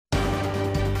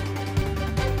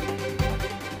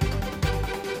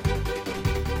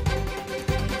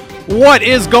What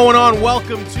is going on?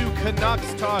 Welcome to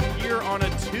Canucks Talk here on a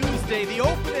Tuesday, the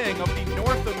opening of the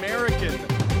North American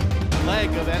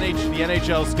leg of the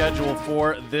NHL schedule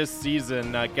for this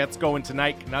season. Gets going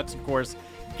tonight. Canucks, of course,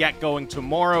 get going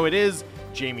tomorrow. It is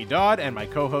Jamie Dodd and my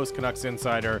co-host, Canucks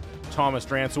insider Thomas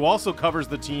Drance, who also covers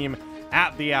the team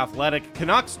at The Athletic.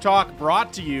 Canucks Talk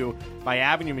brought to you by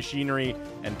Avenue Machinery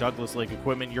and Douglas Lake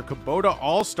Equipment, your Kubota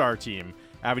All-Star team.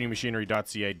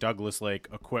 AvenueMachinery.ca,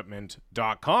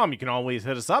 DouglasLakeEquipment.com. You can always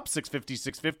hit us up.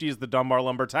 650-650 is the Dunbar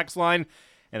Lumber text line.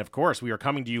 And, of course, we are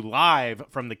coming to you live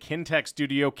from the Kintec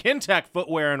studio. Kintec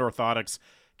Footwear and Orthotics,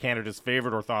 Canada's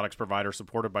favorite orthotics provider,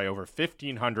 supported by over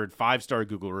 1,500 five-star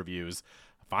Google reviews.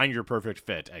 Find your perfect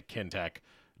fit at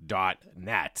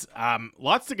Kintec.net.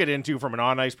 Lots to get into from an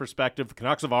on-ice perspective. The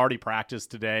Canucks have already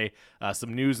practiced today.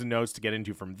 Some news and notes to get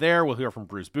into from there. We'll hear from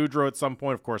Bruce Boudreau at some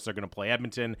point. Of course, they're going to play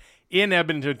Edmonton in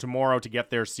Edmonton tomorrow to get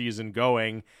their season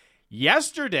going.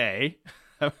 Yesterday,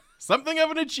 something of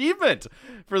an achievement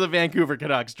for the Vancouver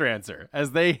Canucks transfer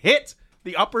as they hit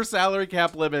the upper salary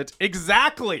cap limit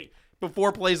exactly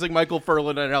before placing Michael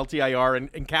Ferland on LTIR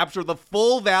and capture the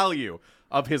full value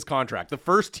of his contract. The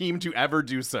first team to ever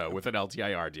do so with an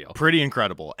LTIR deal. Pretty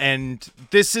incredible. And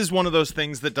this is one of those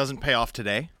things that doesn't pay off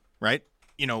today, right?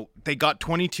 You know, they got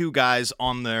 22 guys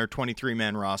on their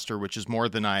 23-man roster, which is more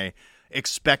than I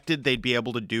expected they'd be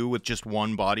able to do with just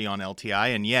one body on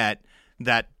LTI. And yet,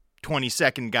 that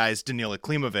 22nd guy is Danila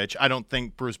Klimovich. I don't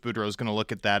think Bruce Boudreau is going to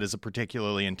look at that as a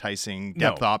particularly enticing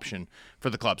depth option for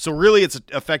the club. So really, it's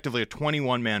effectively a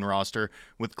 21-man roster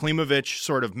with Klimovich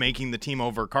sort of making the team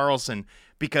over Karlsson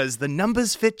because the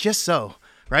numbers fit just so,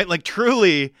 right? Like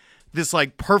truly this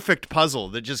like perfect puzzle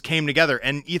that just came together.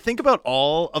 And you think about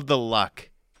all of the luck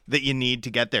that you need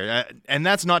to get there. And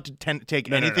that's not to take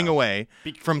anything away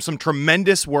from some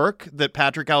tremendous work that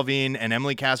Patrick Allvin and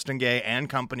Emily Castonguay and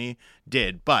company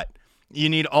did. But you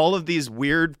need all of these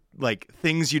weird like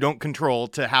things you don't control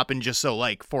to happen just so.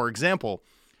 Like, for example,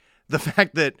 the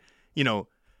fact that, you know,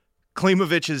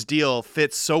 Klimovich's deal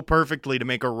fits so perfectly to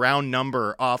make a round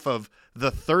number off of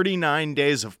the 39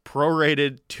 days of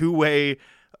prorated two-way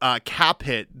cap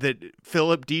hit that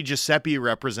Philip DiGiuseppe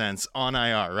represents on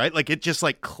IR, right? Like it just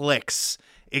like clicks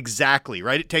exactly,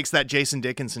 right? It takes that Jason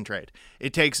Dickinson trade.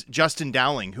 It takes Justin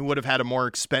Dowling, who would have had a more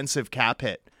expensive cap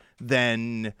hit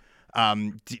than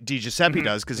DiGiuseppe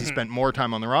does because he spent more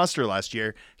time on the roster last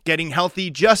year, getting healthy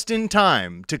just in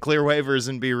time to clear waivers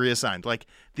and be reassigned. Like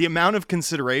the amount of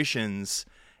considerations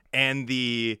and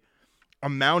the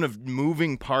amount of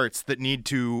moving parts that need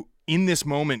to in this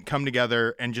moment come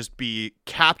together and just be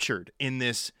captured in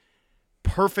this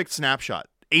perfect snapshot.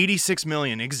 86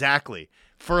 million exactly.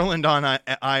 Ferland on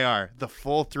IR, the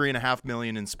full $3.5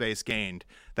 million in space gained.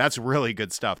 That's really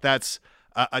good stuff. That's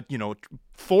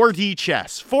 4D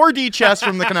chess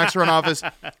from the Canucks front office.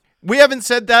 We haven't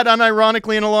said that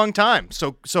unironically in a long time.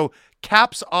 So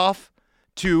caps off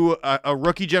to a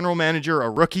rookie general manager, a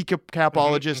rookie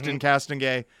capologist in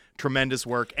Castonguay. Tremendous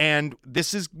work. And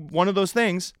this is one of those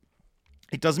things.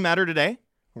 It doesn't matter today,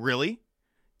 really.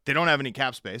 They don't have any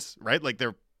cap space, right? Like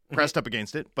they're pressed up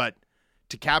against it. But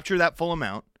to capture that full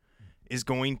amount is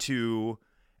going to,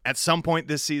 at some point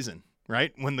this season,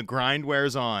 right, when the grind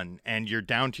wears on and you're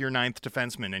down to your 9th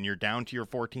defenseman and you're down to your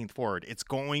 14th forward, it's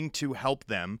going to help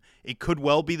them. It could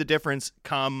well be the difference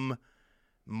come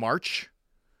March,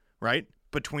 right,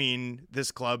 between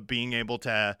this club being able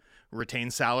to retain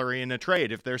salary in a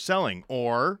trade if they're selling,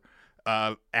 or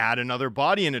add another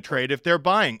body in a trade if they're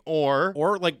buying, or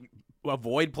like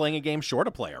avoid playing a game short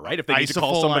a player, right? If they need to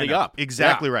call somebody up.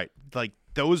 Exactly right. Like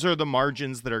those are the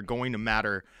margins that are going to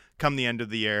matter come the end of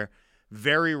the year.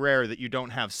 Very rare that you don't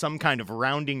have some kind of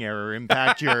rounding error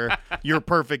impact your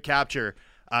perfect capture.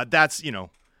 That's,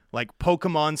 like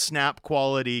Pokemon Snap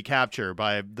quality capture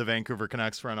by the Vancouver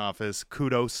Canucks front office.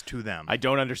 Kudos to them. I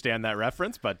don't understand that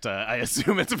reference, but I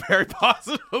assume it's a very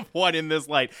positive one in this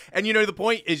light. And, the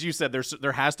point is, you said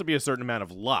there has to be a certain amount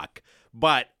of luck,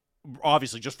 but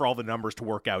obviously just for all the numbers to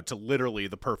work out to literally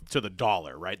to the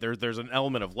dollar, right? There's an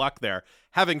element of luck there.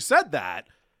 Having said that,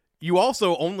 you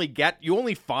also only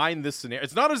find this scenario.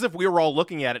 It's not as if we were all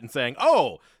looking at it and saying,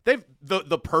 "Oh,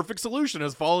 the perfect solution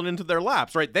has fallen into their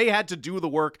laps." Right? They had to do the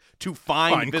work to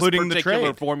find this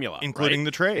particular formula, including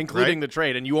the trade, the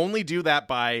trade, and you only do that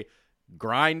by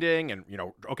grinding and,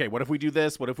 okay, what if we do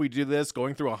this? What if we do this?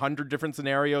 Going through 100 different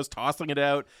scenarios, tossing it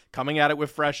out, coming at it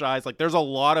with fresh eyes. Like there's a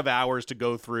lot of hours to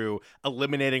go through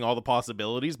eliminating all the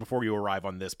possibilities before you arrive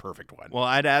on this perfect one. Well,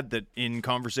 I'd add that in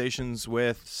conversations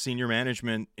with senior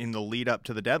management in the lead up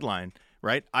to the deadline,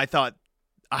 right? I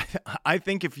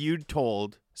think if you'd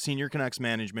told senior Canucks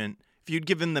management, if you'd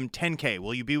given them $10K,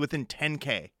 will you be within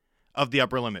 $10K of the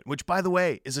upper limit, which, by the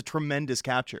way, is a tremendous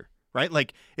capture, right?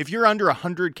 Like, if you're under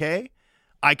 100K,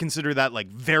 I consider that, like,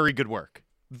 very good work.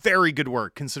 Very good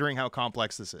work, considering how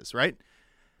complex this is, right?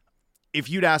 If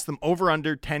you'd asked them over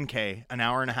under 10K an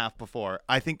hour and a half before,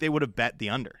 I think they would have bet the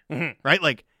under, right?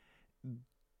 Like,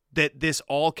 that this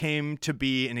all came to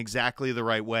be in exactly the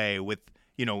right way with,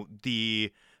 you know,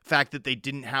 the fact that they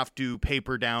didn't have to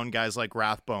paper down guys like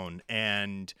Rathbone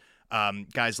and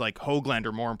guys like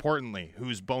Höglander, more importantly,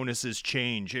 whose bonuses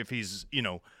change if he's, you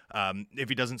know, if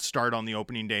he doesn't start on the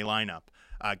opening day lineup.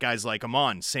 Guys like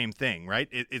Amon, same thing, right?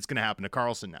 It's going to happen to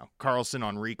Carlson now. Carlson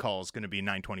on recall is going to be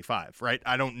 925, right?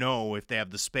 I don't know if they have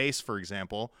the space, for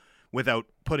example, without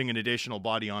putting an additional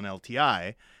body on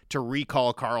LTI to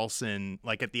recall Carlson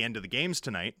like at the end of the games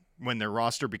tonight when their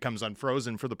roster becomes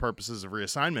unfrozen for the purposes of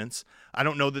reassignments. I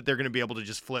don't know that they're going to be able to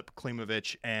just flip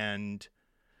Klimovich and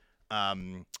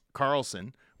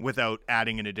Carlson without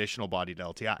adding an additional body to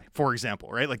LTI, for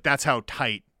example, right? Like, that's how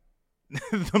tight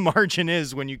the margin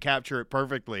is when you capture it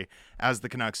perfectly, as the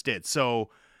Canucks did. So,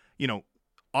 you know,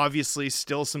 obviously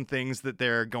still some things that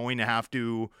they're going to have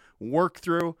to work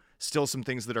through, still some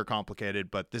things that are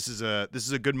complicated, but this is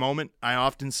a good moment. I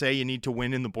often say you need to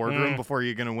win in the boardroom before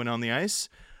you're going to win on the ice.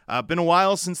 Been a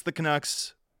while since the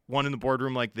Canucks won in the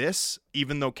boardroom like this,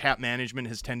 even though cap management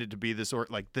has tended to be this, or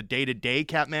like the day-to-day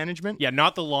cap management. Yeah,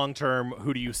 not the long-term,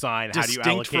 who do you sign, how do you allocate.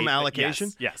 Distinct from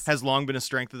allocation, yes. has long been a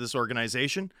strength of this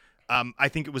organization. I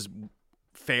think it was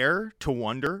fair to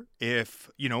wonder if,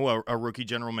 you know, a rookie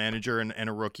general manager and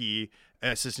a rookie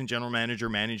assistant general manager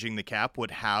managing the cap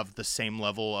would have the same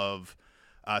level of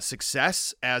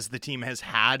success as the team has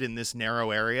had in this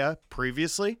narrow area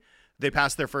previously. They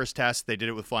passed their first test. They did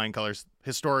it with flying colors,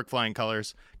 historic flying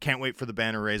colors. Can't wait for the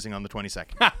banner raising on the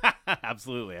 22nd.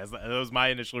 Absolutely. That was my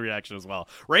initial reaction as well.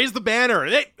 Raise the banner.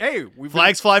 Hey,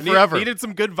 flags fly forever. Needed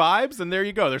some good vibes, and there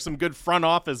you go. There's some good front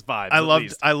office vibes.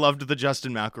 I loved the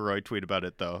Justin McElroy tweet about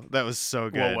it, though. That was so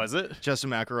good. What was it?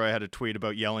 Justin McElroy had a tweet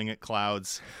about yelling at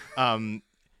clouds.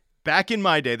 Back in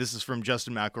my day, this is from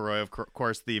Justin McElroy, of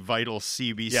course, the vital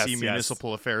CBC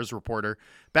Municipal Affairs reporter.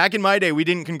 Back in my day, we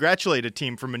didn't congratulate a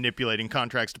team for manipulating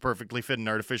contracts to perfectly fit an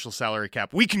artificial salary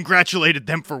cap. We congratulated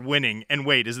them for winning. And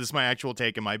wait, is this my actual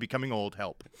take? Am I becoming old?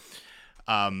 Help.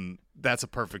 That's a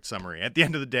perfect summary. At the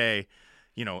end of the day,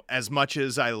 you know, as much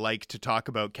as I like to talk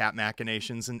about cap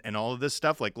machinations and all of this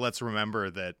stuff, like, let's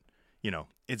remember that, you know,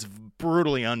 it's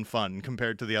brutally unfun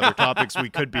compared to the other topics we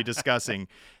could be discussing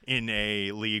in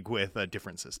a league with a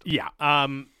different system. Yeah.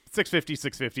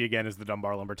 650 again is the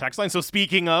Dunbar Lumber text line. So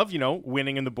speaking of, you know,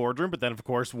 winning in the boardroom, but then of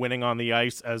course winning on the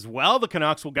ice as well, the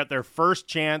Canucks will get their first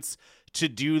chance to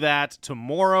do that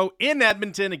tomorrow in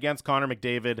Edmonton against Connor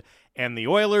McDavid and the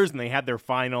Oilers. And they had their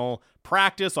final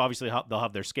practice. Obviously they'll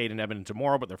have their skate in Edmonton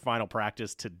tomorrow, but their final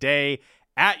practice today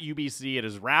at UBC. It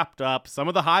is wrapped up. Some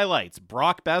of the highlights: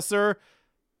 Brock Boeser,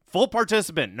 full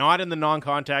participant, not in the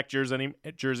non-contact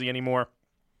jersey anymore.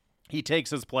 He takes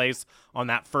his place on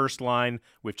that first line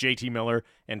with JT Miller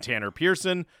and Tanner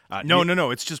Pearson.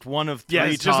 No. It's just one of three top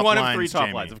lines. It's just one of three top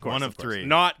Jamie. lines, of course. One of three.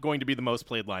 Not going to be the most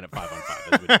played line at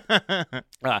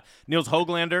 5-on-5. Nils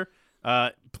Höglander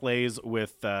plays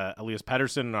with Elias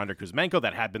Pettersson and Andre Kuzmenko.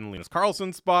 That had been Linus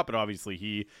Karlsson's spot, but obviously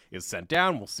he is sent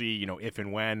down. We'll see, you know, if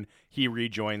and when he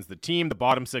rejoins the team. The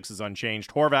bottom six is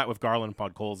unchanged. Horvat with Garland,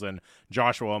 Podkolzin,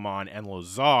 Joshua Amon, and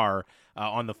Lazar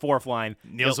on the fourth line.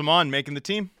 Nils Amon making the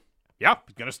team. Yeah,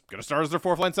 gonna start as their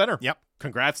fourth line center. Yep.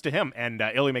 Congrats to him. And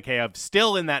Ilya Mikheyev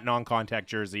still in that non-contact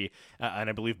jersey. And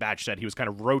I believe Batch said he was kind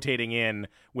of rotating in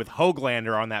with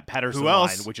Höglander on that Pettersson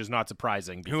line, which is not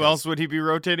surprising. Who else would he be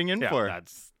rotating in for?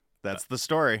 That's the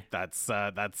story. That's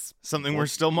something we're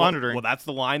still monitoring. Well, that's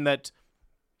the line that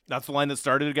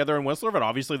started together in Whistler, but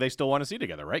obviously they still want to see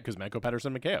together, right? Because Menko,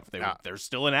 Pettersson, Mikheyev. There's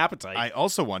still an appetite. I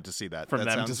also want to see that. From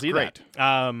them to see great.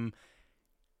 that.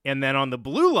 And then on the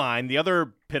blue line, the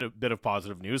other bit of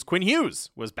positive news, Quinn Hughes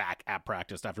was back at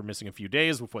practice after missing a few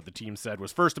days with what the team said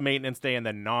was first a maintenance day and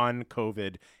then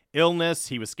non-COVID illness.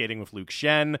 He was skating with Luke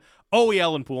Schenn,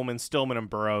 OEL and Poolman, Stillman and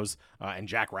Burrows, and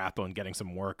Jack Rathbone getting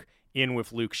some work in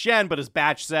with Luke Schenn. But as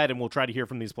Batch said, and we'll try to hear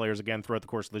from these players again throughout the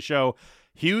course of the show,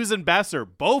 Hughes and Boeser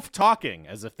both talking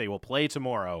as if they will play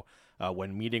tomorrow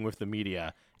when meeting with the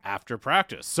media after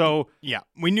practice. So, yeah,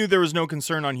 we knew there was no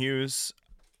concern on Hughes.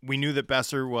 We knew that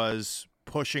Boeser was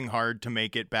pushing hard to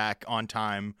make it back on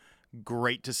time.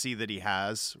 Great to see that he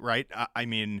has, right? I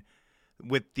mean,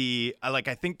 with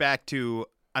I think back to,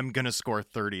 I'm going to score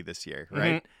 30 this year,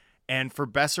 right? Mm-hmm. And for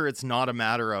Boeser, it's not a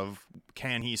matter of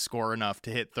can he score enough to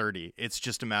hit 30. It's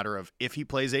just a matter of if he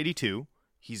plays 82,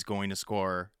 he's going to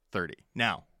score 30.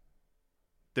 Now,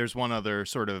 there's one other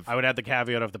sort of... I would add the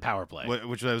caveat of the power play.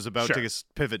 Which I was about Sure. to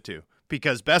pivot to.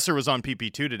 Because Besser was on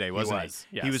PP2 today, wasn't he?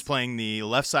 Yes. He was playing the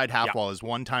left side half Yeah. wall as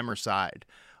one-timer side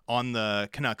on the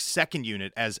Canucks' second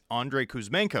unit as Andrei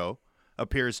Kuzmenko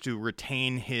appears to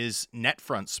retain his net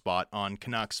front spot on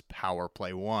Canucks power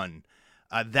play 1.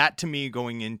 That, to me,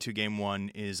 going into game 1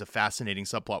 is a fascinating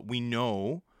subplot. We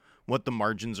know what the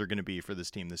margins are going to be for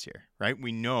this team this year, right?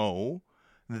 We know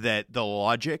that the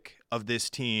logic of this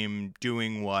team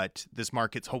doing what this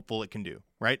market's hopeful it can do,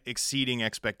 right? Exceeding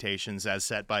expectations as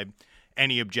set by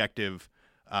any objective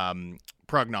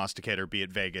prognosticator, be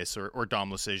it Vegas or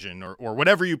Dom Lucian or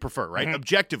whatever you prefer, right? Mm-hmm.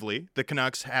 Objectively, the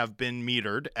Canucks have been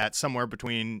metered at somewhere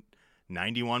between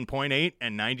 91.8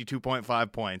 and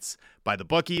 92.5 points by the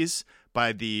bookies,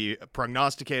 by the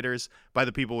prognosticators, by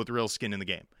the people with real skin in the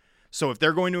game. So if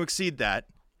they're going to exceed that,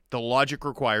 the logic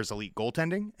requires elite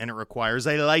goaltending, and it requires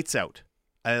a lights out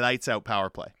power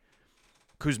play.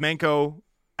 Kuzmenko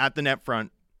at the net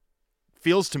front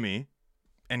feels to me,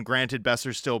 and granted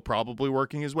Besser's still probably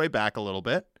working his way back a little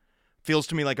bit, feels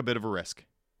to me like a bit of a risk,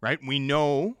 right? We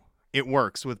know it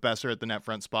works with Besser at the net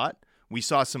front spot. We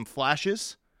saw some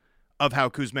flashes of how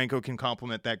Kuzmenko can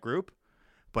complement that group,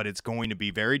 but it's going to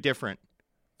be very different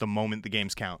the moment the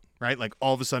games count, right? Like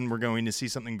all of a sudden we're going to see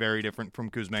something very different from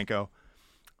Kuzmenko.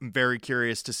 I'm very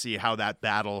curious to see how that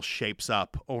battle shapes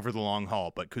up over the long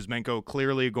haul, but Kuzmenko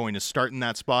clearly going to start in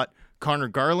that spot. Connor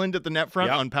Garland at the net front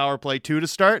on power play 2 to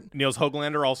start. Niels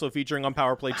Höglander also featuring on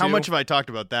power play 2. How much have I talked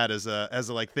about that as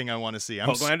a like thing I want to see? I'm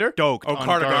Höglander? stoked on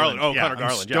Connor Garland. Connor Garland.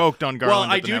 I'm Stoked on Garland.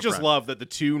 Well, I at the do net just front. love that the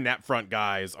two net front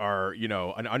guys are,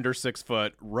 an under 6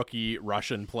 foot rookie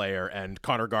Russian player and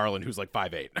Connor Garland, who's like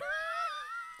 5'8".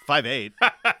 5'8".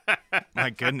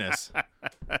 My goodness.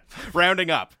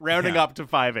 rounding up to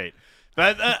 5'8".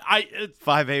 But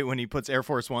 5'8" when he puts Air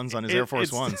Force Ones on his Air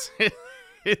Force Ones.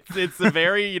 It's a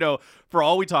very, for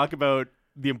all we talk about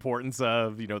the importance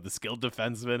of, the skilled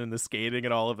defenseman and the skating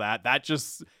and all of that, that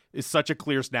just is such a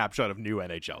clear snapshot of new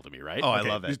NHL to me, right? Oh, I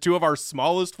love it. These two of our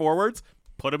smallest forwards,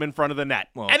 put them in front of the net.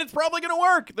 Well, and it's probably going to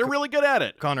work. They're really good at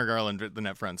it. Connor Garland at the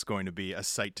net front's going to be a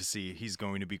sight to see. He's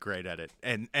going to be great at it.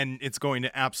 And it's going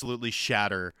to absolutely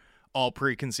shatter all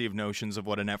preconceived notions of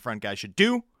what a net front guy should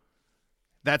do.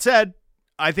 That said,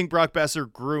 I think Brock Besser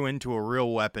grew into a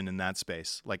real weapon in that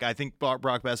space. Like, I think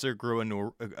Brock Besser grew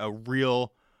into a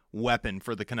real weapon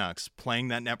for the Canucks, playing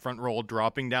that net front role,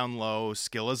 dropping down low,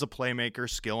 skill as a playmaker,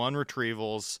 skill on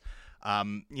retrievals.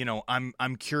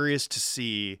 I'm curious to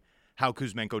see how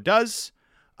Kuzmenko does.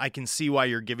 I can see why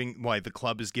the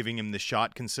club is giving him the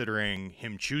shot, considering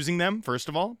him choosing them, first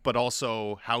of all, but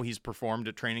also how he's performed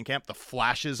at training camp, the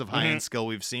flashes of high-end skill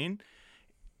we've seen.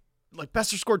 Like,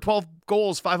 Besser scored 12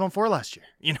 goals 5-on-4 last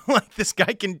year. Like, this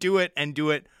guy can do it and do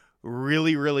it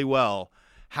really, really well.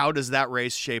 How does that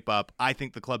race shape up? I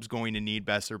think the club's going to need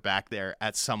Besser back there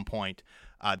at some point.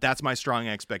 That's my strong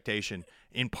expectation,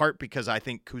 in part because I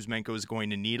think Kuzmenko is going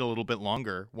to need a little bit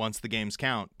longer once the games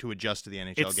count to adjust to the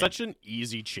NHL game. It's such an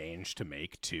easy change to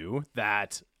make, too,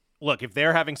 that, look, if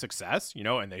they're having success,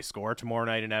 and they score tomorrow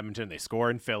night in Edmonton, they score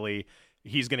in Philly,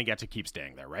 he's going to get to keep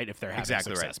staying there, right? If they're having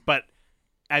Exactly success. right. But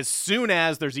as soon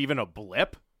as there's even a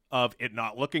blip of it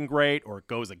not looking great or it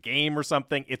goes a game or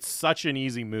something, it's such an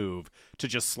easy move to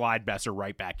just slide Besser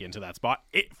right back into that spot.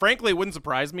 Frankly, it wouldn't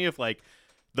surprise me if, like,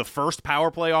 the first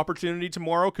power play opportunity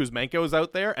tomorrow, Kuzmenko is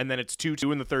out there, and then it's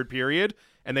 2-2 in the third period,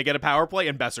 and they get a power play,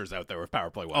 and Besser's out there with power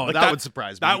play 1. Oh, like that would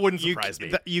surprise me. That wouldn't surprise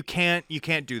me. You can't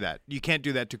do that. You can't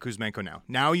do that to Kuzmenko now.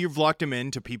 Now you've locked him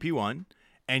into PP1,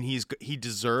 and he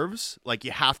deserves, like,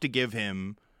 you have to give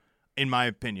him, in my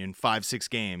opinion, 5-6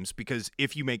 games, because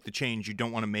if you make the change, you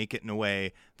don't want to make it in a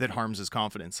way that harms his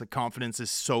confidence. Like, confidence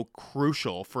is so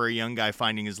crucial for a young guy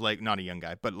finding his leg, not a young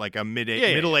guy, but like a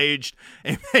middle-aged,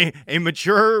 a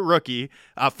mature rookie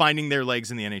finding their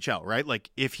legs in the NHL, right? Like,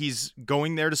 if he's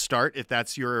going there to start, if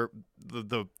that's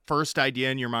the first idea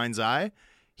in your mind's eye,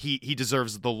 he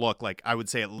deserves the look, like, I would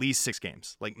say at least 6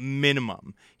 games, like,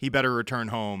 minimum. He better return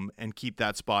home and keep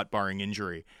that spot barring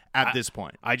injury at this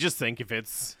point. I just think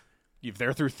if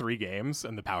they're through 3 games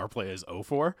and the power play is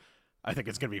 0-4, I think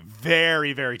it's going to be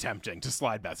very, very tempting to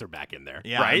slide Besser back in there.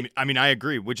 Yeah, right? I mean, I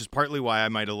agree, which is partly why I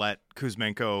might have let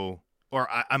Kuzmenko, or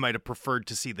I might have preferred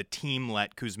to see the team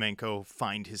let Kuzmenko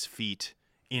find his feet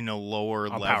in a lower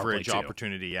leverage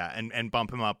opportunity, and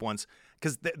bump him up once.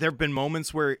 Because there have been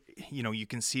moments where, you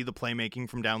can see the playmaking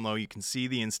from down low, you can see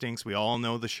the instincts, we all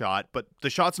know the shot, but the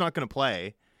shot's not going to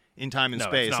play in time and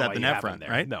space at the net front,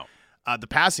 right? No. The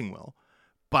passing will,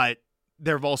 but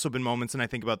there have also been moments, and I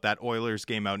think about that Oilers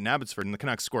game out in Abbotsford, and the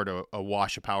Canucks scored a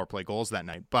wash of power play goals that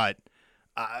night, but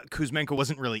Kuzmenko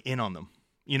wasn't really in on them,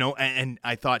 and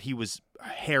I thought he was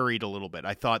harried a little bit.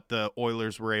 I thought the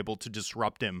Oilers were able to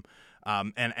disrupt him.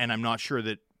 And I'm not sure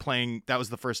that that was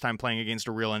the first time playing against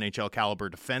a real NHL caliber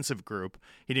defensive group.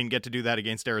 He didn't get to do that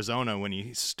against Arizona when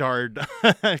he starred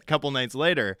a couple nights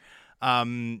later.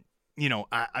 I'm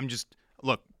just,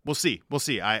 look, we'll see.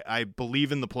 I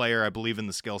believe in the player. I believe in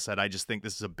the skill set. I just think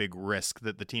this is a big risk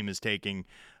that the team is taking,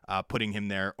 putting him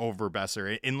there over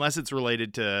Boeser, unless it's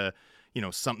related to,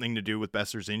 something to do with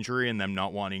Boeser's injury and them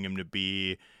not wanting him to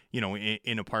be,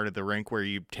 in a part of the rink where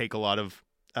you take a lot of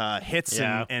hits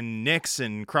and nicks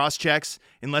and cross checks.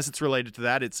 Unless it's related to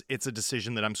that, it's a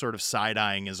decision that I'm sort of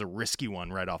side-eyeing as a risky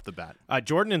one right off the bat.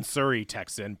 Jordan in Surrey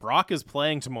texts in, Brock is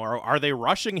playing tomorrow. Are they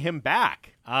rushing him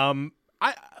back?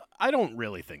 I don't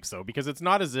really think so, because it's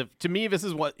not as if, to me, this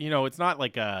is what, it's not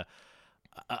like an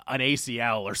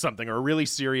ACL or something, or a really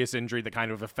serious injury that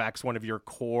kind of affects one of your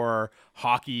core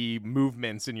hockey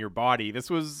movements in your body. This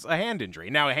was a hand injury.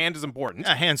 Now, a hand is important.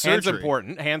 Hand surgery. Hand's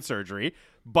important, hand surgery.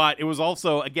 But it was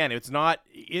also, again,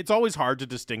 it's always hard to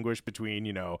distinguish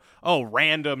between,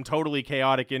 random, totally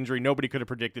chaotic injury. Nobody could have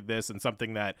predicted this, and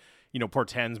something that,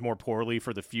 portends more poorly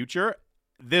for the future.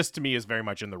 This, to me, is very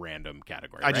much in the random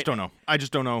category. I just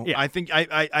don't know. Yeah. I think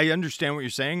I understand what you're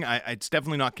saying. It's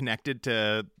definitely not connected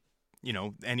to,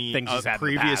 any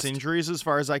previous injuries as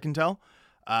far as I can tell.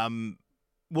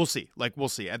 We'll see. We'll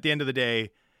see. At the end of the day,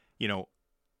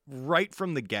 right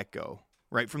from the get-go,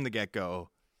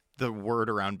 the word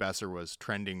around Boeser was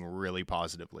trending really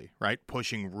positively, right?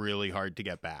 Pushing really hard to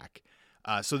get back.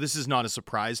 So this is not a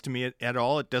surprise to me at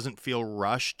all. It doesn't feel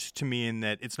rushed to me in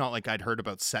that it's not like I'd heard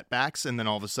about setbacks and then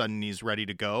all of a sudden he's ready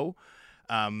to go.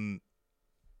 I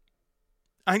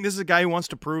think this is a guy who wants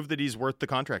to prove that he's worth the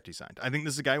contract he signed. I think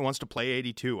this is a guy who wants to play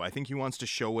 82. I think he wants to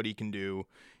show what he can do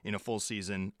in a full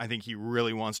season. I think he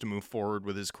really wants to move forward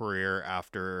with his career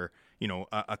after,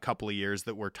 a couple of years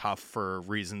that were tough for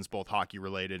reasons both hockey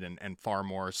related and far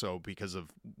more so because of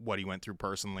what he went through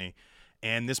personally.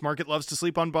 And this market loves to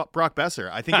sleep on Brock Boeser.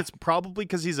 I think it's probably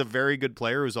because he's a very good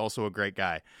player who's also a great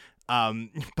guy.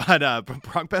 But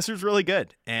Brock Boeser's really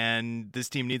good, and this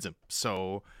team needs him.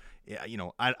 So, yeah,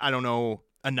 I don't know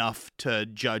enough to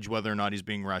judge whether or not he's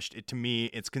being rushed. To me,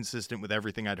 it's consistent with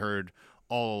everything I'd heard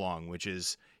all along, which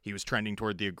is he was trending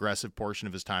toward the aggressive portion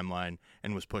of his timeline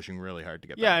and was pushing really hard to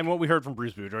get back. Yeah, and what we heard from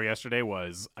Bruce Boudreau yesterday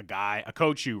was a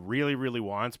coach who really, really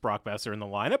wants Brock Boeser in the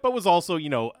lineup, but was also,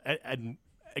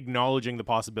 acknowledging the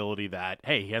possibility that,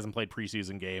 hey, he hasn't played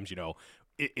preseason games,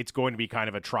 it's going to be kind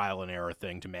of a trial and error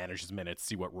thing to manage his minutes,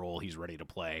 see what role he's ready to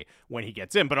play when he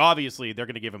gets in. But obviously, they're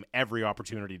going to give him every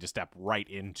opportunity to step right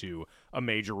into a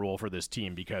major role for this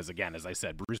team because, again, as I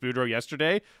said, Bruce Boudreau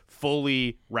yesterday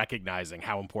fully recognizing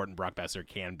how important Brock Boeser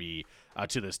can be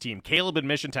to this team. Caleb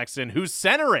Admission texts in, who's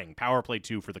centering Power Play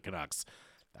 2 for the Canucks?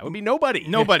 That would be nobody.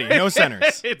 No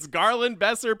centers. It's Garland,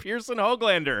 Boeser, Pearson,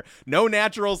 Höglander. No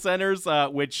natural centers,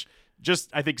 which just,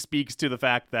 I think, speaks to the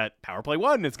fact that Power Play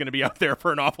 1 is going to be out there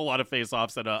for an awful lot of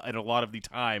face-offs and a lot of the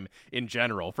time in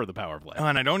general for the power play.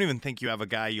 And I don't even think you have a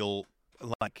guy you'll,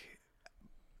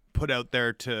 put out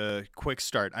there to quick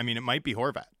start. I mean, it might be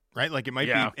Horvat, right?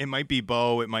 It might be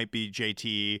Bo, it might be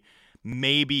JT,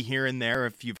 maybe here and there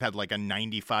if you've had a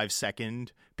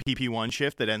 95-second PP1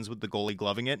 shift that ends with the goalie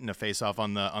gloving it and a face-off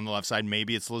on the left side.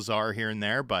 Maybe it's Lazar here and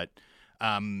there, but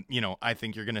I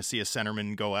think you're going to see a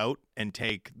centerman go out and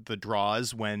take the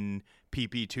draws when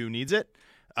PP2 needs it.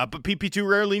 But PP2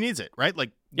 rarely needs it, right?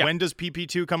 When does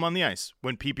PP2 come on the ice?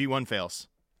 When PP1 fails.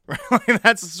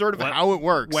 That's sort of how it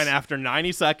works. When after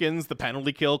 90 seconds, the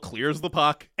penalty kill clears the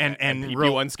puck and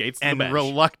PP1 skates to the bench. And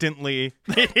reluctantly,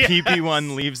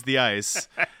 PP1 leaves the ice.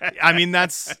 I mean,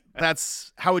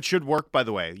 that's how it should work, by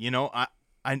the way.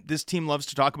 This team loves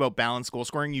to talk about balanced goal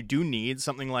scoring. You do need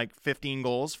something like 15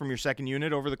 goals from your second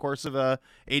unit over the course of a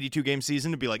 82-game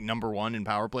season to be number one in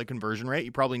power play conversion rate.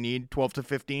 You probably need 12 to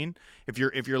 15 if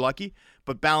you're lucky.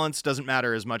 But balance doesn't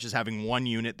matter as much as having one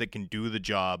unit that can do the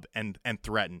job and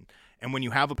threaten. And when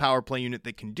you have a power play unit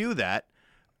that can do that,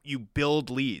 you build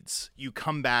leads. You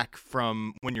come back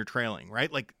from when you're trailing,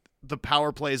 right? The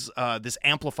power plays this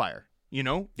amplifier.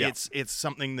 Yeah. It's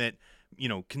something that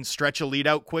can stretch a lead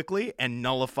out quickly and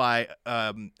nullify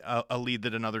a lead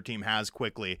that another team has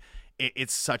quickly.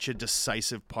 It's such a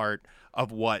decisive part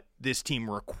of what this team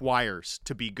requires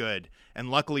to be good. And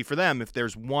luckily for them, if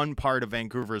there's one part of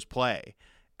Vancouver's play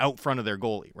out front of their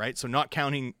goalie, right? So not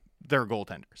counting their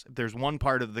goaltenders. If there's one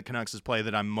part of the Canucks' play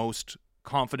that I'm most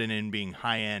confident in being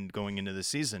high end going into the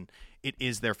season, it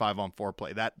is their 5-on-4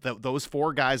 play. Those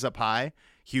four guys up high,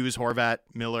 Hughes, Horvat,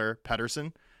 Miller,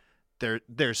 Pettersson,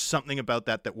 there's something about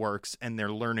that works, and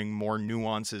they're learning more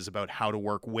nuances about how to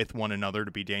work with one another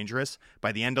to be dangerous.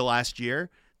 By the end of last year,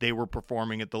 they were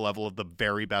performing at the level of the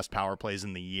very best power plays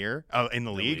in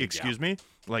the league, excuse me,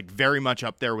 like very much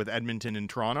up there with Edmonton and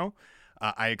Toronto.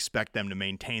 I expect them to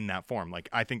maintain that form. Like,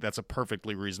 I think that's a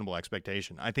perfectly reasonable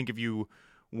expectation. I think if you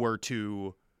were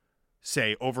to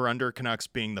say over-under Canucks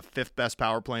being the 5th best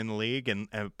power play in the league and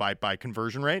by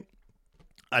conversion rate,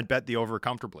 I'd bet the over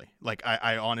comfortably. Like,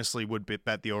 I honestly would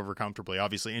bet the over comfortably.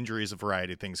 Obviously, injuries, a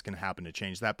variety of things can happen to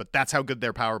change that, but that's how good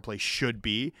their power play should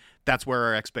be. That's where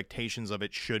our expectations of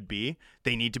it should be.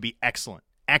 They need to be excellent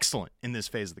in this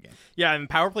phase of the game. Yeah, and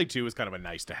power play 2 is kind of a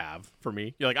nice to have for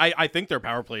me. Like, I think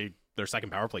their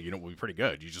second power play unit will be pretty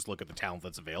good. You just look at the talent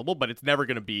that's available, but it's never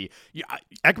going to be.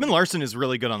 Ekman-Larsson is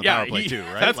really good on the power play too,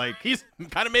 right? Like, he's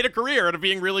kind of made a career out of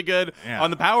being really good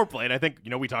on the power play. And I think,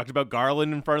 we talked about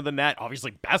Garland in front of the net.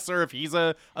 Obviously, Besser, if he's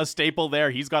a staple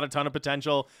there, he's got a ton of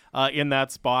potential in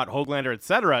that spot. Höglander,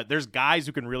 etc. There's guys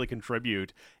who can really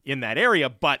contribute in that area,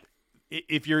 but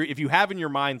if you have in your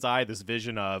mind's eye this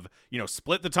vision of,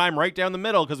 split the time right down the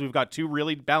middle because we've got 2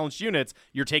 really balanced units,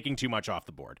 you're taking too much off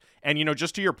the board. And,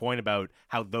 just to your point about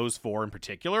how those 4 in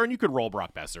particular, and you could roll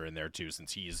Brock Besser in there too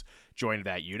since he's joined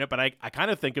that unit, but I kind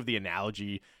of think of the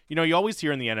analogy, you always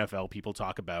hear in the NFL people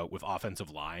talk about with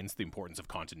offensive lines the importance of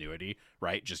continuity,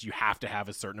 right? Just you have to have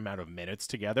a certain amount of minutes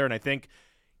together, and I think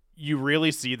you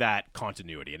really see that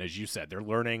continuity. And as you said, they're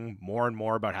learning more and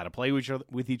more about how to play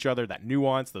with each other, that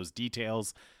nuance, those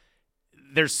details.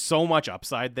 There's so much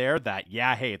upside there that,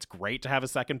 hey, it's great to have a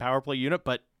second power play unit,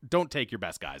 but don't take your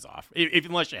best guys off,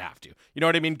 unless you have to. You know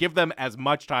what I mean? Give them as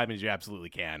much time as you absolutely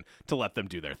can to let them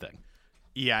do their thing.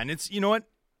 Yeah, and it's, what?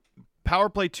 Power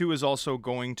play 2 is also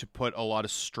going to put a lot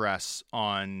of stress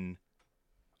on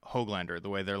Höglander, the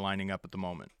way they're lining up at the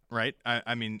moment. Right?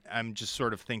 I mean, I'm just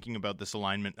sort of thinking about this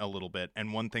alignment a little bit.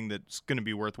 And one thing that's going to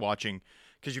be worth watching,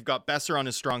 because you've got Besser on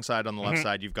his strong side on the left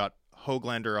side. You've got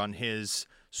Höglander on his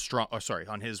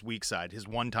on his weak side, his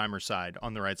one-timer side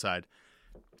on the right side.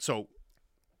 So,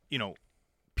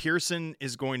 Pearson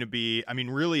is going to be,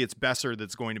 really it's Besser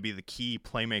that's going to be the key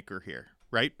playmaker here,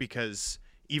 right? Because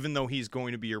even though he's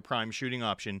going to be your prime shooting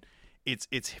option,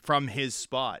 it's from his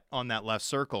spot on that left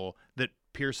circle that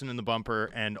Pearson in the bumper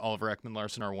and Oliver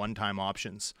Ekman-Larsson are one-time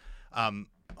options.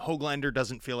 Höglander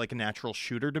doesn't feel like a natural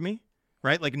shooter to me,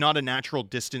 right? Like, not a natural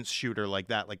distance shooter like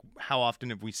that. Like, how often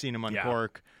have we seen him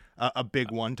uncork a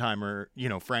big one-timer?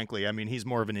 Frankly, he's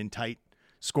more of an in-tight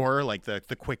scorer, like the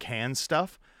quick hand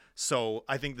stuff. So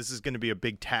I think this is going to be a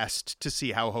big test to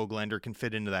see how Höglander can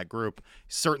fit into that group.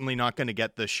 He's certainly not going to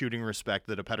get the shooting respect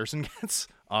that a Pettersson gets.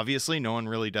 Obviously, no one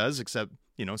really does except,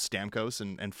 Stamkos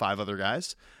and 5 other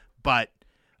guys. But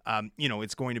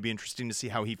it's going to be interesting to see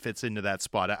how he fits into that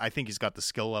spot. I think he's got the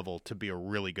skill level to be a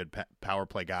really good power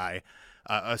play guy,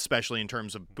 especially in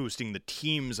terms of boosting the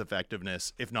team's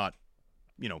effectiveness, if not,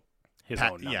 his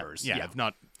own numbers. Yeah, if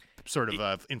not sort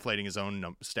of inflating his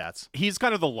own stats. He's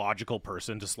kind of the logical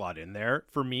person to slot in there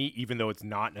for me, even though it's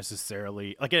not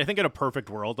necessarily like, I think in a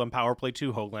perfect world on power play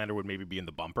 2, Höglander would maybe be in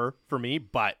the bumper for me,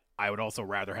 but I would also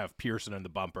rather have Pearson in the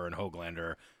bumper and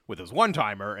Höglander with his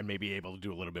one-timer and maybe able to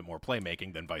do a little bit more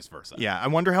playmaking than vice versa. Yeah, I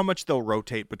wonder how much they'll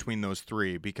rotate between those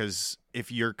 3, because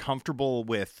if you're comfortable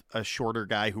with a shorter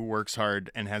guy who works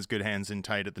hard and has good hands in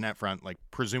tight at the net front, like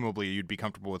presumably you'd be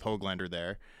comfortable with Höglander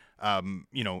there.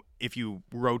 If you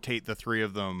rotate the 3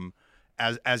 of them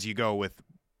as you go with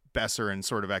Besser and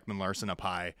sort of Ekman-Larsson up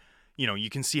high, you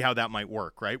can see how that might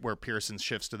work, right? Where Pearson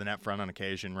shifts to the net front on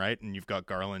occasion, right? And you've got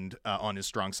Garland on his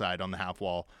strong side on the half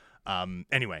wall.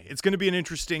 Anyway, it's going to be an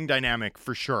interesting dynamic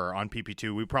for sure on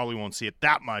PP2. We probably won't see it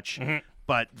that much,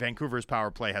 but Vancouver's power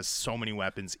play has so many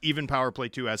weapons. Even power play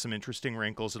 2 has some interesting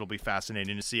wrinkles. It'll be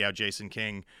fascinating to see how Jason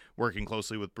King, working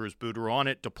closely with Bruce Boudreau on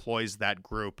it, deploys that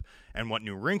group and what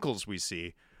new wrinkles we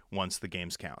see once the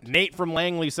games count. Nate from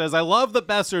Langley says, I love that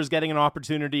Besser's getting an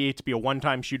opportunity to be a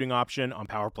one-time shooting option on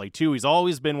power play 2. He's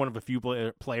always been one of a few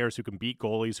players who can beat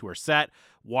goalies who are set.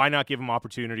 Why not give him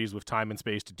opportunities with time and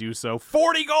space to do so?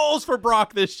 40 goals for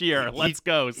Brock this year. Let's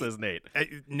go, says Nate.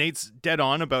 Nate's dead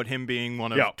on about him being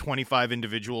one of 25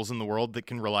 individuals in the world that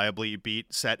can reliably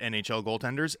beat set NHL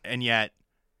goaltenders, and yet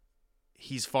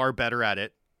he's far better at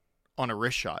it on a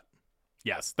wrist shot.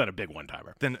 Yes, than a big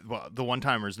one-timer. The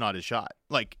one-timer is not his shot.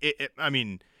 Like,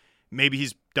 maybe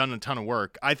he's done a ton of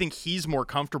work. I think he's more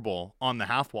comfortable on the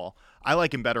half wall. I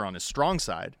like him better on his strong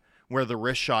side, where the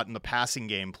wrist shot and the passing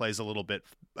game plays a little bit,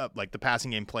 the passing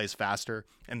game plays faster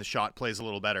and the shot plays a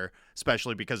little better,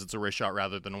 especially because it's a wrist shot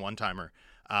rather than a one-timer.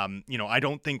 I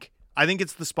don't think I think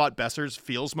it's the spot Bessers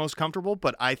feels most comfortable,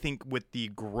 but I think with the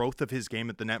growth of his game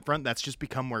at the net front, that's just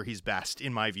become where he's best,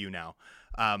 in my view now.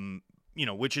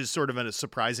 Which is sort of a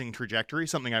surprising trajectory,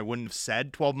 something I wouldn't have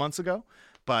said 12 months ago,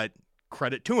 but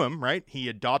credit to him, right? He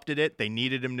adopted it. They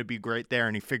needed him to be great there,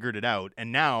 and he figured it out.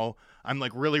 And now I'm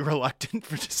like really reluctant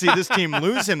to see this team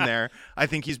lose him there. I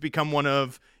think he's become one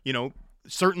of,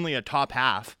 certainly a top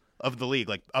half of the league,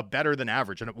 like a better than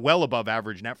average and a well above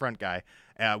average net front guy,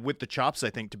 with the chops, I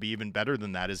think, to be even better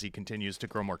than that as he continues to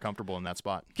grow more comfortable in that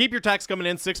spot. Keep your text coming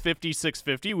in,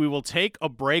 650-650. We will take a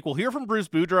break. We'll hear from Bruce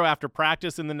Boudreau after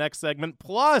practice in the next segment.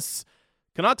 Plus,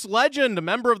 Canucks legend, a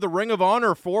member of the Ring of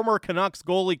Honor, former Canucks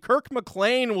goalie Kirk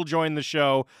McLean will join the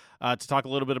show to talk a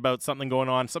little bit about something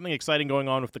exciting going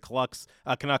on with the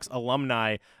Canucks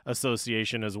Alumni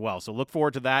Association as well. So look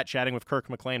forward to that, chatting with Kirk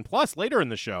McLean. Plus, later in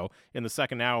the show, in the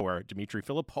second hour, Dmitry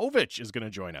Filipovich is going to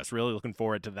join us. Really looking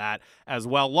forward to that as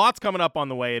well. Lots coming up on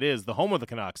the way. It is the home of the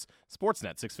Canucks,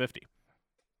 Sportsnet 650.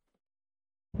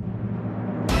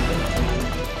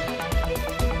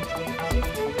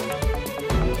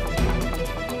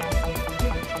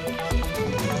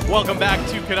 Welcome back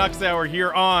to Canucks Hour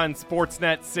here on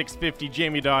Sportsnet 650.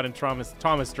 Jamie Dodd and Thomas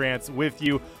Drance with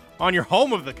you on your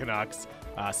home of the Canucks.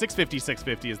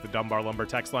 650-650 is the Dunbar Lumber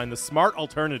text line, the smart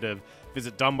alternative.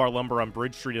 Visit Dunbar Lumber on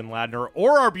Bridge Street in Ladner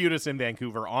or Arbutus in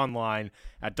Vancouver online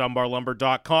at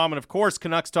dunbarlumber.com. And of course,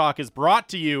 Canucks Talk is brought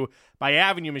to you by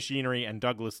Avenue Machinery and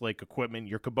Douglas Lake Equipment,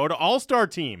 your Kubota All-Star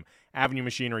team.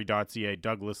 AvenueMachinery.ca,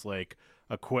 Douglas Lake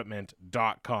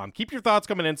Equipment.com. Keep your thoughts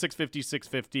coming in,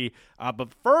 650-650.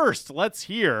 But first, let's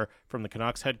hear from the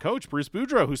Canucks head coach, Bruce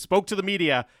Boudreau, who spoke to the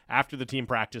media after the team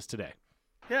practice today.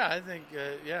 Yeah, I think,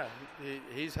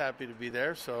 he's happy to be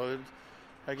there. So,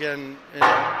 again,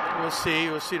 we'll see.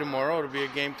 We'll see tomorrow. It'll be a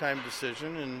game-time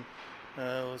decision, and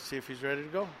we'll see if he's ready to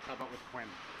go. How about with Quinn?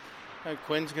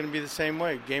 Quinn's going to be the same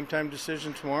way. Game-time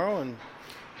decision tomorrow, and,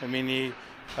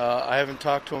 I haven't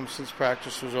talked to him since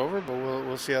practice was over, but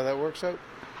we'll see how that works out.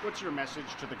 What's your message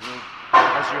to the group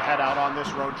as you head out on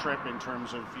this road trip in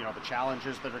terms of the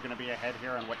challenges that are going to be ahead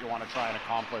here and what you want to try and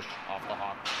accomplish off the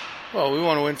hop? Well, we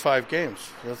want to win 5 games.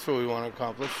 That's what we want to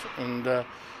accomplish, and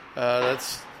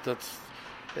that's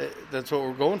what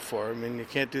we're going for. You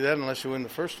can't do that unless you win the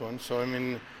first one. So,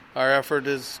 our effort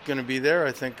is going to be there.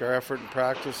 I think our effort in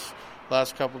practice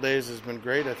last couple of days has been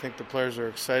great. I think the players are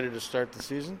excited to start the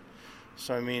season.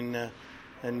 So, and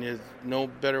there's no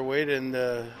better way than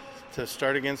to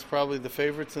start against probably the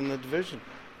favorites in the division.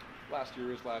 Last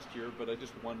year is last year, but I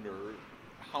just wonder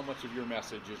how much of your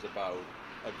message is about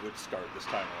a good start this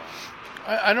time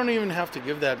around. I don't even have to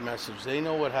give that message. They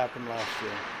know what happened last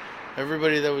year.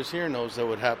 Everybody that was here knows that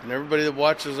what happened. Everybody that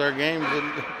watches our game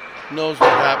knows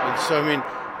what happened. So,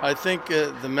 I think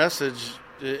the message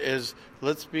is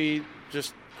let's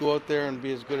just go out there and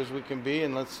be as good as we can be,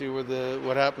 and let's see what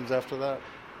happens after that.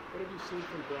 What have you seen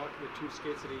from Brock in the 2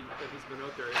 skates that he's been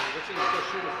out there? What's he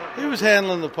shooting the puck? He was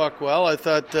handling the puck well. I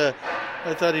thought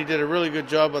he did a really good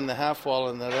job on the half wall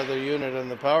in that other unit on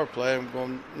the power play. I'm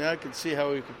going, I can see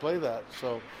how he could play that.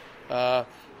 So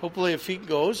hopefully if he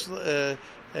goes and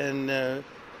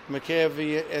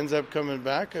Mikheyev ends up coming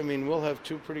back, we'll have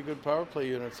 2 pretty good power play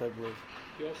units, I believe.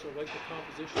 Do you also like the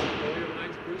composition of the goalie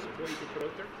lines, Bruce, of what you can put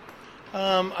out there?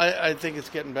 I think it's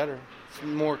getting better. It's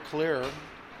more clear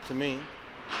to me.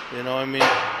 In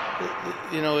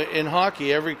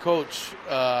hockey, every coach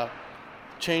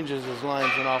changes his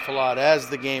lines an awful lot as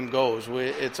the game goes.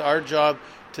 It's our job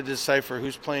to decipher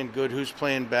who's playing good, who's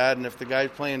playing bad, and if the guy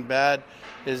playing bad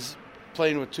is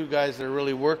playing with 2 guys that are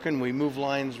really working, we move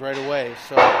lines right away.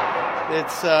 So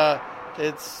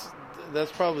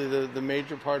that's probably the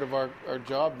major part of our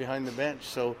job behind the bench.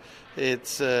 So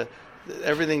it's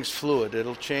everything's fluid.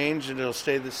 It'll change and it'll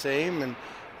stay the same, and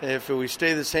if we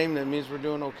stay the same, that means we're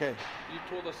doing okay. You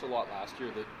told us a lot last year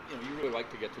that you really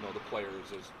like to get to know the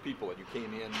players as people, and you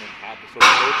came in and had to sort of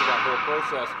go through that whole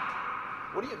process.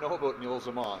 What do you know about Nils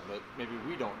Aman that maybe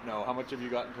we don't know? How much have you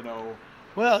gotten to know?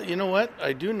 Well, you know what?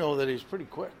 I do know that he's pretty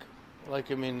quick.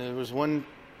 There was one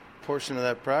portion of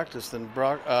that practice, then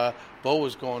Bo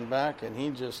was going back, and he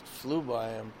just flew by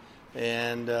him.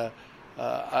 And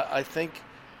I think,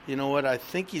 I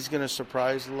think he's going to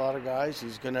surprise a lot of guys.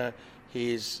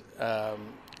 He's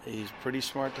pretty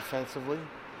smart defensively.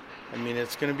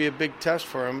 It's going to be a big test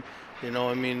for him.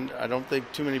 I don't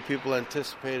think too many people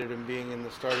anticipated him being in the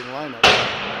starting lineup.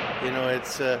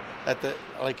 It's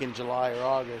in July or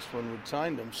August when we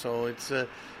signed him. So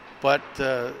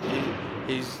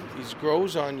he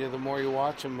grows on you the more you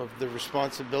watch him, of the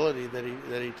responsibility that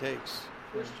he takes.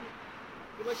 First,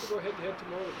 you'd like to go head-to-head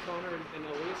tomorrow with Connor and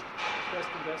Elias, best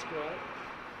and best go at it?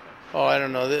 Oh, I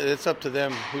don't know. It's up to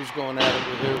them who's going at it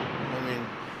with who.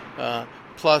 I mean,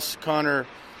 plus Connor,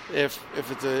 if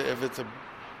it's a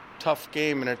tough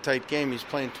game and a tight game, he's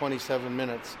playing 27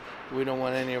 minutes. We don't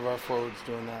want any of our forwards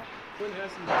doing that. Quinn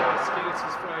hasn't skated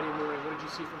since Friday morning. What did you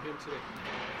see from him today?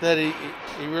 That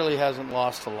he really hasn't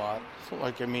lost a lot.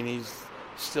 Like, I mean, he's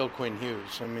still Quinn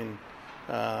Hughes. I mean,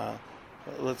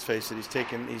 let's face it,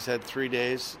 he's had 3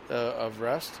 days of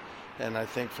rest, and I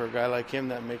think for a guy like him,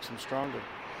 that makes him stronger.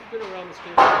 You've been around this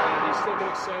game, and you still get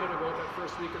excited about that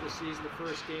first week of the season, the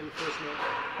first game, the first match.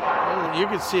 Well, you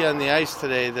could see on the ice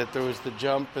today that there was the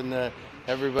jump, and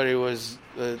everybody was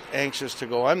anxious to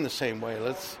go. I'm the same way.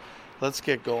 Let's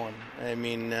get going. I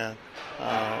mean,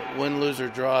 win, lose, or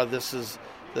draw, this is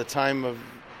the time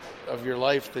of your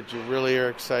life that you really are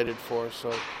excited for.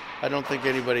 So I don't think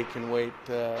anybody can wait.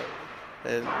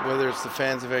 And whether it's the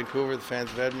fans of Vancouver, the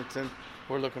fans of Edmonton,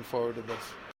 we're looking forward to this.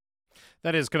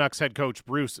 That is Canucks head coach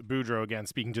Bruce Boudreau again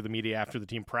speaking to the media after the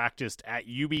team practiced at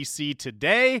UBC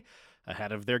today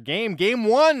ahead of their game. Game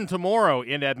 1 tomorrow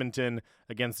in Edmonton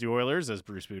against the Oilers, as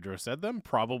Bruce Boudreau said them.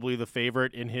 Probably the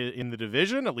favorite in the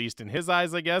division, at least in his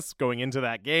eyes, I guess, going into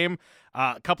that game.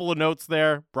 A couple of notes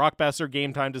there. Brock Besser,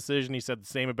 game time decision. He said the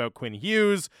same about Quinn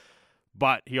Hughes.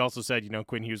 But he also said,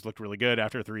 Quinn Hughes looked really good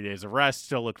after 3 days of rest,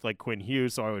 still looked like Quinn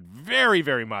Hughes. So I would very,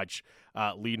 very much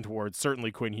lean towards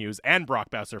certainly Quinn Hughes and Brock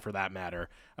Besser for that matter,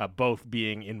 both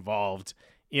being involved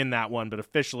in that one. But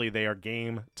officially they are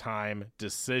game time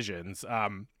decisions.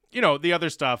 The other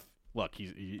stuff, look,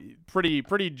 he's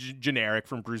pretty generic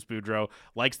from Bruce Boudreau.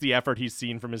 Likes the effort he's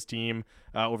seen from his team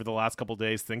over the last couple of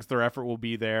days. Thinks their effort will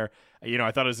be there.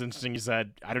 I thought it was interesting. He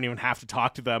said, I don't even have to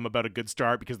talk to them about a good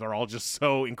start because they're all just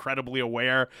so incredibly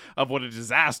aware of what a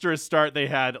disastrous start they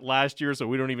had last year. So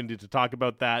we don't even need to talk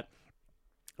about that.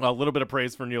 A little bit of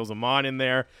praise for Nils Aman in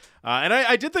there. And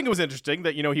I did think it was interesting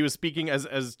that, he was speaking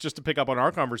as just to pick up on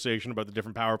our conversation about the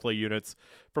different power play units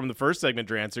from the first segment,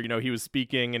 Drancer. He was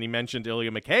speaking and he mentioned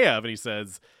Ilya Mikheyev, and he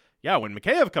says, yeah, when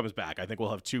Mikheyev comes back, I think we'll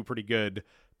have 2 pretty good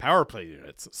power play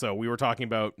units. So we were talking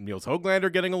about Niels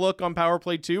Höglander getting a look on power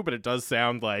play too, but it does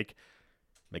sound like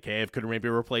Mikheyev could maybe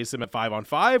replace him at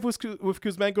 5-on-5 with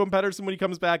Kuzmenko and Pettersson when he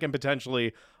comes back, and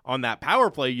potentially on that power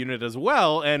play unit as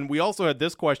well. And we also had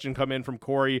this question come in from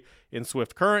Corey in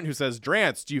Swift Current, who says,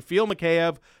 Drance, do you feel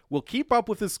Mikheyev will keep up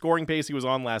with his scoring pace he was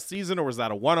on last season, or was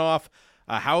that a one-off?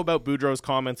 How about Boudreau's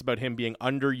comments about him being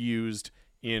underused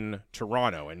in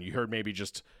Toronto? And you heard maybe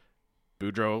just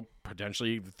Boudreau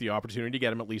potentially with the opportunity to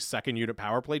get him at least second unit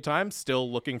power play time,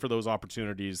 still looking for those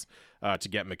opportunities to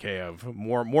get Mikheyev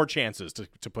more chances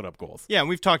to put up goals. Yeah, and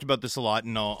we've talked about this a lot,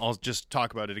 and I'll just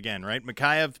talk about it again, right?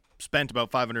 Mikheyev spent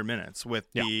about 500 minutes with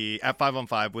at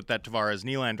 5-on-5 with that Tavares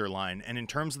Nylander line, and in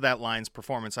terms of that line's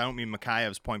performance, I don't mean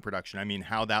Mikheyev's point production, I mean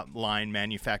how that line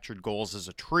manufactured goals as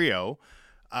a trio.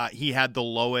 He had the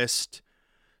lowest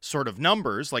sort of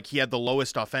numbers, like he had the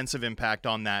lowest offensive impact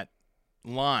on that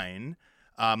line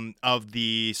of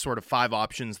the sort of 5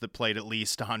 options that played at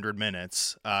least 100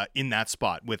 minutes in that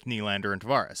spot with Nylander and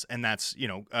Tavares. And that's,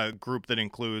 a group that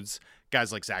includes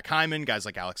guys like Zach Hyman, guys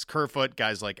like Alex Kerfoot,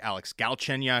 guys like Alex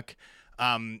Galchenyuk,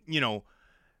 and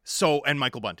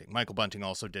Michael Bunting. Michael Bunting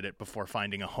also did it before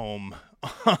finding a home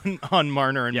on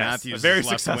Marner and Matthews. A very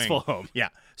successful home. Yeah.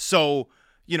 So,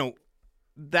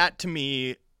 that to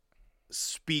me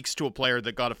speaks to a player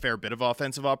that got a fair bit of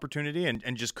offensive opportunity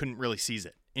and just couldn't really seize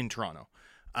it in Toronto.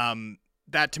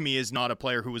 That to me is not a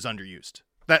player who was underused.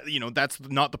 That's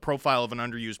not the profile of an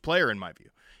underused player in my view.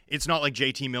 It's not like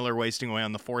JT Miller wasting away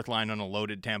on the 4th line on a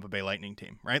loaded Tampa Bay Lightning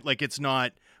team, right? Like it's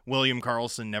not William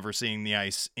Karlsson never seeing the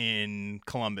ice in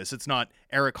Columbus. It's not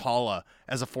Eric Halla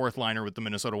as a 4th liner with the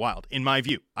Minnesota Wild. In my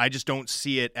view, I just don't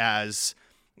see it as,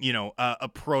 a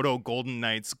proto Golden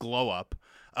Knights glow up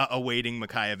awaiting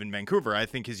Mikheyev in Vancouver. I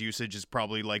think his usage is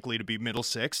probably likely to be middle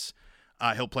 6.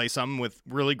 He'll play some with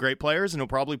really great players, and he'll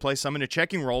probably play some in a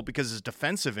checking role because his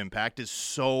defensive impact is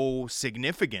so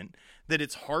significant that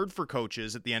it's hard for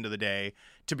coaches at the end of the day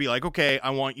to be like, okay, I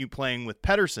want you playing with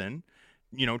Pettersson,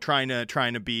 trying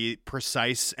to be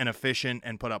precise and efficient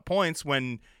and put up points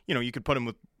when, you could put him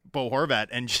with Bo Horvat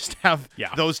and just have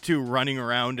those two running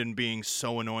around and being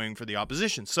so annoying for the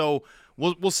opposition. So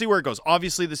we'll see where it goes.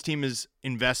 Obviously, this team is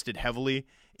invested heavily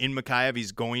in Mikheyev.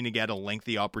 He's going to get a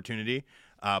lengthy opportunity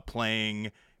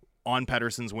playing on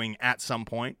Pettersson's wing at some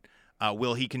point.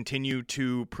 Will he continue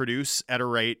to produce at a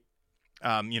rate,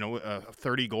 a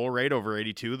 30-goal rate over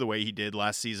 82, the way he did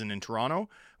last season in Toronto,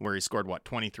 where he scored,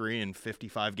 23 in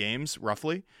 55 games,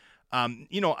 roughly?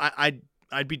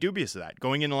 I'd be dubious of that.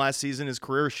 Going into last season, his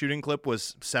career shooting clip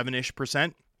was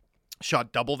 7-ish%,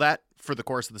 shot double that for the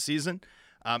course of the season.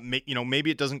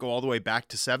 Maybe it doesn't go all the way back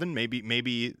to 7.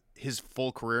 Maybe his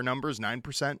full career numbers,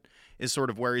 9%, is sort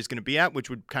of where he's going to be at, which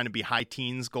would kind of be high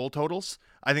teens goal totals.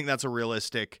 I think that's a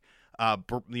realistic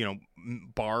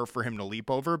bar for him to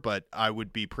leap over, but I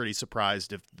would be pretty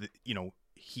surprised if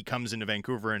he comes into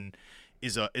Vancouver and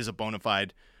is a bona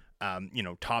fide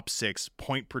top 6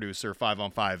 point producer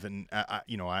 5-on-5, and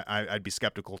I'd be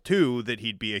skeptical too that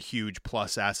he'd be a huge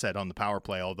plus asset on the power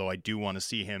play, although I do want to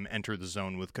see him enter the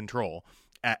zone with control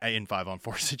in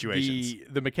 5-on-4 situations.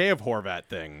 The Mikheyev-Horvat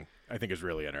thing I think is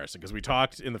really interesting, because we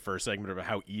talked in the first segment about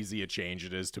how easy a change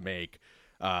it is to make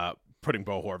putting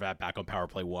Bo Horvat back on power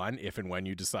play 1 if and when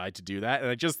you decide to do that. And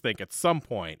I just think at some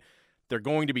point they're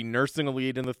going to be nursing a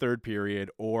lead in the third period,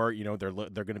 or they're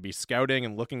going to be scouting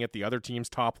and looking at the other team's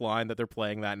top line that they're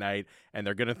playing that night, and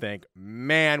they're going to think,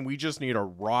 man, we just need a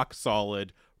rock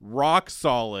solid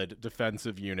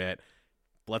defensive unit.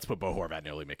 Let's put Bo Horvat and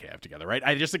Ilya Mikheyev together, right?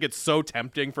 I just think it's so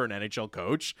tempting for an NHL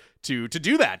coach to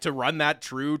do that, to run that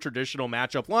true traditional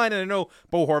matchup line. And I know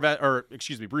Bruce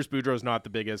Boudreau is not the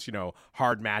biggest,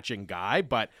 hard matching guy,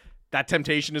 but that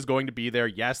temptation is going to be there.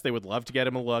 Yes, they would love to get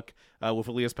him a look with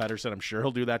Elias Pettersson. I'm sure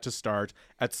he'll do that to start.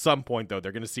 At some point, though,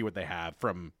 they're going to see what they have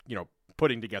from,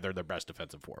 putting together their best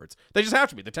defensive forwards. They just have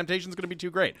to be. The temptation's going to be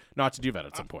too great not to do that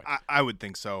at some point. I would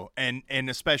think so. And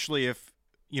especially if,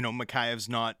 Mikheyev's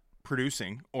not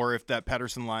producing, or if that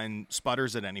Pettersson line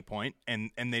sputters at any point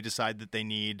and they decide that they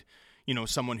need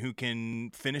someone who can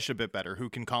finish a bit better, who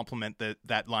can complement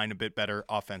that line a bit better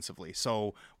offensively.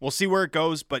 So we'll see where it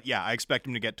goes, but yeah, I expect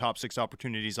him to get top 6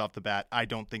 opportunities off the bat. I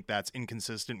don't think that's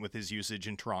inconsistent with his usage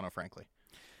in Toronto, frankly.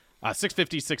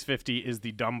 650 is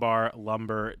the Dunbar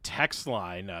Lumber text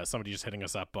line. Somebody just hitting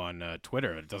us up on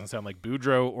Twitter. It doesn't sound like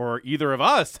Boudreau or either of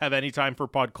us have any time for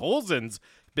Podkolzin's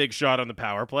big shot on the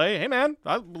power play. Hey, man,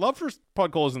 I'd love for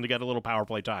Podkolzin to get a little power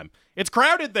play time. It's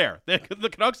crowded there. The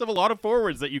Canucks have a lot of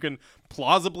forwards that you can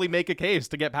plausibly make a case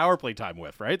to get power play time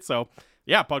with, right? So,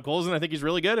 yeah, Podkolzin, I think he's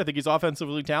really good. I think he's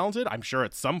offensively talented. I'm sure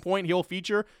at some point he'll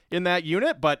feature in that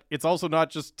unit, but it's also not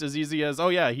just as easy as,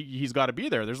 he's got to be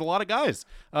there. There's a lot of guys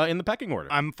in the pecking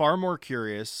order. I'm far more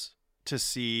curious to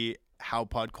see how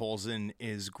Podkolzin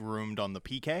is groomed on the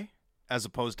PK as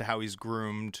opposed to how he's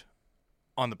groomed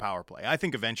on the power play. I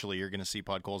think eventually you're going to see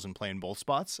Podkolzin play in both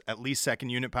spots, at least second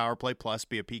unit power play plus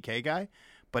be a PK guy.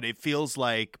 But it feels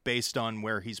like, based on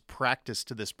where he's practiced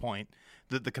to this point,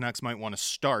 that the Canucks might want to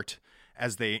start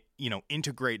as they,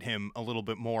 integrate him a little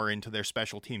bit more into their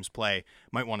special teams play,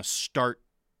 might want to start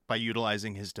by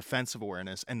utilizing his defensive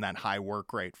awareness and that high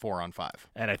work rate 4-on-5.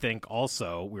 And I think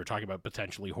also we were talking about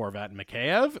potentially Horvat and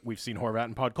Mikheyev. We've seen Horvat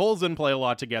and Podkolzin play a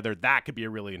lot together. That could be a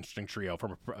really interesting trio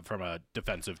from a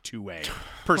defensive two-way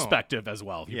perspective as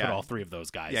well. If you put all 3 of those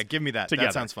guys. Yeah, give me that. Together.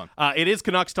 That sounds fun. It is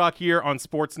Canucks Talk here on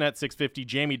Sportsnet 650.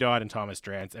 Jamie Dodd and Thomas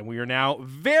Drance, and we are now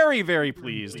very, very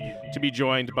pleased to be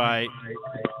joined by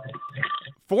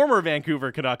former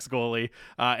Vancouver Canucks goalie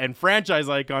and franchise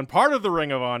icon, part of the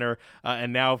Ring of Honor,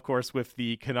 and now, of course, with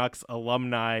the Canucks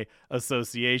Alumni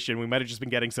Association. We might have just been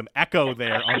getting some echo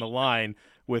there on the line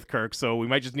with Kirk, so we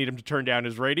might just need him to turn down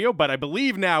his radio, but I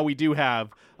believe now we do have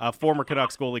former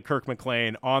Canucks goalie Kirk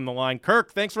McLean on the line.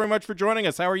 Kirk, thanks very much for joining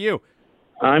us. How are you?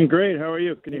 I'm great. How are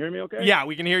you? Can you hear me okay? Yeah,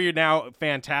 we can hear you now.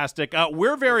 Fantastic.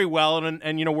 We're very well, and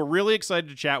we're really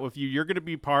excited to chat with you. You're going to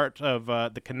be part of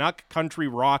the Canuck Country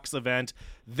Rocks event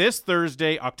this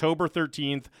Thursday, October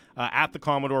 13th, at the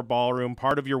Commodore Ballroom,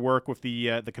 part of your work with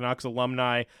the Canucks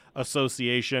Alumni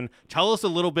Association. Tell us a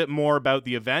little bit more about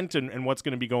the event and what's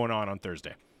going to be going on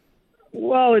Thursday.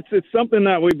 Well, it's something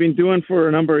that we've been doing for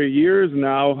a number of years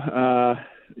now.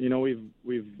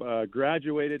 We've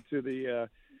graduated to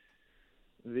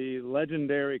the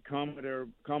legendary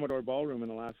Commodore Ballroom in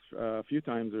the last few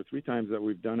times or 3 times that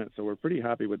we've done it. So we're pretty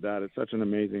happy with that. It's such an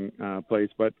amazing place.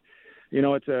 But,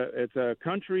 it's a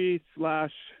country /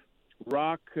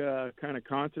 rock kind of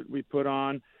concert we put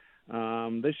on.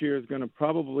 This year is going to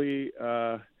probably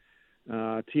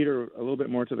teeter a little bit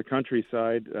more to the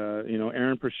countryside.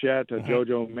 Aaron Pritchett,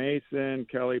 JoJo Mason,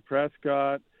 Kelly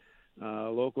Prescott,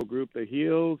 local group The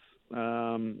Heels,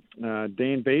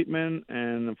 Dane Bateman,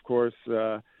 and of course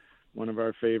one of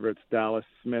our favorites, Dallas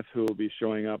Smith, who will be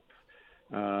showing up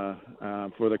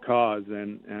for the cause.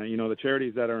 And the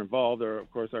charities that are involved are,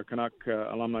 of course, our Canuck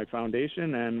Alumni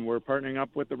Foundation, and we're partnering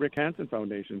up with the Rick Hansen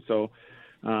Foundation. So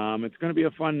it's going to be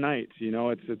a fun night.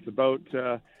 It's about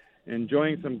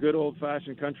enjoying some good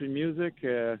old-fashioned country music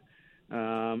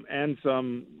and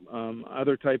some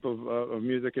other type of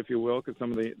music, if you will, because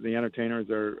some of the entertainers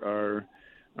are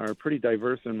pretty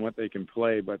diverse in what they can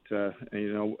play. But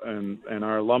and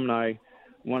our alumni,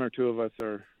 1 or 2 of us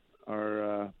are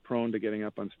prone to getting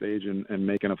up on stage and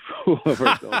making a fool of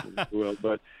ourselves, if you will.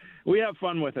 But we have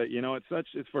fun with it.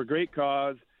 It's for a great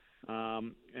cause,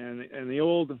 and the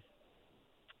old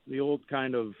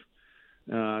kind of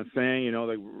saying,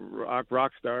 the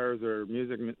rock stars or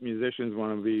musicians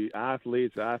want to be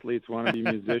athletes want to be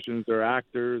musicians or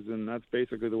actors, and that's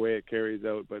basically the way it carries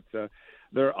out. But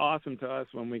they're awesome to us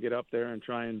when we get up there and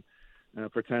try and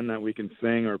pretend that we can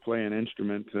sing or play an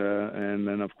instrument, and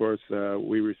then of course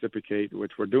we reciprocate,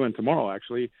 which we're doing tomorrow.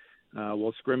 Actually,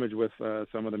 we'll scrimmage with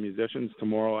some of the musicians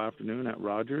tomorrow afternoon at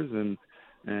Rogers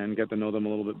and get to know them a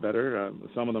little bit better.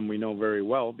 Some of them we know very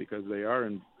well because they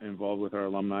are involved with our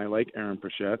alumni, like Aaron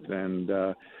Pichette, and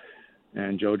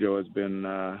JoJo has been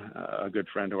a good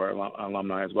friend to our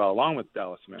alumni as well, along with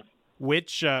Dallas Smith.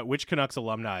 Which Canucks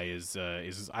alumni is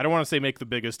I don't want to say make the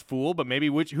biggest fool, but maybe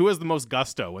who has the most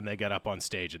gusto when they get up on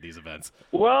stage at these events?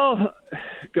 Well,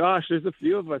 gosh, there's a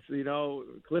few of us.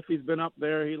 Cliffy's been up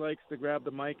there. He likes to grab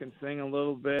the mic and sing a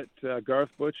little bit. Garth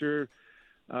Butcher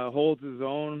holds his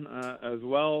own as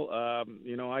well.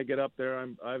 I get up there.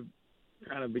 I've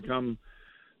kind of become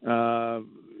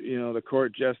the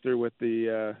court jester with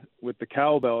the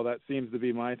cowbell. That seems to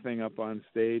be my thing up on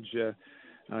stage.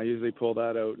 I usually pull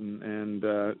that out and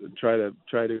try to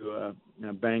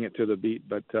bang it to the beat.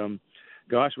 But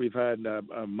gosh, we've had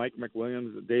Mike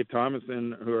McWilliams, Dave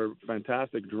Thomason, who are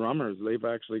fantastic drummers. They've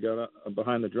actually got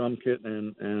behind the drum kit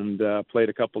and played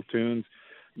a couple tunes.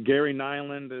 Gary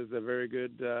Nyland is a very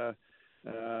good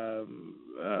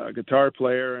guitar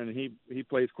player, and he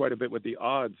plays quite a bit with the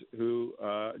Odds, who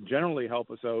generally help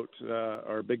us out,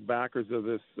 are big backers of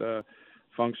this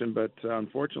function. But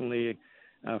unfortunately,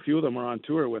 a few of them are on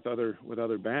tour with other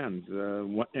bands.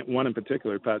 One in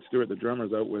particular, Pat Stewart, the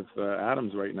drummer's out with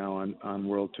Adams right now on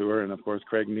world tour, and of course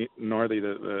Craig Northey,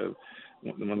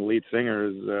 one of the lead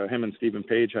singers, him and Stephen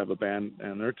Page have a band,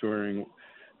 and they're touring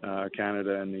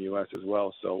Canada and the U.S. as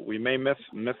well. So we may miss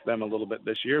them a little bit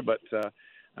this year, but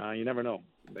you never know.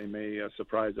 They may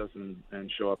surprise us and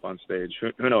show up on stage.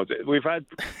 Who knows? We've had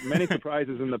many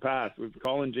surprises in the past.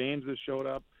 Colin James has showed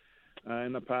up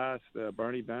in the past,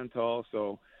 Barney Bentall.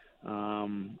 So,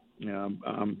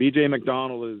 BJ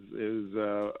McDonald is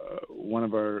one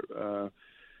of our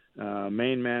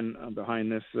main men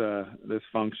behind this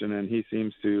function, and he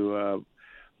seems to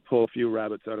pull a few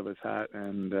rabbits out of his hat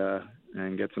and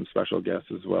get some special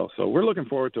guests as well. So we're looking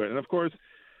forward to it. And of course,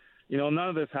 none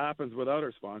of this happens without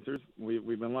our sponsors.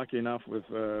 We've been lucky enough with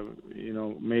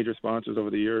major sponsors over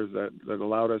the years that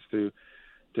allowed us to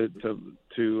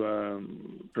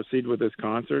proceed with this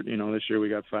concert. This year we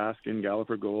got Fasken,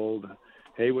 Gallagher Gold,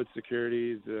 Haywood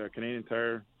Securities, Canadian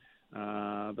Tire,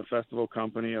 the Festival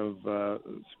Company of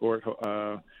Sport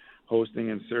Hosting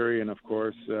in Surrey, and of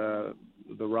course the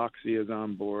Roxy is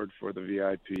on board for the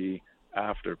VIP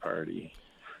after party.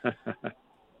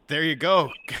 There you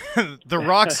go. The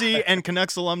Roxy and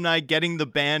Canucks alumni getting the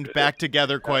band back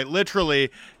together, quite literally.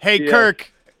 Hey, yeah.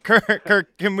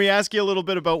 Kirk, can we ask you a little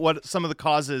bit about what some of the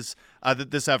causes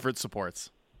that this effort supports?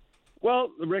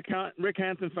 Well, the Rick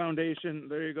Hansen Foundation,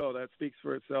 there you go. That speaks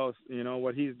for itself.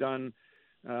 What he's done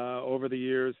over the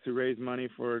years to raise money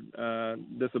for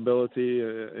disability,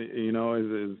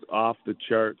 is off the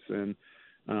charts. And,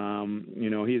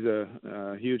 he's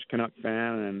a huge Canuck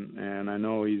fan, and I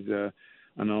know he's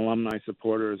an alumni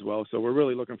supporter as well. So we're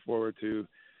really looking forward to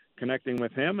connecting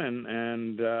with him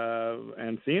and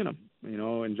seeing him,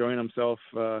 enjoying himself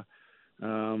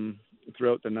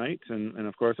throughout the night, and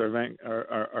of course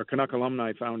our Canuck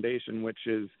Alumni Foundation, which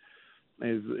is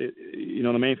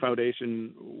the main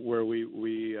foundation where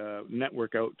we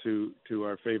network out to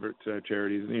our favorite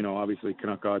charities. Obviously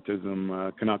Canuck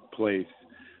Autism, Canuck Place,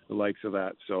 the likes of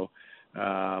that. So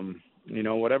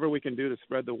whatever we can do to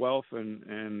spread the wealth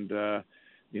and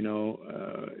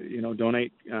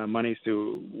donate monies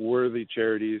to worthy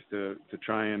charities to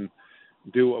try and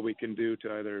do what we can do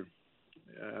to either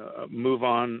move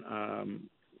on,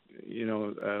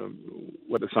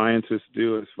 what the scientists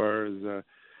do as far as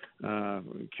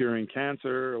curing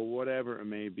cancer or whatever it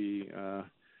may be.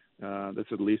 That's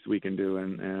the least we can do.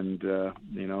 And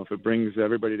if it brings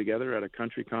everybody together at a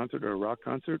country concert or a rock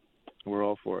concert, we're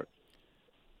all for it.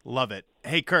 Love it.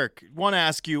 Hey, Kirk, want to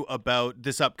ask you about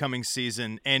this upcoming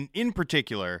season, and in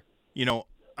particular,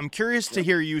 I'm curious to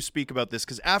hear you speak about this,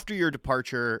 because after your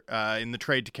departure in the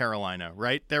trade to Carolina,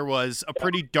 right, there was a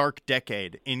pretty dark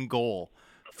decade in goal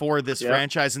for this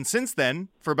franchise. And since then,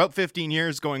 for about 15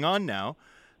 years going on now,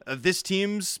 this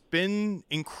team's been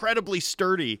incredibly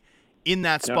sturdy in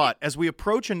that spot. As we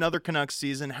approach another Canucks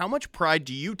season, how much pride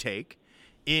do you take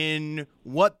in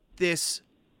what this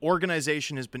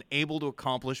organization has been able to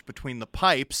accomplish between the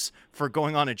pipes for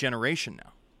going on a generation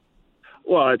now.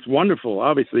 Well, it's wonderful,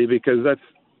 obviously, because that's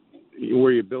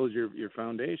where you build your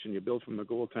foundation. You build from the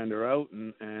goaltender out,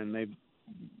 and they've,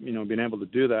 been able to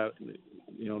do that.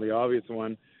 The obvious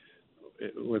one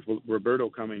with Roberto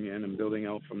coming in and building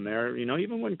out from there.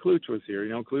 Even when Kluch was here,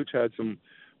 Kluch had some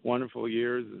wonderful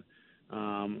years,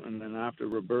 and then after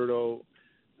Roberto,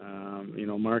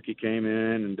 Markey came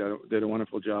in and did a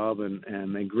wonderful job,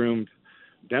 and they groomed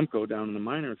Demko down in the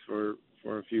minors for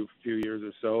a few years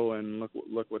or so, and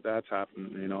look what that's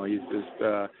happened. He's just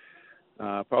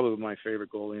probably my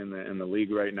favorite goalie in the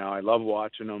league right now. I love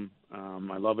watching him.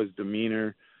 I love his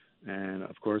demeanor, and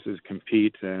of course his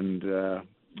compete. And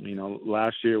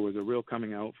last year was a real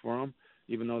coming out for him.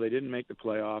 Even though they didn't make the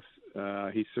playoffs,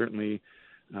 he certainly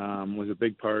was a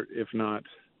big part, if not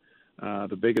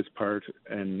the biggest part,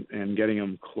 and getting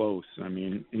him close. I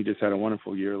mean, he just had a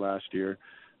wonderful year last year,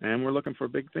 and we're looking for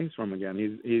big things from him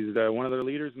again. He's one of their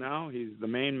leaders now. He's the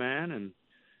main man, and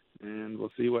we'll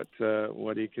see what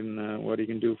he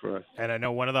can do for us. And I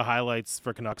know one of the highlights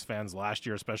for Canucks fans last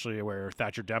year, especially where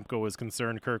Thatcher Demko was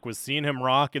concerned, Kirk, was seeing him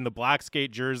rock in the black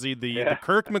skate jersey, the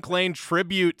Kirk McLean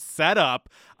tribute setup.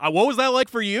 What was that like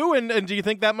for you? And do you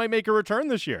think that might make a return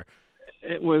this year?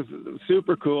 It was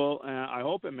super cool. I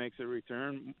hope it makes a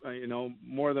return.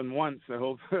 More than once. I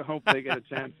hope they get a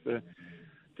chance to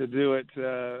do it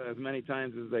as many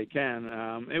times as they can.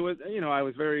 It was, I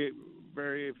was very,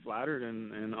 very flattered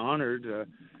and honored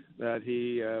that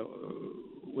he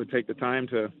would take the time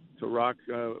to rock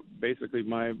basically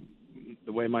the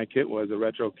way my kit was, a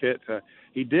retro kit.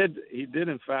 He did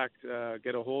in fact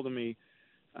get a hold of me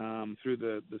through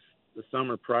the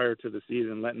summer prior to the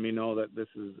season, letting me know that this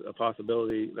is a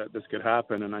possibility that this could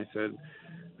happen. And I said,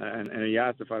 and he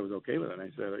asked if I was okay with it. And I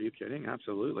said, "Are you kidding?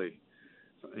 Absolutely."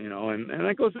 And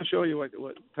that goes to show you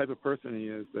what type of person he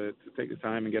is, to take the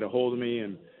time and get a hold of me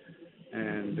and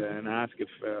ask if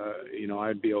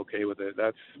I'd be okay with it.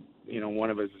 That's one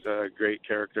of his great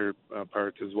character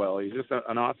parts as well. He's just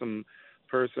an awesome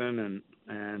person,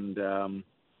 and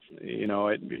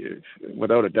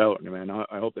without a doubt, man,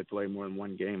 I hope they play more than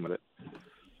one game with it.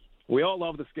 We all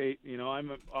love the skate.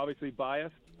 I'm obviously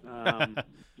biased,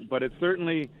 but it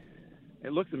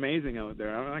looks amazing out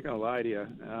there. I'm not going to lie to you.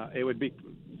 It would be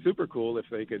super cool if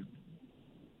they could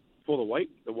pull the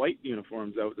white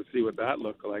uniforms out to see what that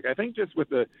looked like. I think just with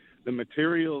the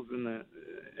materials and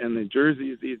the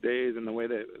jerseys these days, and the way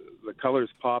that the colors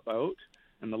pop out,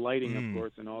 and the lighting, of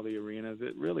course, in all the arenas,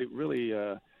 it really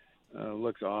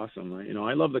looks awesome.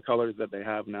 I love the colors that they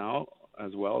have now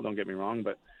as well. Don't get me wrong,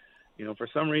 but for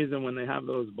some reason when they have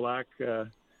those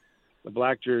the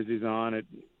black jerseys on, I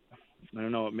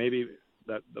don't know, maybe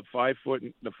that the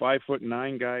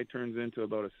 5'9" guy turns into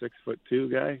about a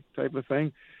 6'2" guy type of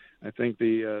thing. I think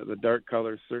the dark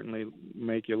colors certainly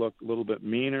make you look a little bit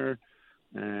meaner,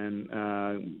 and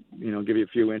give you a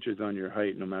few inches on your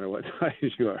height, no matter what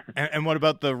size you are. And what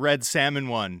about the red salmon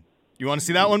one? You want to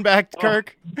see that one back,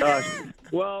 Kirk? Gosh.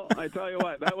 Well, I tell you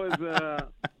what, that was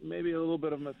maybe a little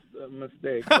bit of a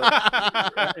mistake. But,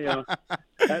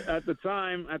 at the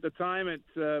time,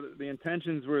 the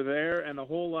intentions were there, and the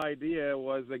whole idea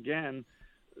was, again,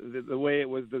 the way it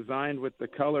was designed with the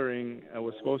coloring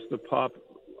was supposed to pop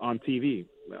on TV.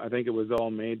 I think it was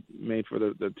all made for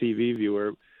the TV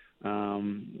viewer.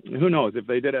 Who knows if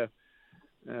they did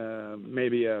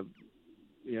maybe a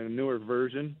newer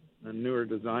version, a newer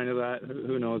design of that,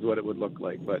 who knows what it would look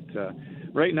like. But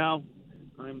right now,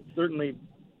 I'm certainly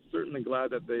glad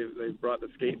that they've brought the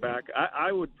skate back.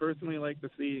 I would personally like to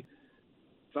see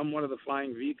somewhat of the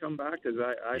flying V come back, because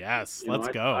let's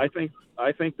go. I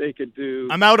think they could do.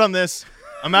 I'm out on this.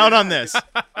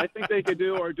 I think they could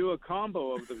do a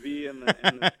combo of the V and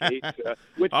the skate,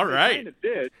 which all right. they kind of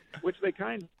did, which they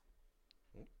kind of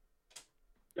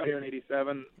got here in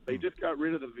 '87. They just got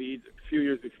rid of the V a few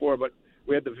years before, but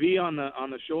we had the V on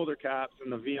the shoulder caps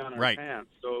and the V on our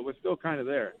pants, so it was still kind of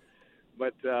there.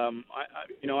 But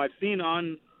I've seen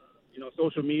on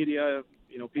social media,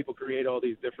 people create all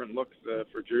these different looks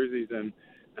for jerseys, and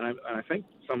I think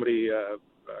somebody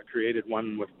created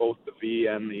one with both the V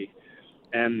and the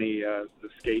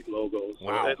skate logos. So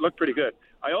wow. It looked pretty good.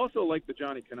 I also like the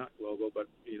Johnny Canuck logo, but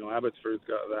Abbotsford's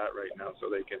got that right now, so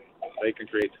they can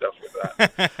create stuff with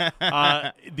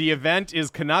that. The event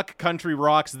is Canuck Country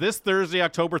Rocks this Thursday,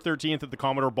 October 13th at the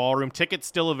Commodore Ballroom. Tickets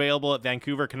still available at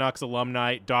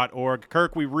VancouverCanucksAlumni.org.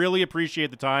 Kirk, we really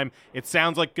appreciate the time. It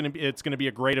sounds like it's going to be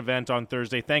a great event on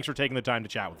Thursday. Thanks for taking the time to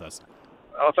chat with us.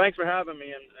 Oh, thanks for having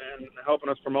me and helping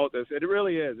us promote this. It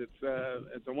really is.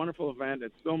 It's a wonderful event.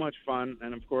 It's so much fun,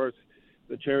 and of course,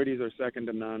 the charities are second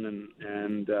to none,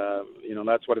 and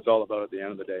that's what it's all about at the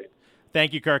end of the day.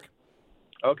 Thank you, Kirk.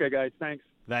 Okay, guys, thanks.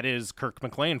 That is Kirk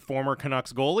McLean, former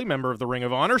Canucks goalie, member of the Ring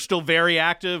of Honor, still very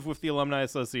active with the Alumni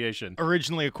Association.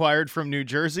 Originally acquired from New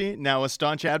Jersey, now a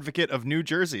staunch advocate of New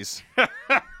Jerseys.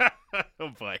 Oh,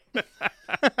 boy.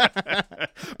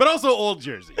 But also Old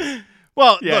Jersey.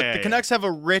 Well, the Canucks have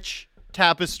a rich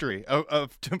tapestry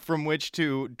from which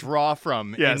to draw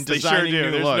from in designing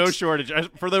new There's looks. no shortage.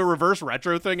 For the reverse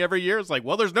retro thing every year, it's like,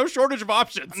 well, there's no shortage of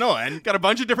options. No, and got a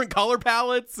bunch of different color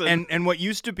palettes. And what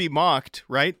used to be mocked,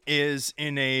 right, is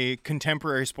in a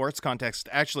contemporary sports context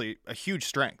actually a huge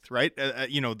strength, right?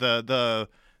 The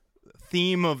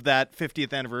theme of that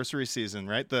 50th anniversary season,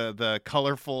 right? The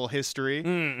colorful history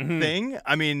thing.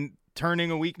 I mean,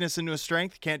 turning a weakness into a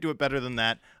strength, can't do it better than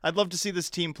that. I'd love to see this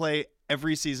team play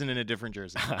every season in a different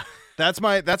jersey. That's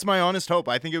my honest hope.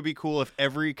 I think it would be cool if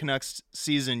every Canucks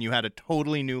season you had a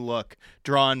totally new look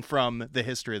drawn from the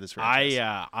history of this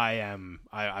franchise. I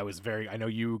know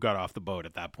you got off the boat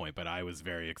at that point, but I was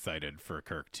very excited for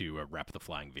Kirk to rep the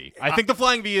Flying V. I think the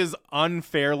Flying V is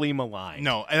unfairly maligned.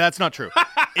 No, that's not true.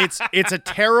 It's a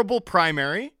terrible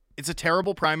primary. It's a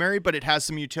terrible primary, but it has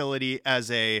some utility as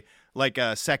a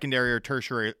secondary or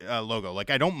tertiary logo. Like,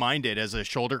 I don't mind it as a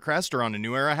shoulder crest or on a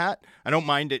New Era hat. I don't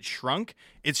mind it shrunk.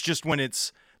 It's just when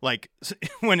it's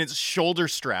when it's shoulder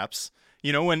straps,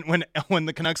 when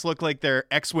the Canucks look like they're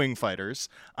X-Wing fighters,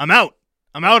 I'm out.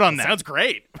 I'm out on that. Sounds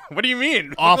great. What do you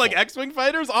mean? Awful. Like X-Wing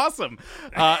fighters? Awesome.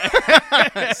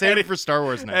 Save it for Star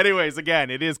Wars night. Anyways, again,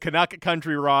 it is Canuck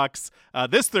Country Rocks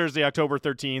this Thursday, October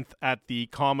 13th at the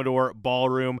Commodore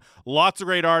Ballroom. Lots of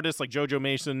great artists like JoJo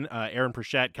Mason, Aaron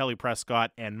Pritchett, Kelly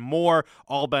Prescott, and more.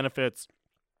 All benefits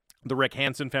the Rick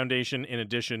Hansen Foundation in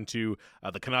addition to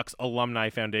the Canucks Alumni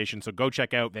Foundation. So go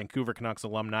check out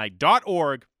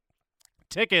VancouverCanucksAlumni.org.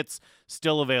 Tickets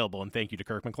still available, and thank you to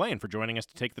Kirk McLean for joining us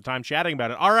to take the time chatting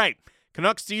about it. All right,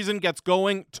 Canucks season gets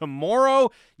going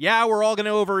tomorrow. Yeah, we're all going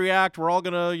to overreact. We're all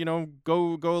going to,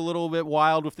 go a little bit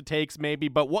wild with the takes maybe,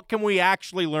 but what can we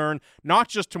actually learn, not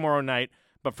just tomorrow night,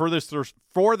 but for this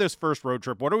first road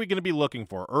trip? What are we going to be looking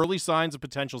for? Early signs of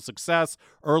potential success,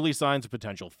 early signs of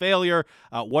potential failure.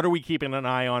 What are we keeping an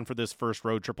eye on for this first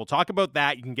road trip? We'll talk about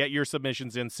that. You can get your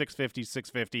submissions in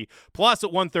 650. Plus at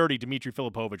 1:30, Dmitry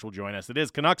Filipovich will join us. It is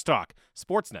Canucks Talk,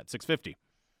 Sportsnet 650.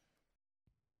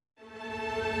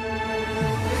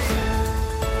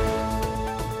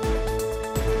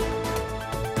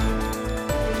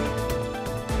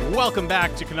 Welcome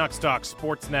back to Canucks Talk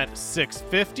Sportsnet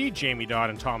 650. Jamie Dodd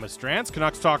and Thomas Drance.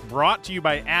 Canucks Talk brought to you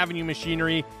by Avenue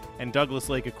Machinery and Douglas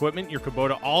Lake Equipment, your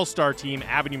Kubota All-Star team,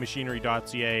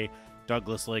 avenuemachinery.ca,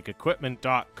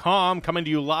 douglaslakeequipment.com. Coming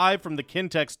to you live from the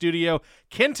Kintec studio.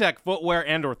 Kintec Footwear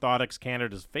and Orthotics,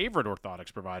 Canada's favorite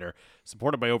orthotics provider,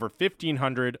 supported by over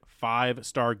 1,500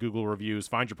 5-star Google reviews.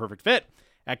 Find your perfect fit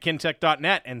at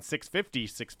kintec.net, and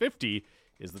 650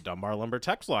 is the Dunbar Lumber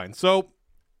text line. So,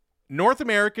 North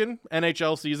American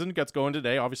NHL season gets going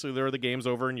today. Obviously, there are the games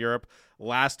over in Europe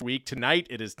last week. Tonight,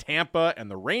 it is Tampa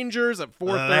and the Rangers at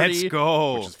 4:30. Let's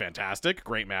go. Which is fantastic.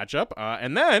 Great matchup.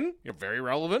 And then, very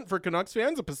relevant for Canucks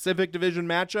fans, a Pacific Division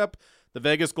matchup. The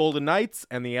Vegas Golden Knights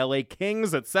and the LA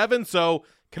Kings at 7. So,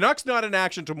 Canucks not in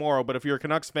action tomorrow, but if you're a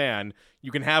Canucks fan,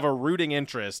 you can have a rooting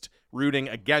interest rooting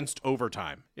against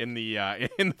overtime in the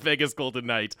Vegas Golden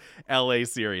Knight LA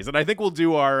series. And I think we'll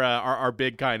do our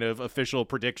big kind of official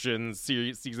predictions,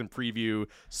 season preview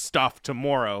stuff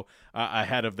tomorrow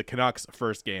ahead of the Canucks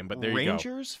first game. But there you go.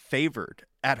 Rangers favored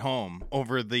at home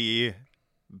over the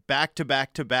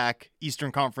back-to-back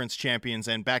Eastern Conference champions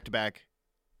and back-to-back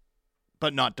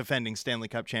but not defending Stanley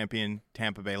Cup champion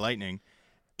Tampa Bay Lightning.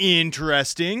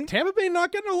 Interesting. Tampa Bay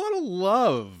not getting a lot of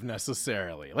love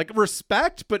necessarily. Like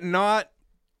respect, but not,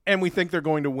 and we think they're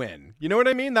going to win. You know what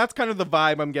I mean? That's kind of the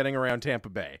vibe I'm getting around Tampa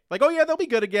Bay. Like, oh yeah, they'll be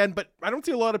good again, but I don't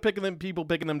see a lot of people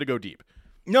picking them to go deep.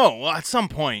 No, well, at some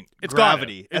point, it's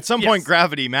gravity. At some point,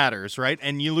 gravity matters, right?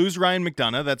 And you lose Ryan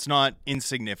McDonough. That's not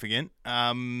insignificant.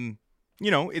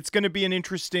 It's going to be an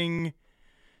interesting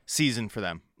season for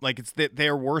them. Like,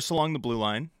 they're worse along the blue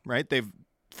line, right?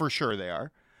 For sure they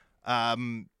are.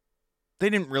 They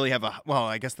didn't really have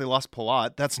I guess they lost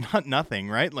Palat. That's not nothing,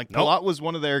 right? Like, nope. Palat was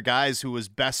one of their guys who was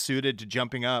best suited to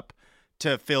jumping up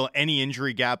to fill any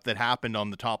injury gap that happened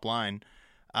on the top line.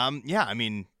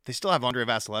 They still have Andrei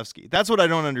Vasilevsky. That's what I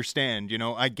don't understand.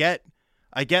 I get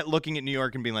looking at New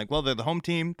York and being like, well, they're the home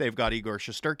team. They've got Igor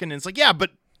Shesterkin. And it's like, yeah,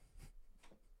 but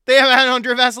They have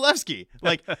Andrei Vasilevsky.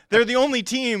 Like, they're the only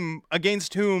team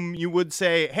against whom you would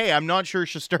say, hey, I'm not sure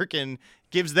Shesterkin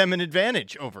gives them an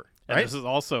advantage over. And right? this is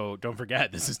also, don't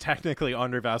forget, this is technically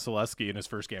Andrei Vasilevsky in his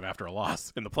first game after a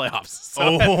loss in the playoffs.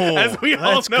 So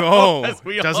let's go.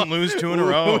 Doesn't lose 2 in a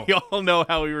row. We all know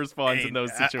how he responds in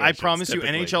those situations. I promise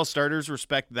typically. you, NHL starters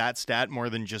respect that stat more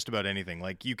than just about anything.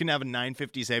 Like, you can have a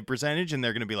 .950 save percentage, and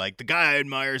they're going to be like, the guy I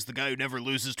admire is the guy who never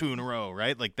loses 2 in a row,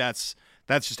 right? Like, that's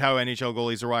just how NHL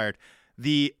goalies are wired.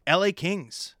 The LA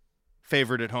Kings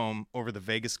favored at home over the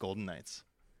Vegas Golden Knights.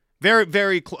 Very,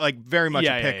 very, very much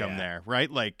a pick 'em there, right?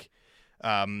 Like,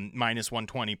 minus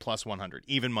 120 plus 100,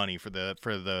 even money for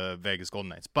the Vegas Golden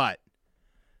Knights. But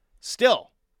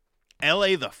still,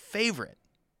 LA the favorite.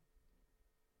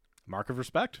 Mark of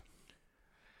respect.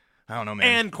 I don't know,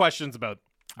 man. And questions about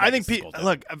Vegas. I think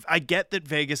look, I get that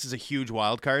Vegas is a huge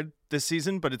wild card this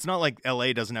season, but it's not like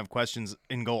LA doesn't have questions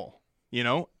in goal, you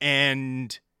know?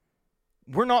 And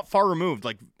we're not far removed.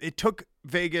 Like, it took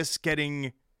Vegas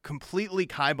getting completely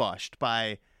kiboshed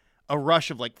by a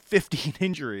rush of like 15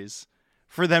 injuries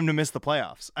for them to miss the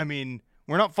playoffs. I mean,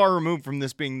 we're not far removed from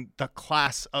this being the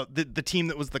class of the team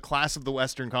that was the class of the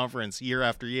Western Conference year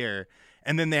after year.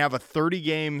 And then they have a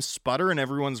 30-game sputter and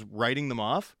everyone's writing them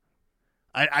off.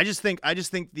 I just think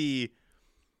the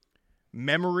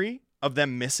memory of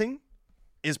them missing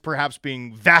is perhaps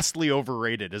being vastly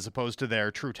overrated as opposed to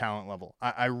their true talent level.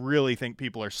 I really think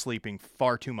people are sleeping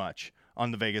far too much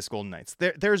on the Vegas Golden Knights.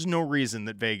 There's no reason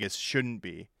that Vegas shouldn't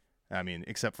be. I mean,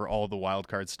 except for all the wild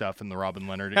card stuff and the Robin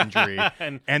Leonard injury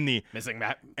and the losing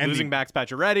Max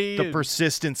Pacioretty, the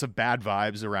persistence of bad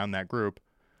vibes around that group.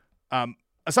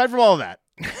 Aside from all of that,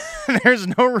 there's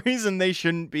no reason they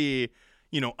shouldn't be,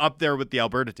 up there with the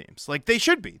Alberta teams. Like, they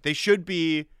should be. They should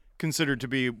be considered to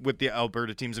be with the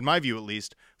Alberta teams, in my view, at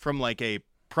least, from like a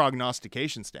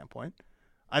prognostication standpoint.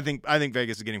 I think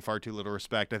Vegas is getting far too little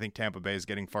respect. I think Tampa Bay is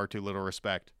getting far too little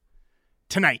respect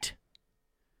tonight.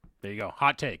 There you go.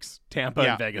 Hot takes. Tampa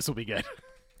and Vegas will be good.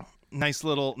 Nice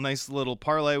little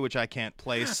parlay, which I can't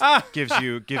place. gives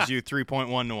you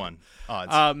 3.1 to 1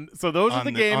 odds. So those are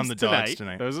the games on the tonight.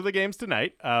 tonight. Those are the games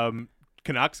tonight.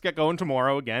 Canucks get going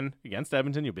tomorrow again against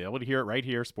Edmonton. You'll be able to hear it right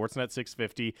here. Sportsnet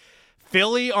 650.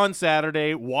 Philly on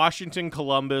Saturday. Washington,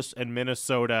 Columbus, and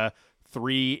Minnesota.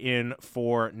 3 in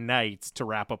 4 nights to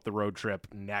wrap up the road trip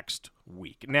next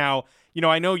week. Now,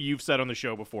 I know you've said on the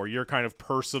show before, your kind of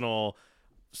personal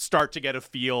start to get a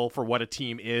feel for what a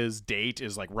team date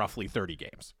is like roughly 30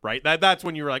 games, right? That's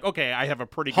when you were like, okay, I have a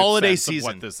pretty good holiday sense season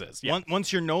of what this is. Yeah.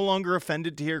 Once you're no longer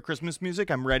offended to hear Christmas music,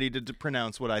 I'm ready to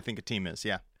pronounce what I think a team is.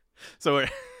 Yeah. So,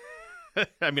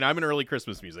 I mean, I'm an early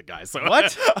Christmas music guy. So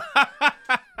what?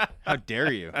 How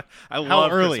dare you? I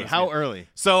love early. Christmas How music. early?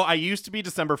 So I used to be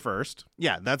December 1st.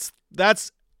 Yeah, that's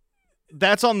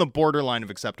on the borderline of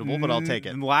acceptable, but I'll take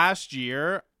it. Last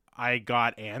year, I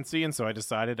got antsy, and so I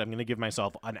decided I'm going to give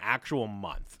myself an actual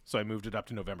month. So I moved it up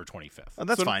to November 25th. Oh,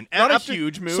 that's fine. Not a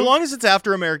huge move. So long as it's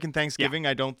after American Thanksgiving,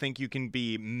 I don't think you can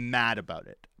be mad about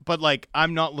it. But, like,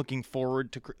 I'm not looking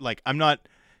forward to, like, I'm not,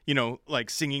 like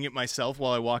singing it myself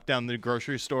while I walk down the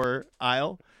grocery store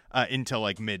aisle until,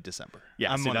 like, mid-December.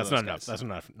 Yeah, I'm one that's of not those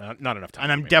enough. guys. That's not enough time.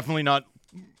 And I'm definitely not,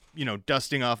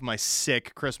 dusting off my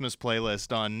sick Christmas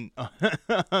playlist on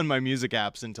on my music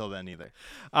apps until then either.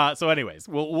 So anyways,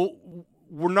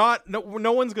 we're not,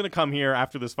 no one's going to come here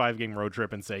after this 5-game road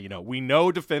trip and say, we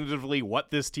know definitively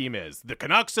what this team is. The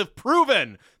Canucks have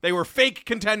proven they were fake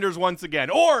contenders once again.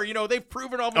 Or, they've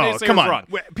proven all the naysayers come on. wrong.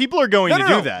 People are going to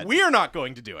do that. We are not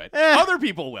going to do it. Other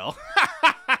people will.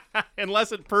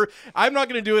 Unless I'm not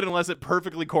going to do it unless it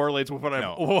perfectly correlates with what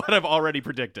I've already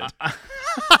predicted.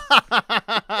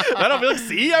 That'll be like,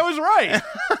 see, I was right.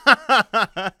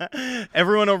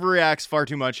 Everyone overreacts far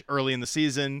too much early in the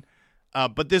season.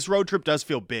 But this road trip does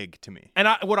feel big to me. And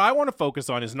what I want to focus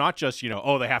on is not just, they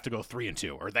have to go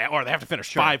 3-2 or they have to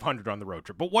finish 500 on the road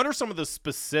trip. But what are some of the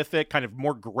specific kind of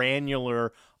more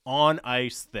granular on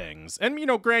ice things? And,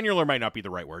 granular might not be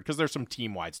the right word because there's some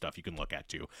team-wide stuff you can look at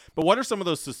too. But what are some of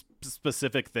those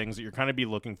specific things that you're kind of be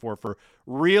looking for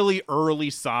really early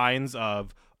signs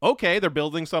of, okay, they're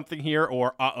building something here,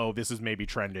 or, this is maybe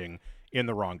trending in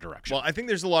the wrong direction? Well, I think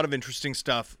there's a lot of interesting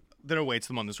stuff that awaits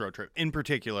them on this road trip. In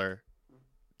particular,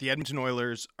 the Edmonton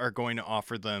Oilers are going to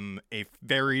offer them a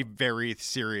very, very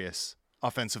serious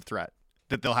offensive threat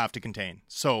that they'll have to contain.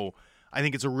 So I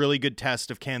think it's a really good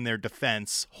test of can their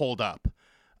defense hold up,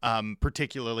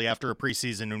 particularly after a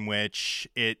preseason in which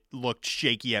it looked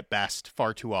shaky at best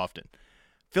far too often.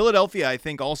 Philadelphia, I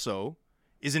think, also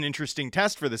is an interesting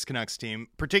test for this Canucks team,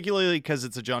 particularly because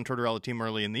it's a John Tortorella team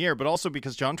early in the year, but also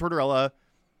because John Tortorella,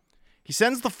 he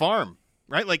sends the farm.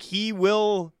 right? Like he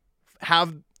might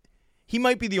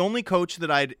be the only coach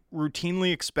that I'd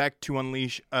routinely expect to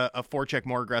unleash a forecheck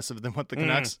more aggressive than what the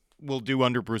Canucks will do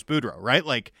under Bruce Boudreau, right?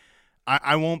 Like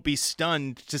I won't be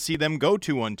stunned to see them go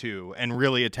 2-1-2 and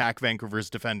really attack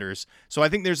Vancouver's defenders. So I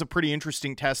think there's a pretty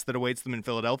interesting test that awaits them in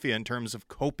Philadelphia in terms of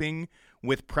coping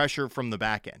with pressure from the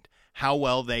back end, how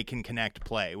well they can connect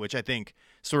play, which I think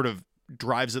sort of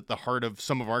drives at the heart of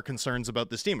some of our concerns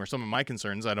about this team, or some of my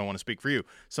concerns. I don't want to speak for you.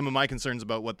 Some of my concerns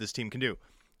about what this team can do.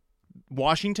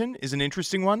 Washington is an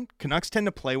interesting one. Canucks tend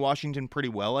to play Washington pretty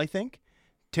well, I think,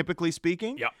 typically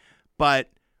speaking. Yeah. But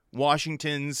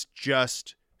Washington's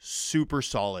just super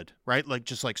solid, right? Like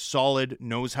just like solid,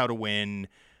 knows how to win.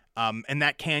 And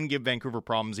that can give Vancouver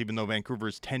problems, even though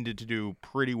Vancouver's tended to do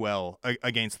pretty well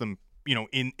against them, you know,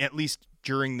 in at least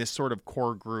during this sort of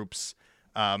core group's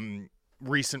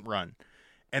recent run.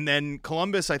 And then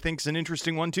Columbus, I think, is an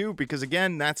interesting one too, because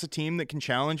again, that's a team that can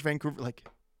challenge Vancouver. Like,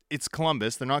 it's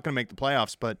Columbus. They're not going to make the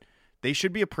playoffs, but they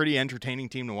should be a pretty entertaining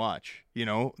team to watch. You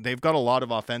know, they've got a lot of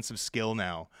offensive skill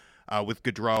now. With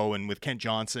Gaudreau and with Kent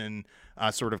Johnson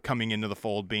sort of coming into the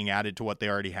fold, being added to what they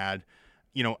already had.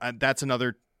 You know, that's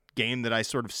another game that I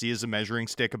sort of see as a measuring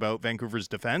stick about Vancouver's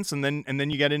defense. And then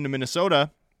you get into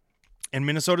Minnesota, and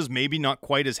Minnesota's maybe not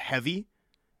quite as heavy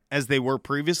as they were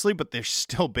previously, but they're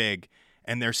still big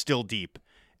and they're still deep.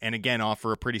 And again,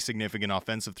 offer a pretty significant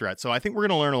offensive threat. So I think we're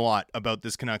going to learn a lot about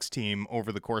this Canucks team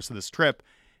over the course of this trip.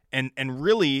 And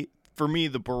really, for me,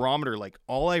 the barometer, like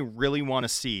all I really want to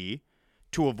see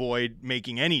to avoid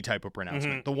making any type of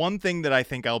pronouncement. The one thing that I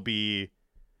think I'll be,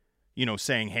 you know,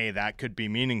 saying, hey, that could be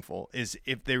meaningful is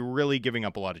if they're really giving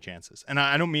up a lot of chances. And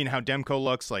I don't mean how Demko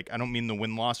looks, like I don't mean the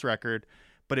win-loss record,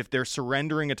 but if they're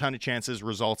surrendering a ton of chances,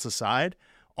 results aside,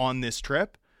 on this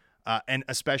trip, and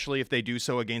especially if they do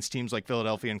so against teams like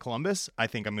Philadelphia and Columbus, I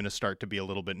think I'm going to start to be a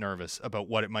little bit nervous about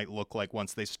what it might look like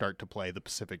once they start to play the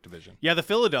Pacific Division. Yeah, the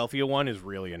Philadelphia one is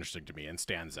really interesting to me and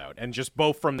stands out. And just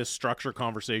both from this structure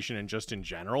conversation and just in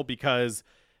general, because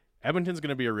Edmonton's going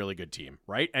to be a really good team,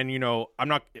 right? And, you know, I'm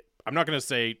not going to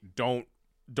say don't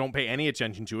pay any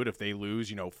attention to it if they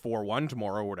lose, you know, 4-1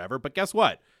 tomorrow or whatever. But guess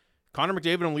what? Connor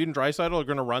McDavid and Leiden Draisaitl are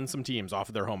going to run some teams off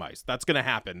of their home ice. That's going to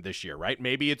happen this year, right?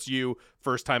 Maybe it's you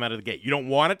first time out of the gate. You don't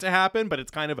want it to happen, but it's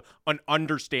kind of an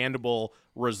understandable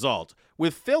result.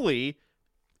 With Philly,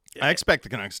 I expect the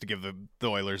Canucks to give the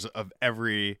Oilers of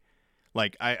every,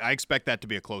 like, I expect that to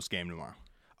be a close game tomorrow.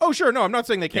 Oh, sure. No, I'm not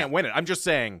saying they can't win it. I'm just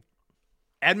saying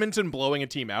Edmonton blowing a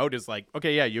team out is like,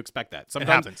 okay, yeah, you expect that.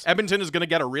 Sometimes Edmonton is going to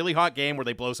get a really hot game where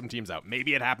they blow some teams out.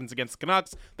 Maybe it happens against the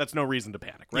Canucks. That's no reason to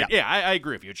panic, right? Yeah, I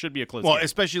agree with you. It should be a close game. Well,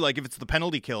 especially like if it's the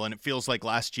penalty kill and it feels like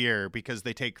last year because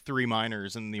they take 3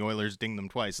 minors and the Oilers ding them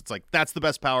twice. It's like, that's the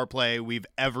best power play we've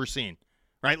ever seen,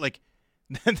 right? Like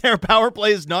their power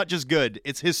play is not just good.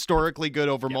 It's historically good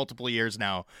over multiple years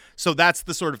now. So that's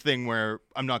the sort of thing where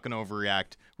I'm not going to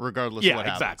overreact regardless of what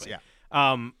happens. Exactly.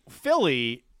 Yeah,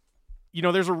 Philly, you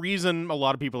know, there's a reason a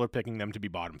lot of people are picking them to be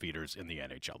bottom feeders in the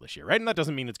NHL this year, right? And that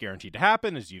doesn't mean it's guaranteed to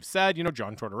happen. As you've said, you know,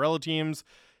 John Tortorella teams,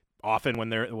 often when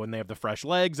they have the fresh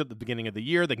legs at the beginning of the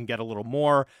year, they can get a little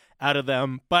more out of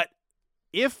them. But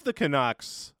if the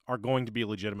Canucks are going to be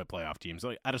legitimate playoff teams,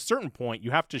 like, at a certain point,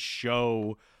 you have to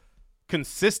show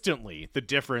consistently the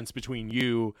difference between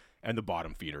you and the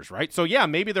bottom feeders, right? So yeah,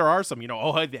 maybe there are some, you know,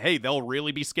 oh, hey, they'll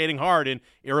really be skating hard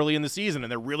early in the season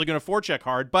and they're really going to forecheck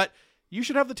hard, but you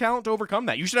should have the talent to overcome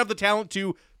that. You should have the talent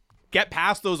to get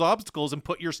past those obstacles and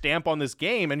put your stamp on this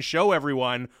game and show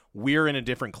everyone we're in a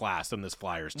different class than this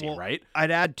Flyers team, right?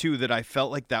 I'd add, too, that I felt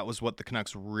like that was what the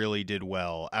Canucks really did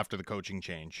well after the coaching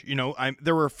change. You know,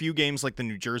 there were a few games like the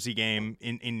New Jersey game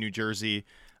in New Jersey.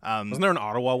 Wasn't there an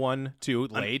Ottawa one, too,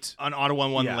 late? An Ottawa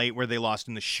one late where they lost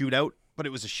in the shootout, but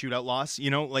it was a shootout loss.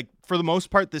 You know, like, for the most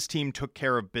part, this team took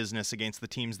care of business against the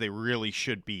teams they really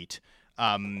should beat.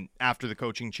 After the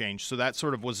coaching change. So that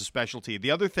sort of was a specialty.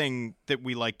 The other thing that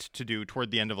we liked to do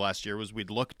toward the end of last year was we'd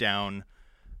look down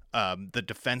the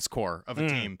defense core of a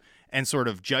team and sort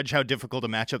of judge how difficult a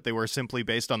matchup they were simply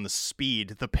based on the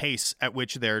speed, the pace at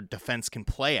which their defense can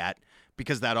play at,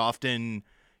 because that often,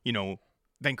 you know,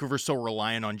 Vancouver's so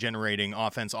reliant on generating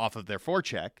offense off of their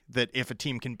forecheck that if a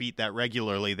team can beat that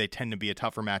regularly, they tend to be a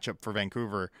tougher matchup for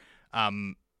Vancouver.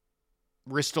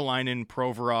 Ristolainen,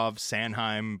 Provorov,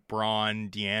 Sanheim, Braun,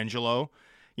 D'Angelo.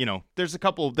 You know, there's a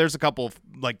couple of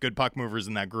like good puck movers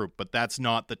in that group, but that's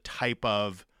not the type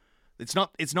of it's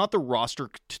not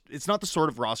the sort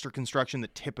of roster construction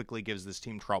that typically gives this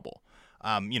team trouble.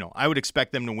 You know, I would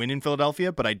expect them to win in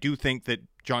Philadelphia, but I do think that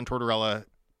John Tortorella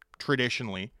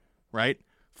traditionally, right,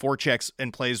 forechecks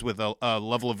and plays with a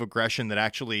level of aggression that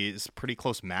actually is a pretty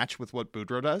close match with what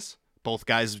Boudreau does. Both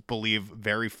guys believe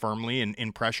very firmly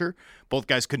in pressure. Both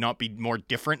guys could not be more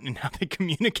different in how they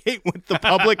communicate with the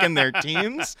public and their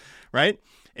teams, right?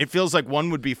 It feels like one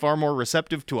would be far more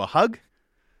receptive to a hug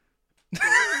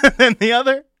than the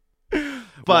other.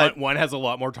 But one has a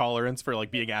lot more tolerance for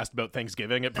like being asked about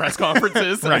Thanksgiving at press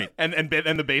conferences, right? and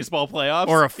the baseball playoffs,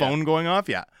 or a phone going off,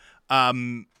 yeah.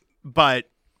 But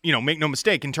make no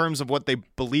mistake, in terms of what they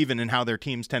believe in and how their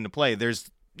teams tend to play, there's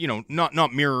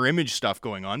not mirror image stuff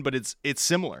going on, but it's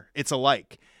similar, it's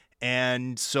alike,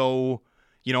 and so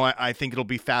I think it'll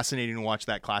be fascinating to watch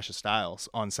that clash of styles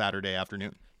on Saturday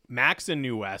afternoon. Max in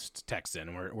New West texts in,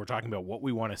 and we're talking about what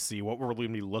we want to see, what we're going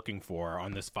to be looking for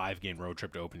on this 5-game road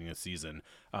trip to opening the season.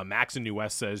 Max in New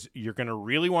West says you're going to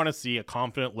really want to see a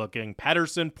confident-looking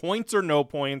Pettersson, points or no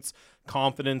points.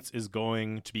 Confidence is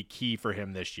going to be key for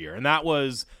him this year. And that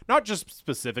was not just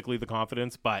specifically the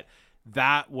confidence, but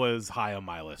that was high on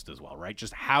my list as well, right?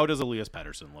 Just how does Elias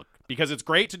Pettersson look? Because it's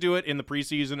great to do it in the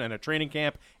preseason and at training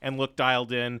camp and look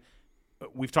dialed in.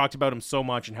 We've talked about him so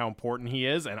much and how important he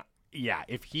is, and yeah,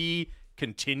 if he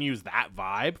continues that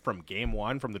vibe from game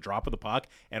one, from the drop of the puck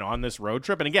and on this road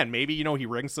trip, and again, maybe, he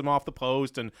rings them off the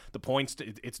post and the points,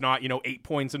 it's not, 8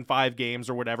 points in 5 games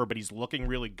or whatever, but he's looking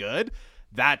really good.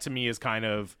 That to me is kind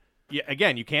of,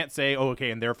 again, you can't say, oh,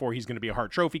 okay, and therefore he's going to be a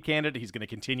Hart Trophy candidate. He's going to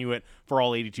continue it for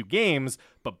all 82 games.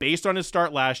 But based on his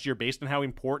start last year, based on how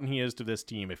important he is to this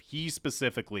team, if he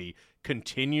specifically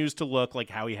continues to look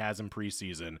like how he has in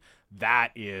preseason,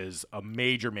 that is a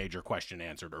major, major question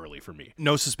answered early for me.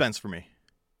 No suspense for me.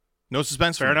 No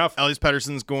suspense for me. Fair enough. Elias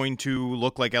Pettersson's going to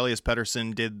look like Elias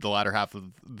Pettersson did the latter half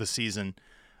of the season.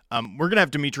 We're going to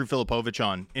have Dmitry Filipovich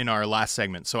on in our last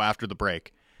segment, so after the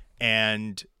break.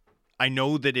 And I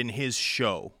know that in his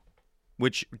show,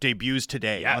 which debuts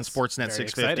today on Sportsnet 650,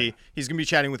 excited. He's going to be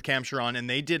chatting with Cam Charron, and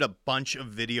they did a bunch of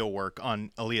video work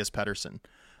on Elias Pettersson.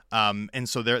 And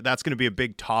so that's going to be a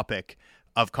big topic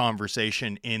of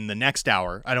conversation in the next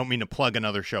hour. I don't mean to plug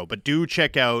another show, but do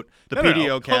check out the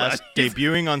PDOcast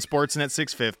debuting on Sportsnet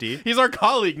 650. He's our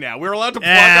colleague now. We're allowed to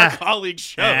plug our colleagues'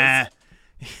 shows.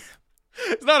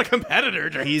 He's not a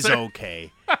competitor. He's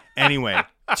okay. Anyway,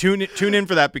 tune in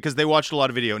for that because they watched a lot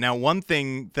of video. Now, one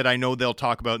thing that I know they'll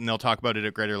talk about, and they'll talk about it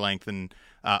at greater length, and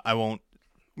I won't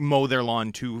mow their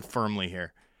lawn too firmly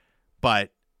here,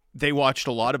 but they watched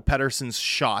a lot of Pettersson's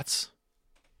shots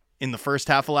in the first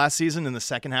half of last season and the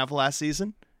second half of last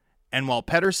season. And while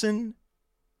Pettersson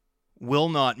will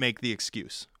not make the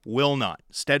excuse,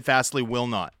 steadfastly will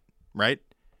not, right?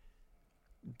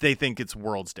 They think it's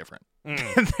worlds different.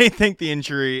 They think the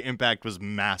injury impact was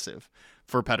massive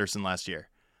for Pettersson last year.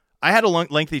 I had a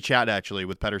lengthy chat, actually,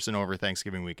 with Pettersson over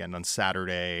Thanksgiving weekend on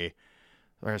Saturday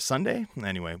or Sunday.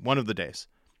 Anyway, one of the days.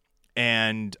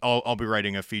 And I'll be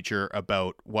writing a feature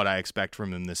about what I expect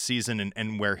from him this season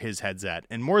and where his head's at.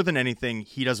 And more than anything,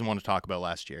 he doesn't want to talk about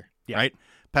last year, right?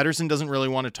 Pettersson doesn't really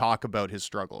want to talk about his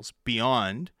struggles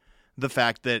beyond the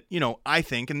fact that, I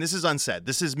think, and this is unsaid,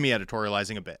 this is me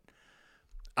editorializing a bit,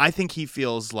 I think he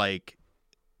feels like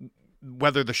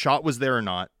whether the shot was there or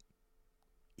not,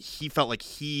 he felt like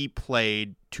he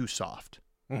played too soft.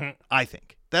 Mm-hmm. I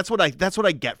think that's what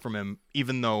I get from him,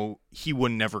 even though he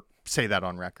would never say that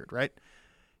on record, right?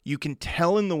 You can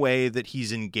tell in the way that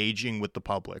he's engaging with the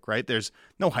public, right? There's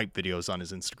no hype videos on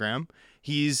his Instagram.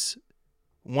 He's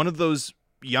one of those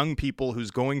young people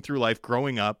who's going through life,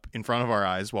 growing up in front of our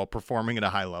eyes while performing at a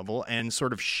high level and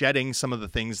sort of shedding some of the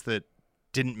things that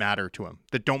didn't matter to him,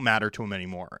 that don't matter to him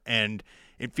anymore. And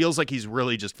it feels like he's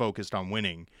really just focused on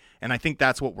winning. And I think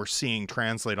that's what we're seeing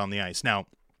translate on the ice. Now,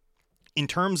 in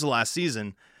terms of last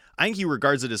season, I think he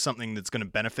regards it as something that's going to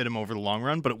benefit him over the long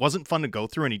run, but it wasn't fun to go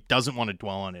through and he doesn't want to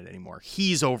dwell on it anymore.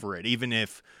 He's over it, even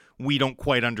if we don't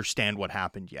quite understand what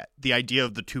happened yet. The idea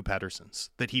of the two Petterssons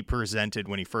that he presented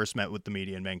when he first met with the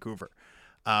media in Vancouver,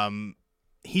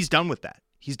 he's done with that.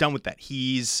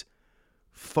 He's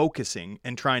focusing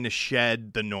and trying to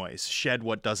shed the noise, shed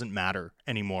what doesn't matter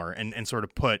anymore, and sort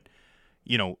of put,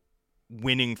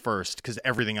 winning first because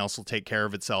everything else will take care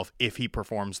of itself if he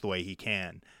performs the way he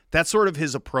can. That's sort of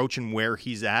his approach and where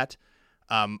he's at.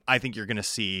 I think you're going to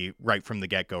see right from the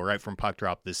get-go, right from puck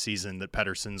drop this season, that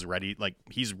Pettersson's ready. Like,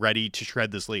 he's ready to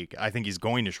shred this league. I think he's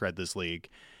going to shred this league.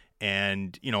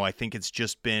 And, I think it's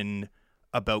just been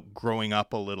about growing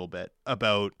up a little bit,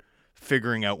 about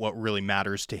figuring out what really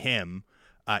matters to him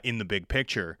in the big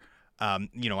picture.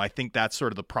 I think that's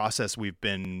sort of the process we've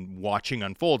been watching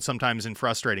unfold, sometimes in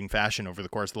frustrating fashion over the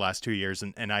course of the last 2 years.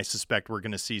 And I suspect we're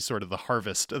going to see sort of the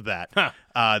harvest of that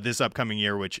this upcoming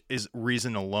year, which is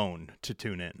reason alone to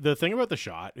tune in. The thing about the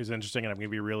shot is interesting, and I'm going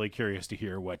to be really curious to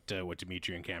hear what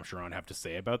Dimitri and Cam Charron have to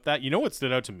say about that. You know what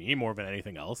stood out to me more than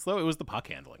anything else, though? It was the puck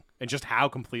handling and just how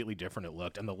completely different it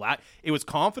looked. And it was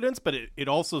confidence, but it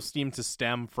also seemed to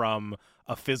stem from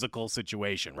a physical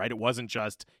situation, right? It wasn't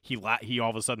just he all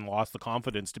of a sudden lost the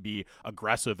confidence to be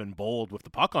aggressive and bold with the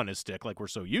puck on his stick like we're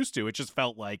so used to. It just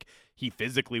felt like he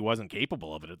physically wasn't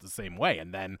capable of it the same way.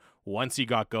 And then once he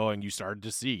got going, you started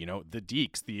to see, the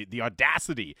deeks, the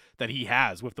audacity that he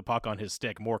has with the puck on his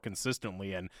stick more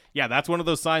consistently. And yeah, that's one of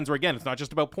those signs where, again, it's not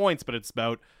just about points, but it's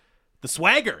about the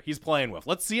swagger he's playing with.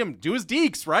 Let's see him do his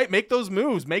deeks, right? Make those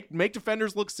moves, make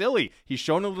defenders look silly. He's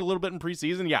shown it a little bit in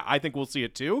preseason. Yeah, I think we'll see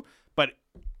it too, but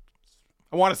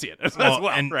I want to see it as well,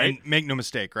 and, right? And make no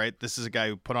mistake, right? This is a guy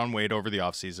who put on weight over the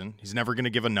offseason. He's never going to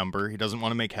give a number. He doesn't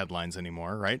want to make headlines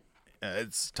anymore, right?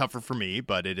 It's tougher for me,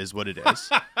 but it is what it is.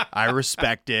 I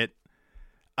respect it.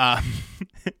 But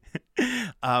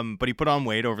he put on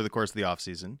weight over the course of the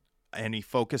offseason, and he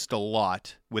focused a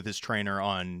lot with his trainer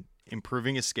on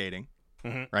improving his skating,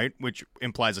 right? Which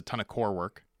implies a ton of core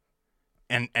work.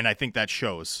 And I think that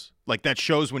shows. Like, that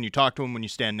shows when you talk to him, when you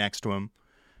stand next to him.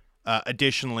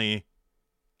 Additionally,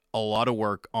 a lot of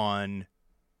work on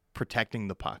protecting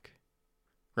the puck,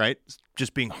 right?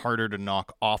 Just being harder to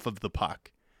knock off of the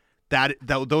puck.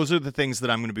 Those are the things that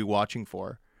I'm going to be watching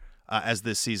for as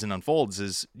this season unfolds.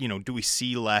 Is, do we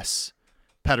see less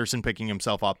Pettersson picking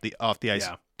himself off the ice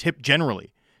tip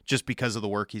generally, just because of the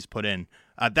work he's put in?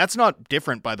 That's not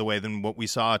different, by the way, than what we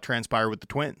saw transpire with the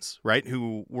Twins, right?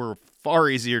 Who were far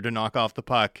easier to knock off the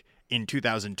puck in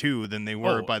 2002 than they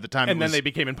were by the time then they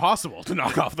became impossible to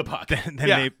knock off the puck.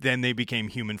 Then they became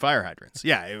human fire hydrants.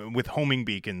 Yeah, with homing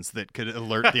beacons that could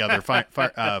alert the other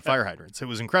fire hydrants. It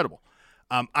was incredible.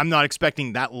 I'm not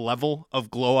expecting that level of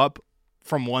glow up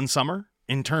from one summer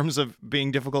in terms of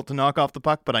being difficult to knock off the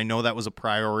puck, but I know that was a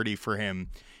priority for him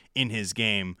in his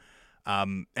game.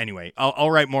 Anyway,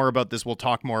 I'll write more about this. We'll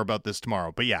talk more about this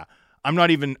tomorrow. But yeah, I'm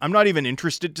not even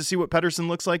interested to see what Pettersson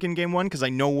looks like in game one, because I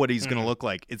know what he's going to look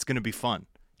like. It's going to be fun.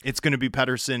 It's going to be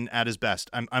Pettersson at his best.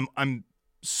 I'm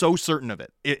so certain of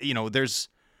it. There's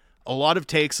a lot of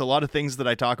takes, a lot of things that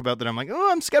I talk about that I'm like,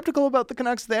 I'm skeptical about the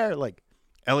Canucks there. Like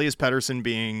Elias Pettersson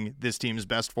being this team's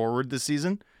best forward this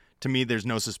season. To me, there's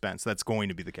no suspense. That's going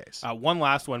to be the case. One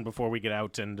last one before we get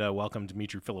out and welcome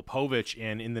Dimitri Filipovic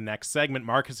in the next segment.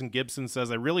 Marcus and Gibson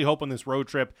says, I really hope on this road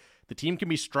trip the team can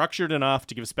be structured enough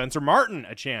to give Spencer Martin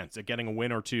a chance at getting a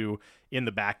win or two in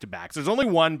the back-to-backs. There's only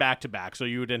one back-to-back, so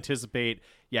you would anticipate,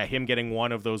 him getting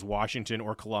one of those Washington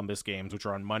or Columbus games, which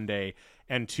are on Monday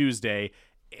and Tuesday.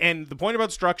 And the point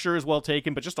about structure is well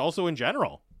taken, but just also in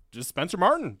general. Does Spencer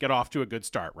Martin get off to a good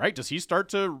start, right? Does he start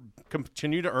to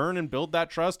continue to earn and build that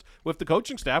trust with the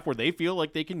coaching staff where they feel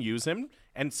like they can use him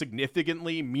and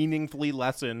significantly, meaningfully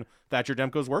lessen Thatcher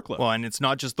Demko's workload? Well, and it's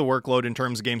not just the workload in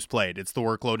terms of games played. It's the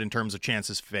workload in terms of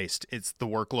chances faced. It's the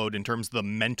workload in terms of the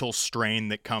mental strain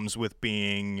that comes with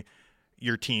being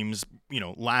your team's,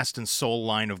 last and sole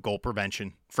line of goal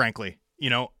prevention, frankly.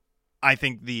 I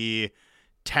think the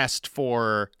test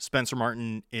for Spencer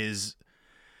Martin is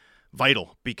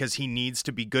vital, because he needs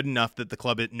to be good enough that the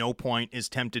club at no point is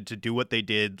tempted to do what they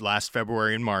did last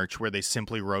February and March, where they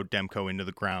simply rode Demko into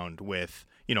the ground with,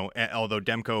 although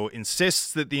Demko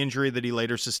insists that the injury that he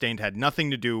later sustained had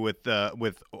nothing to do with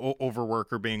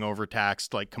overwork or being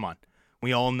overtaxed. Like, come on.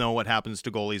 We all know what happens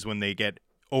to goalies when they get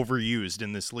overused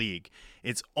in this league.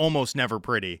 It's almost never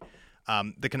pretty.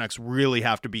 The Canucks really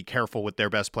have to be careful with their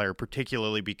best player,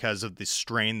 particularly because of the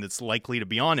strain that's likely to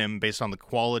be on him based on the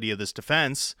quality of this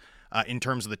defense, in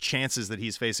terms of the chances that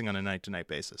he's facing on a night-to-night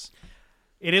basis.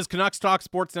 It is Canucks Talk,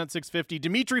 Sportsnet 650.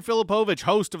 Dimitri Filipovic,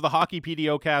 host of the Hockey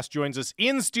PDO cast, joins us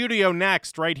in studio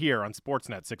next, right here on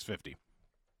Sportsnet 650.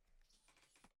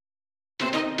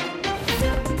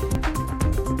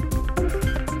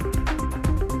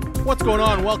 What's going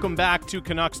on? Welcome back to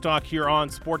Canucks Talk here on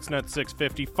Sportsnet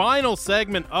 650. Final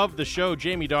segment of the show.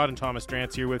 Jamie Dodd and Thomas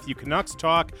Drance here with you. Canucks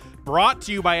Talk brought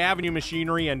to you by Avenue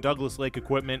Machinery and Douglas Lake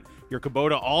Equipment. Your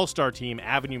Kubota All-Star Team,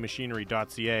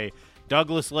 avenuemachinery.ca.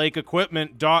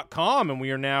 DouglasLakeEquipment.com, and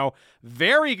we are now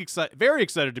very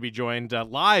excited to be joined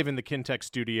live in the Kintec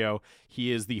studio.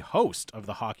 He is the host of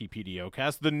the Hockey PDO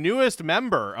cast, the newest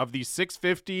member of the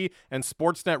 650 and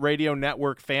Sportsnet Radio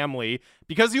Network family,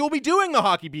 because he will be doing the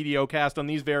Hockey PDO cast on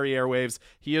these very airwaves.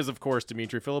 He is, of course,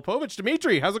 Dimitri Filipovic.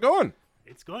 Dimitri, how's it going?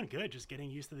 It's going good. Just getting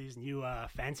used to these new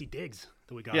fancy digs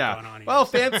that we got Yeah. going on here. Well,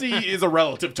 fancy is a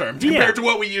relative term compared to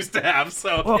what we used to have.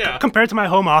 So, compared to my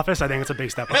home office, I think it's a big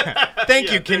step up.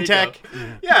 Thank you, Kintech.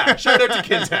 Yeah, shout out to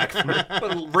Kintech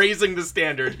for raising the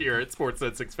standard here at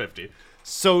Sportsnet 650.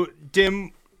 So,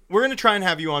 Dim, we're going to try and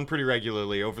have you on pretty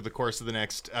regularly over the course of the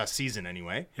next season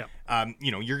anyway. Yep.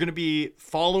 You're going to be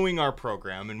following our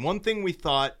program. And one thing we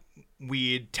thought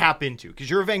we'd tap into, because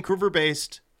you're a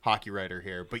Vancouver-based hockey writer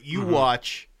here, but you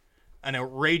watch an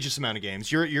outrageous amount of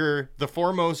games. You're the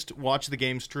foremost watch the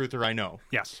games truther I know.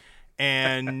 Yes.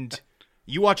 And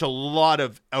you watch a lot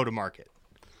of out of market.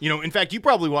 In fact, you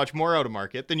probably watch more out of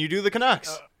market than you do the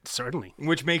Canucks. Certainly.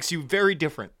 Which makes you very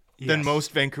different than Yes.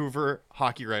 most Vancouver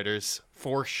hockey writers,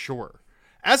 for sure.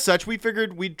 As such, we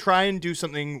figured we'd try and do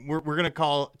something we're going to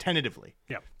call tentatively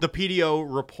the PDO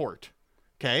report.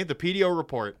 Okay, the PDO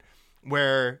report,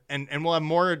 where and we'll have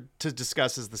more to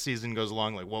discuss as the season goes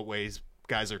along, like what ways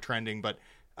guys are trending. But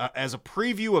as a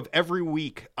preview of every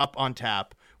week up on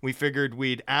tap, we figured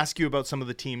we'd ask you about some of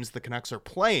the teams the Canucks are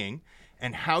playing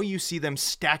and how you see them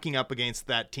stacking up against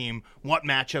that team, what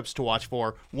matchups to watch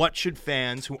for, what should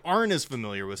fans who aren't as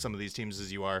familiar with some of these teams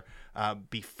as you are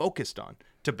be focused on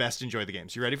to best enjoy the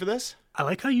games. You ready for this? I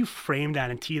like how you framed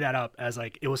that and tee that up as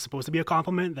like it was supposed to be a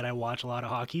compliment that I watch a lot of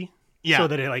hockey. Yeah. So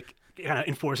that it like kind of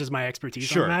enforces my expertise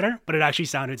Sure. on the matter, but it actually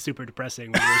sounded super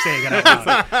depressing when you were saying it out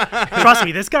loud. Trust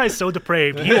me, this guy is so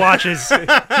depraved.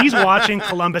 He's watching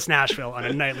Columbus, Nashville on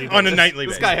a nightly basis. On a nightly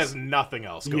This basis. guy has nothing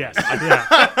else going Yes. on.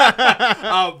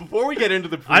 Yeah. Before we get into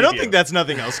the preview, I don't think that's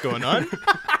nothing else going on.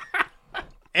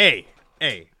 Hey,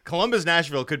 Columbus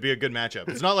Nashville could be a good matchup.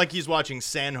 It's not like he's watching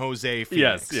San Jose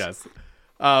Phoenix. Yes.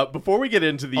 Before we get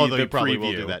into the Although the you probably preview,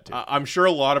 will do that too. I'm sure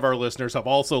a lot of our listeners have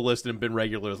also listened and been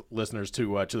regular listeners to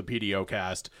the PDO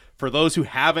cast. For those who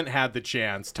haven't had the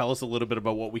chance, tell us a little bit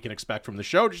about what we can expect from the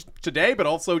show just today, but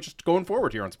also just going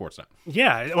forward here on Sportsnet.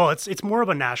 Yeah, well, it's more of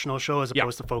a national show as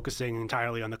opposed to focusing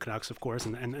entirely on the Canucks, of course,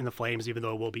 and the Flames, even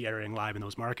though we'll be airing live in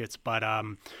those markets. But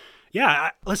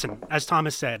listen, as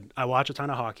Thomas said, I watch a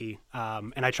ton of hockey,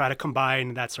 and I try to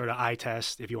combine that sort of eye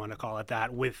test, if you want to call it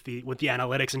that, with the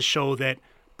analytics and show that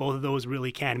both of those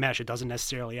really can mesh. It doesn't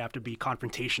necessarily have to be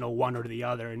confrontational one or the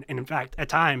other. And in fact, at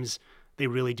times, they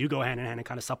really do go hand in hand and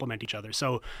kind of supplement each other.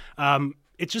 So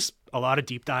it's just a lot of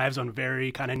deep dives on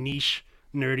very kind of niche,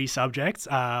 nerdy subjects.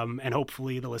 And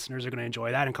hopefully the listeners are going to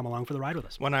enjoy that and come along for the ride with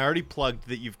us. When I already plugged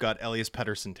that you've got Elias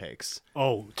Pettersson takes.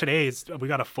 Oh, today we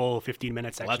got a full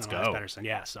 15-minute section Let's on go. Elias Pettersson.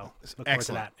 Yeah, so look forward to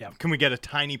Excellent. that. Yeah. Can we get a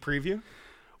tiny preview?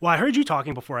 Well, I heard you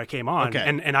talking before I came on, Okay.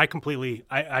 and I completely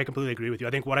agree with you. I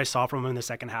think what I saw from him in the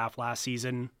second half last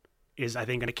season is, I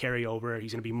think, going to carry over.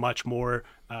 He's going to be much more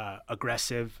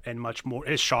aggressive and much more.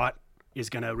 His shot is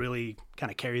going to really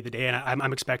kind of carry the day, and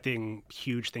I'm expecting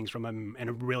huge things from him and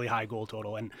a really high goal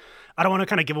total. And I don't want to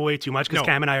kind of give away too much because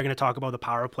Cam and I are going to talk about the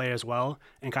power play as well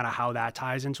and kind of how that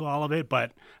ties into all of it.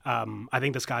 But I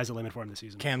think the sky's the limit for him this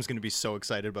season. Cam's going to be so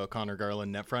excited about Connor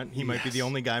Garland net front. He might be the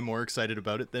only guy more excited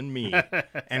about it than me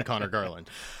and Connor Garland.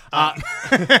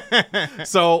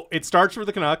 So it starts for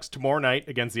the Canucks tomorrow night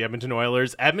against the Edmonton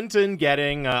Oilers. Edmonton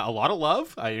getting a lot of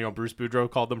love. Bruce Boudreau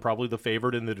called them probably the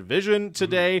favorite in the division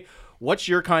today. What's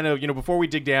your kind of, before we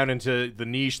dig down into the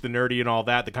niche, the nerdy and all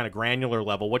that, the kind of granular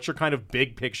level, what's your kind of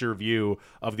big picture view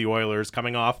of the Oilers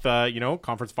coming off,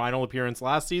 conference final appearance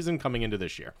last season, coming into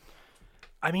this year?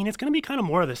 I mean, it's going to be kind of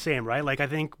more of the same, right? Like, I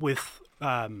think with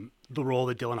the role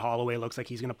that Dylan Holloway looks like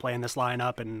he's going to play in this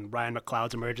lineup and Ryan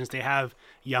McLeod's emergence, they have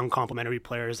young complementary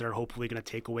players that are hopefully going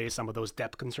to take away some of those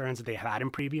depth concerns that they had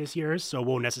in previous years. So it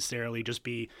won't necessarily just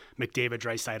be McDavid,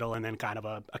 Draisaitl, and then kind of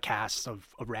a cast of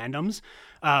randoms.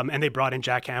 And they brought in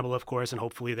Jack Campbell, of course, and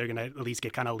hopefully they're going to at least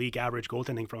get kind of league average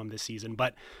goaltending from him this season.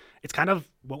 But it's kind of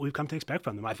what we've come to expect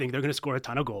from them. I think they're going to score a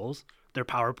ton of goals. Their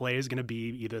power play is going to be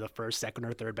either the first, second,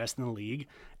 or third best in the league.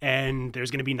 And there's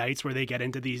going to be nights where they get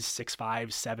into these 6-5,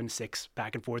 7-6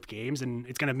 back and forth games, and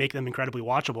it's going to make them incredibly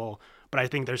watchable. But I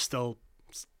think there's still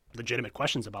legitimate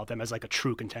questions about them as like a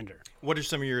true contender. What are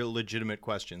some of your legitimate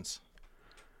questions?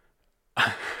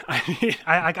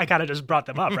 I kind of just brought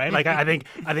them up, right? Like I think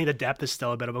the depth is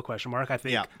still a bit of a question mark. I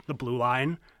think the blue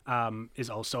line is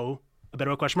also a bit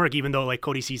of a question mark, even though like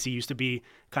Cody Ceci used to be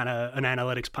kind of an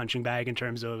analytics punching bag in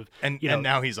terms of, and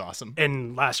now he's awesome.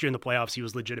 And last year in the playoffs, he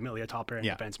was legitimately a top pairing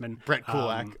defenseman. Brett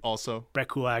Kulak also. Brett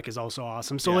Kulak is also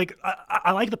awesome. So like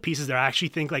I like the pieces there. I actually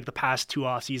think like the past two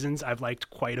off seasons, I've liked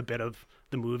quite a bit of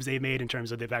the moves they've made in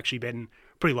terms of they've actually been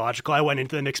pretty logical. I went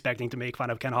into them expecting to make fun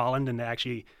of Ken Holland, and they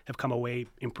actually have come away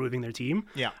improving their team.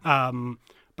 Yeah.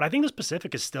 But I think the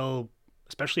Pacific is still,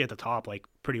 especially at the top, like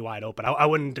pretty wide open. I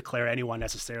wouldn't declare anyone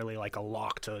necessarily like a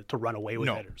lock to run away with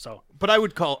it. So, but I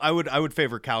would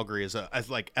favor Calgary as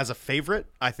a favorite.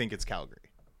 I think it's Calgary.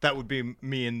 That would be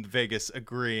me and Vegas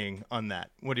agreeing on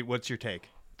that. What's your take?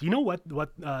 Do you know what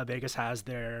Vegas has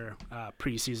their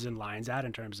preseason lines at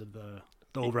in terms of the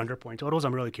over-under point totals?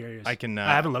 I'm really curious. I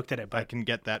haven't looked at it, but I can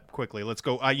get that quickly. Let's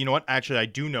go. You know what? Actually, I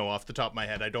do know off the top of my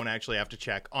head. I don't actually have to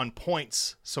check on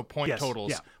points. So point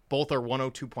totals, yeah. Both are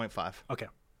 102.5. Okay.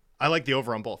 I like the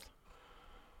over on both.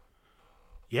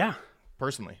 Yeah.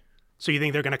 Personally. So you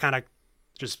think they're going to kind of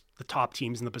just the top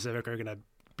teams in the Pacific are going to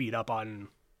beat up on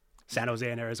San Jose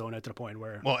and Arizona to the point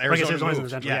where Arizona's in the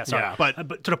Central,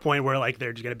 but to the point where like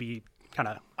they're just going to be kind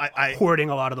of hoarding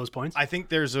a lot of those points. I think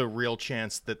there's a real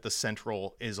chance that the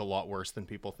Central is a lot worse than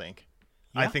people think.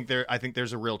 Yeah. I think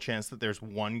there's a real chance that there's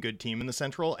one good team in the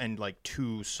Central and like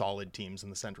two solid teams in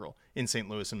the Central in St.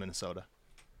 Louis and Minnesota.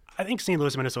 I think St.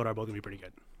 Louis and Minnesota are both going to be pretty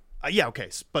good. Yeah, okay,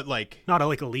 but like not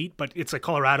like elite, but it's like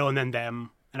Colorado and then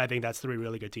them, and I think that's three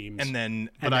really good teams.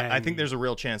 I think there's a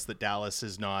real chance that Dallas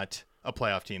is not a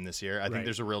playoff team this year. I think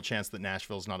there's a real chance that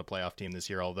Nashville's not a playoff team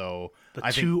this year, although the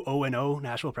 2-0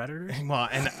 Nashville Predators. Well,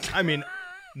 and I mean,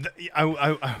 I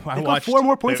watched 4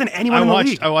 more points than anyone in the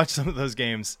league. I watched some of those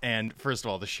games, and first of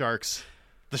all, the Sharks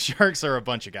are a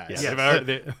bunch of guys.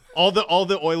 Yeah. All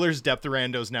the Oilers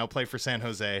depth-randos now play for San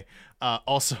Jose.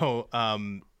 Also,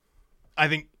 I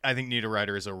think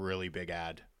Niederreiter is a really big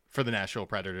ad for the Nashville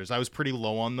Predators. I was pretty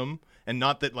low on them, and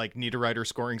not that like Niederreiter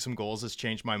scoring some goals has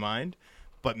changed my mind.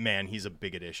 But man, he's a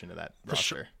big addition to that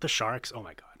roster. The Sharks, oh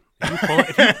my god!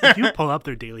 If you pull up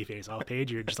their daily face-off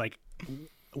page, you're just like,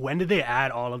 when did they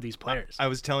add all of these players? I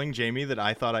was telling Jamie that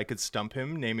I thought I could stump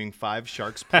him, naming 5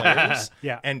 Sharks players,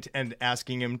 and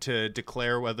asking him to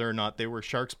declare whether or not they were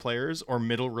Sharks players or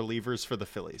middle relievers for the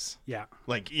Phillies. Yeah,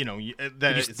 like did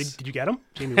you get them,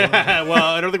 Jamie? Well,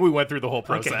 I don't think we went through the whole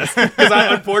process because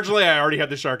unfortunately I already had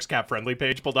the Sharks cap friendly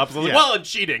page pulled up. So I was like, well, I'm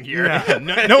cheating here.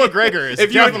 Yeah. Noah Gregor is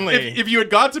definitely. If you had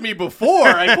got to me before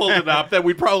I pulled it up, then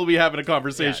we'd probably be having a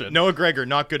conversation. Yeah, Noah Gregor,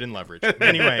 not good in leverage.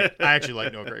 Anyway, I actually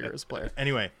like Noah Gregor as a player.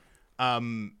 Anyway.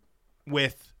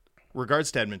 With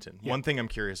regards to Edmonton, one thing I'm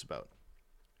curious about.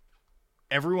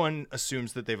 Everyone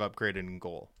assumes that they've upgraded in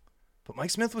goal, but Mike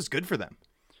Smith was good for them.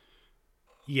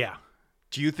 Yeah.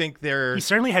 Do you think he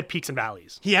certainly had peaks and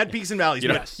valleys? He had peaks and valleys.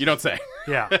 You don't say.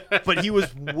 Yeah. But he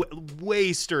was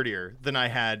way sturdier than I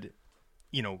had,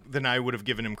 than I would have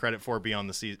given him credit for beyond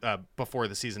the season, before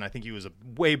the season. I think he was a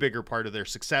way bigger part of their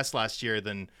success last year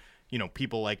than,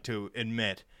 people like to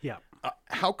admit. Yeah.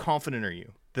 How confident are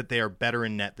you that they are better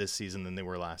in net this season than they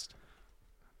were last?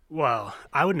 Well,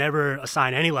 I would never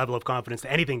assign any level of confidence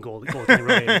to anything goaltending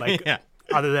related,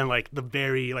 other than like the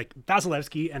very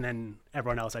Vasilevsky, and then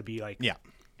everyone else. I'd be like,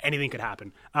 anything could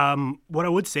happen. What I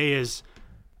would say is,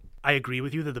 I agree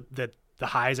with you that the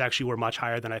highs actually were much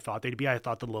higher than I thought they'd be. I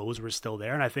thought the lows were still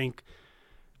there, and I think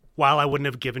while I wouldn't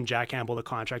have given Jack Campbell the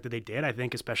contract that they did, I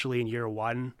think especially in year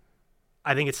one,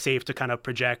 I think it's safe to kind of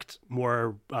project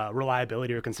more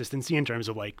reliability or consistency in terms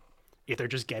of like if they're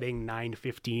just getting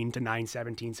 915 to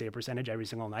 917 save percentage every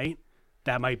single night,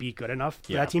 that might be good enough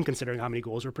for that team considering how many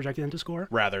goals we're projecting them to score.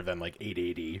 Rather than like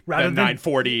 880, then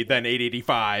 940, then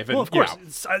 885. And, well, of course,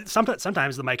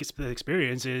 sometimes the Mike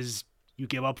experience is you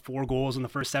give up 4 goals in the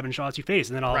first 7 shots you face,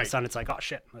 and then all of a sudden it's like, oh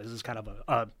shit, this is kind of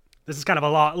a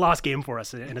lost game for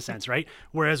us in a sense, right?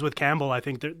 Whereas with Campbell, I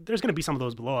think there's going to be some of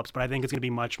those blow-ups, but I think it's going to be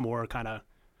much more kind of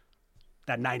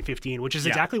that 915, which is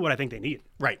exactly what I think they need.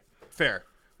 Right. Fair.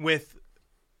 With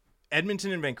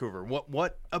Edmonton and Vancouver,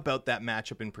 what about that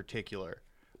matchup in particular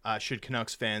should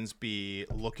Canucks fans be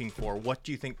looking for? What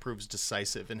do you think proves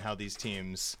decisive in how these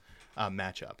teams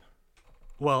match up?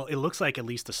 Well, it looks like at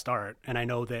least a start, and I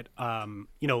know that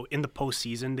in the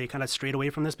postseason they kind of strayed away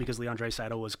from this because Leon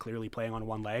Draisaitl was clearly playing on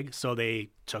one leg, so they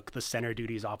took the center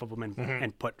duties off of him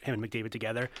and put him and McDavid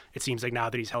together. It seems like now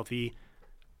that he's healthy,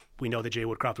 we know that Jay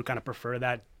Woodcroft would kind of prefer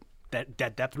that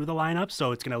depth through the lineup,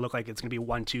 so it's going to look like it's going to be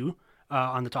 1-2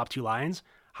 on the top 2 lines.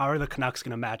 How are the Canucks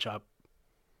going to match up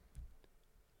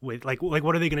with like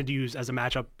what are they going to do as a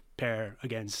matchup pair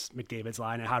against McDavid's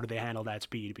line, and how do they handle that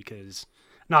speed? Because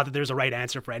not that there's a right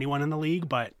answer for anyone in the league,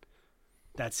 but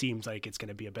that seems like it's going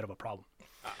to be a bit of a problem.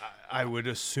 I would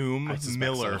assume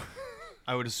Miller. So.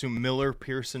 I would assume Miller,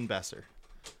 Pearson, Besser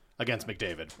against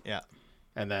McDavid. Yeah,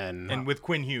 and with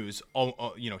Quinn Hughes,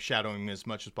 shadowing him as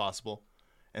much as possible,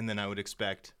 and then I would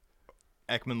expect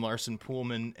Ekman, Larson,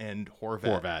 Poolman, and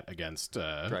Horvat against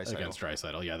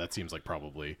Draisaitl. Yeah, that seems like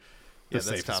probably the that's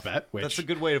safest tough. bet. Which That's a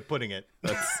good way of putting it.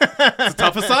 it's a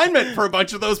tough assignment for a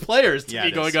bunch of those players to Yeah, be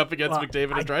it going is. up against Well,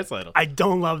 McDavid and Draisaitl. I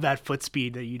don't love that foot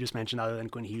speed that you just mentioned, other than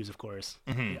Quinn Hughes, of course,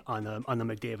 Mm-hmm. on the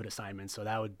McDavid assignment. So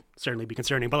that would certainly be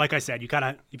concerning. But like I said, you kind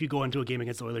of, if you go into a game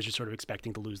against the Oilers, you're sort of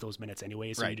expecting to lose those minutes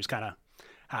anyway. So Right. you just kind of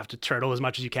have to turtle as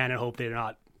much as you can and hope they're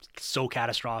not so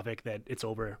catastrophic that it's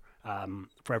over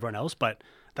for everyone else. But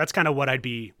that's kind of what I'd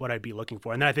be looking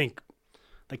for. And then I think,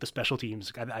 like the special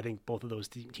teams, I think both of those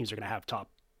teams are going to have top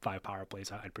 5 power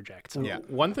plays, I'd project. So Yeah.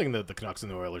 One thing that the Canucks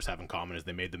and the Oilers have in common is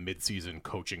they made the midseason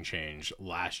coaching change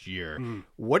last year.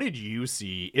 What did you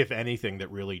see, if anything, that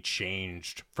really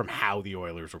changed from how the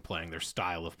Oilers were playing, their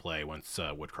style of play once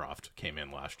Woodcroft came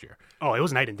in last year? Oh, it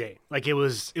was night and day. Like it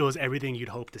was everything you'd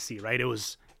hope to see, right? It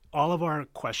was all of our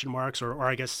question marks or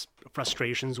I guess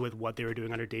frustrations with what they were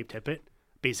doing under Dave Tippett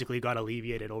basically got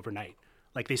alleviated overnight.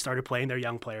 Like they started playing their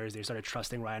young players, they started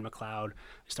trusting Ryan McLeod,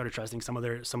 they started trusting some of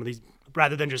these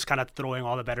rather than just kind of throwing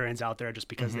all the veterans out there just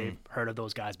because they've heard of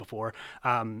those guys before.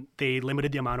 They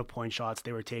limited the amount of point shots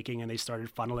they were taking, and they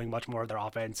started funneling much more of their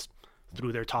offense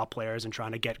through their top players and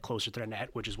trying to get closer to the net,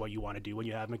 which is what you want to do when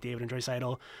you have McDavid and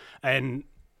Draisaitl. And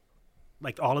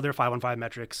like all of their 5-on-5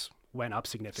 metrics went up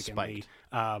significantly.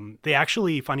 They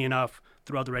actually, funny enough,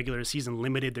 throughout the regular season,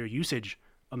 limited their usage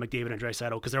of McDavid and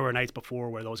Draisaitl because there were nights before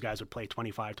where those guys would play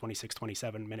 25, 26,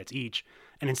 27 minutes each.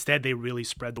 And instead, they really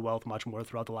spread the wealth much more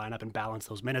throughout the lineup and balanced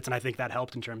those minutes. And I think that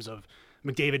helped in terms of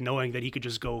McDavid knowing that he could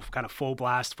just go kind of full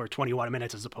blast for 21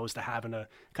 minutes as opposed to having to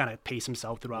kind of pace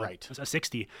himself throughout a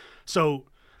 60. So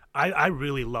I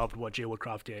really loved what Jay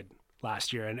Woodcroft did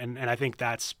last year. And I think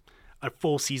that's a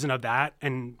full season of that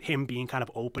and him being kind of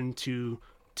open to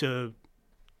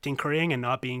tinkering and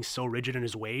not being so rigid in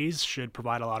his ways should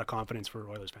provide a lot of confidence for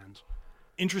Oilers fans.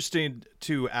 Interested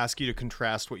to ask you to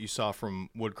contrast what you saw from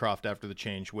Woodcroft after the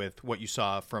change with what you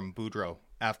saw from Boudreau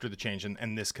after the change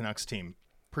and this Canucks team,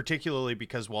 particularly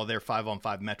because while their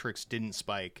 5-on-5 metrics didn't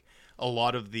spike, a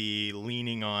lot of the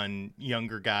leaning on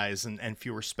younger guys and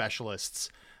fewer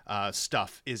specialists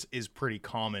stuff is pretty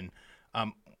common.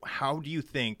 How do you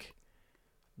think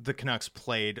the Canucks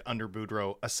played under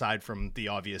Boudreau, aside from the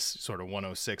obvious sort of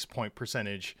 106 point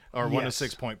percentage or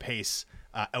 106 point pace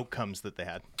outcomes that they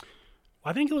had?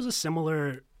 I think it was a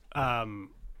similar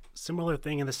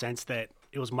thing in the sense that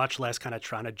it was much less kind of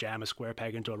trying to jam a square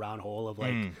peg into a round hole of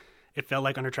like, it felt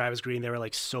like under Travis Green, they were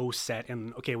like so set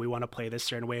and okay, we want to play this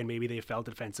certain way. And maybe they felt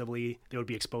defensively they would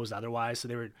be exposed otherwise. So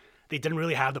they didn't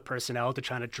really have the personnel to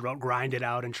try to grind it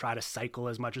out and try to cycle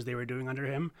as much as they were doing under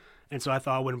him. And so I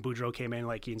thought when Boudreau came in,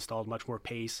 like he installed much more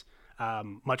pace,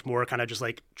 much more kind of just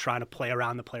like trying to play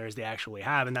around the players they actually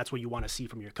have. And that's what you want to see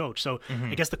from your coach. So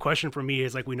I guess the question for me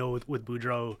is like, we know with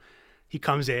Boudreau, he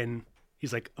comes in,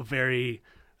 he's like a very,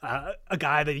 a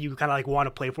guy that you kind of like want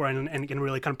to play for and can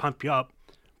really kind of pump you up.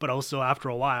 But also after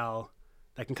a while,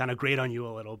 that can kind of grate on you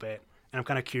a little bit. And I'm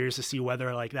kind of curious to see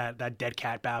whether like that dead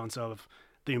cat bounce of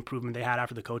the improvement they had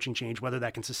after the coaching change, whether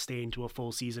that can sustain to a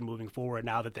full season moving forward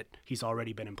now that he's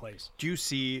already been in place. Do you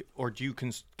see or do you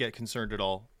get concerned at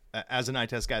all, as an eye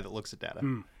test guy that looks at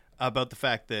data, about the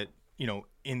fact that, you know,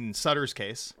 in Sutter's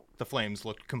case, the Flames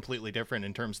looked completely different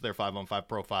in terms of their 5-on-5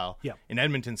 profile. Yeah. In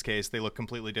Edmonton's case, they look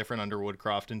completely different under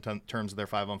Woodcroft in terms of their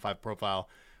 5-on-5 profile.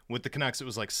 With the Canucks, it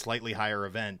was like slightly higher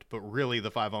event, but really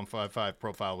the 5-on-5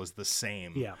 profile was the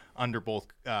same under both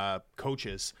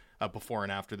coaches before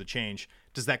and after the change.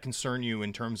 Does that concern you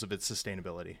in terms of its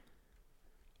sustainability?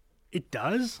 It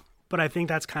does, but I think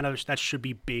that should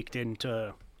be baked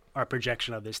into our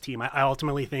projection of this team. I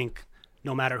ultimately think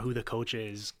no matter who the coach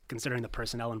is, considering the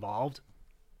personnel involved,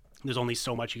 there's only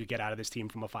so much you could get out of this team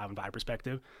from a 5-on-5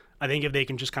 perspective. I think if they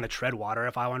can just kind of tread water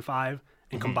at 5-on-5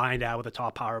 and combine that with a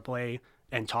top power play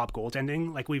and top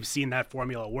goaltending, like we've seen that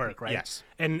formula work, right? Yes.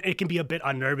 And it can be a bit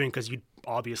unnerving because you'd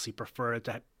obviously prefer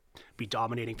to be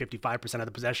dominating 55% of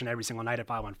the possession every single night at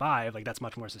 5-on-5. Like that's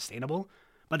much more sustainable,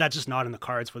 but that's just not in the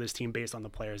cards for this team based on the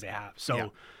players they have.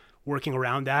 So working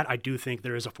around that, I do think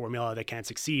there is a formula that can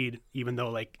succeed, even though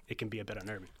like it can be a bit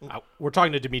unnerving. We're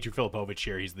talking to Dmitry Filipovich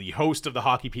here. He's the host of the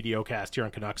Hockey PDO-cast here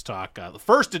on Canucks Talk, the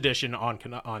first edition on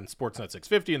Sportsnet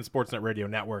 650 and the Sportsnet Radio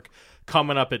Network,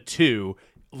 coming up at 2.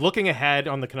 Looking ahead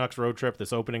on the Canucks road trip,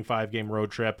 this opening 5-game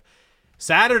road trip,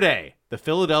 Saturday, the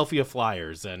Philadelphia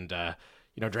Flyers. And,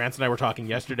 Drance and I were talking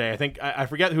yesterday. I think, I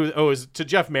forget who, it was to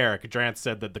Jeff Merrick. Drance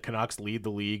said that the Canucks lead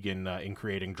the league in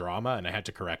creating drama, and I had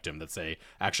to correct him that say,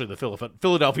 actually, the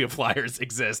Philadelphia Flyers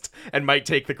exist and might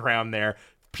take the crown there.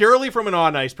 Purely from an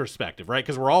on-ice perspective, right?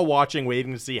 Because we're all watching,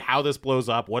 waiting to see how this blows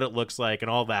up, what it looks like, and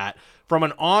all that. From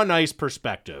an on-ice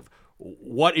perspective,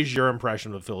 what is your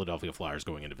impression of the Philadelphia Flyers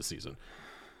going into the season?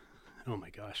 Oh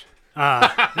my gosh. Tom,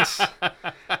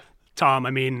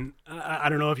 I mean, I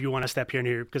don't know if you want to step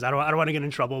here because I don't want to get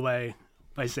in trouble by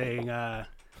saying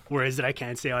words that I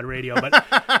can't say on radio. But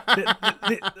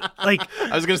like,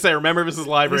 I was going to say, remember, this is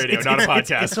live radio, not a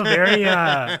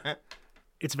podcast.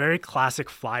 It's very classic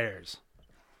Flyers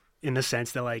in the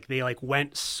sense that like they like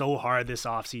went so hard this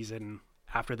offseason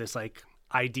after this like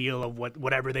ideal of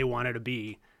whatever they wanted to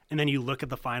be, and then you look at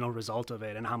the final result of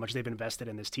it and how much they've invested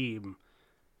in this team,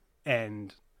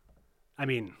 and I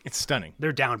mean, it's stunning.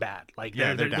 They're down bad. Like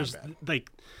they're down bad.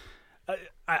 Like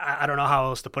I don't know how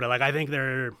else to put it. Like I think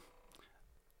they're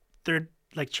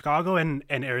like Chicago and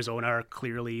Arizona are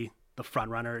clearly the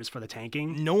front runners for the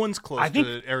tanking. No one's close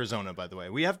to Arizona, by the way.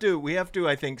 We have to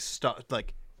I think stop.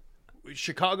 Like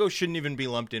Chicago shouldn't even be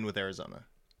lumped in with Arizona.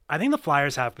 I think the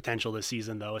Flyers have potential this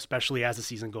season, though, especially as the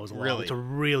season goes along, to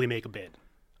really make a bid.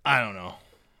 I don't know.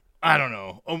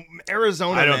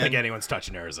 Arizona. I don't think anyone's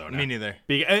touching Arizona. Me neither.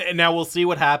 And now we'll see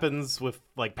what happens with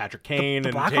like Patrick Kane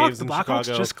and Taves the in Blackhawks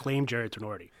Chicago. just claimed Jared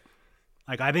Tenorti.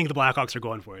 Like I think the Blackhawks are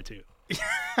going for it too.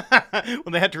 Well,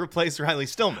 they had to replace Riley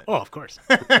Stillman. Oh, of course.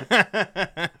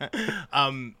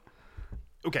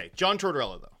 Okay, John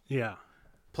Tortorella though. Yeah.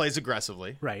 Plays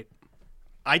aggressively. Right.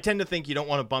 I tend to think you don't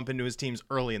want to bump into his teams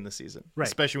early in the season, right,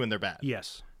 especially when they're bad.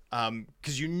 Yes.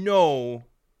 Because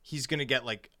he's going to get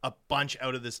like a bunch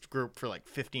out of this group for like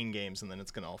 15 games and then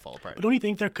it's going to all fall apart. But don't you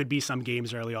think there could be some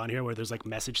games early on here where there's like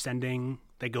message sending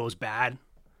that goes bad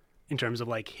in terms of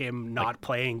like him not like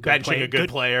playing good, benching a good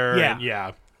player? Yeah. And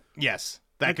yeah. Yes.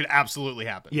 That could absolutely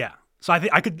happen. Yeah. So I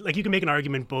think I could like you can make an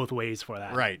argument both ways for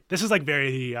that. Right. Like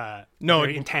very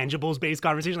intangibles based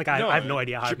conversation. Like I have no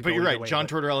idea how. But you're right. John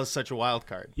Tortorella is such a wild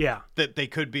card. Yeah. That they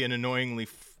could be an annoyingly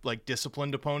like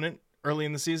disciplined opponent early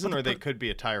in the season, or they could be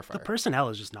a tire fire. The personnel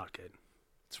is just not good.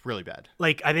 It's really bad.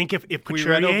 Like I think if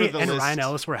Couturier and Ryan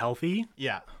Ellis were healthy,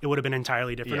 it would have been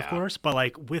entirely different, of course. But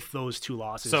like with those two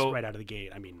losses right out of the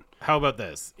gate, I mean, how about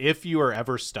this? If you are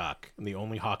ever stuck and the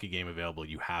only hockey game available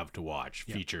you have to watch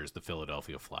features the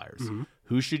Philadelphia Flyers,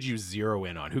 who should you zero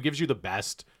in on? Who gives you the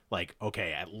best? Like,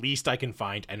 okay, at least I can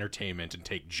find entertainment and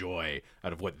take joy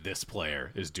out of what this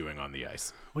player is doing on the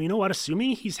ice. Well, you know what?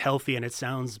 Assuming he's healthy, and it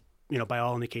sounds, by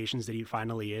all indications that he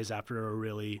finally is after a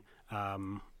really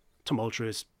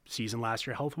tumultuous season last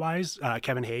year health-wise.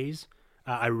 Kevin Hayes,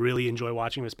 I really enjoy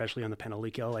watching him, especially on the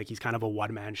penalty kill. Like he's kind of a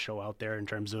one-man show out there in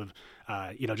terms of,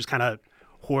 just kind of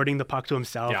hoarding the puck to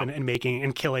himself and making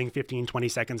and killing 15, 20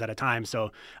 seconds at a time.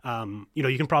 So,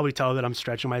 you can probably tell that I'm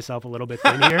stretching myself a little bit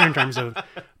thin here in terms of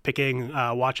picking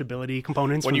watchability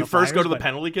components. When you first go to the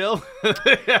penalty kill?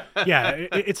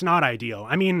 It's not ideal.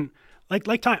 I mean,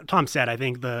 like Tom said, I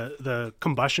think the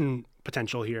combustion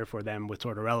potential here for them with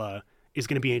Tortorella is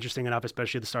going to be interesting enough,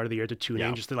 especially at the start of the year, to tune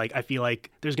in. Just to I feel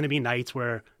like there's going to be nights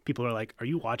where people are like, "Are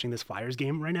you watching this Flyers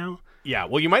game right now?" Yeah,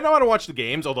 well, you might not want to watch the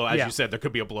games, although, as you said, there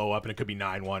could be a blow up and it could be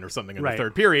 9-1 or something in the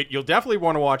third period. You'll definitely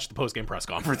want to watch the post game press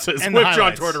conferences and with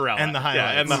John Tortorella and the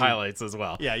highlights, and the highlights as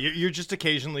well. Yeah, you're just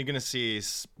occasionally going to see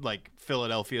like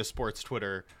Philadelphia sports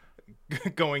Twitter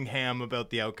going ham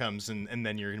about the outcomes, and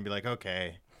then you're going to be like,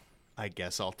 okay, I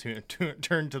guess I'll turn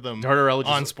to them Tortorella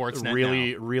on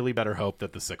Sportsnet. Really better hope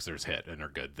that the Sixers hit and are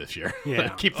good this year. Yeah.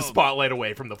 Keep the spotlight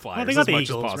away from the Flyers as much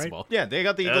Eagles, as possible. Right? Yeah, they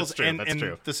got the Eagles, That's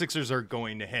true. The Sixers are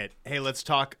going to hit. Hey, let's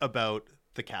talk about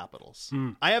the Capitals.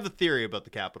 I have a theory about the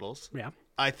Capitals. Yeah.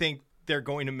 I think they're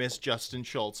going to miss Justin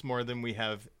Schultz more than we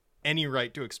have any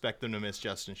right to expect them to miss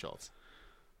Justin Schultz.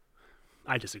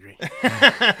 I disagree.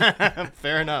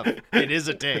 Fair enough. It is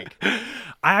a take.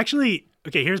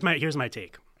 Here's my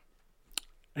take.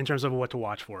 In terms of what to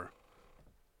watch for,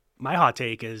 my hot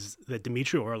take is that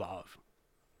Dmitry Orlov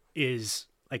is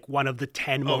like one of the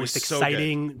 10 most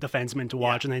exciting defensemen to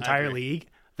watch in the entire league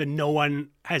that no one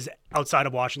has outside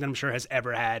of Washington, I'm sure, has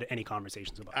ever had any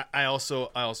conversations about. I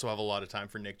also have a lot of time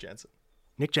for Nick Jensen.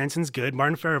 Nick Jensen's good.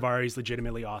 Martin Ferravari is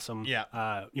legitimately awesome.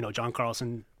 Yeah. John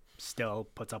Carlson still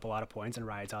puts up a lot of points and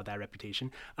rides out that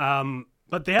reputation.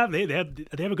 But they have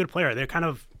a good player.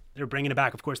 They're bringing it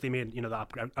back. Of course, they made the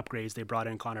upgrades. They brought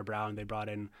in Connor Brown. They brought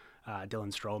in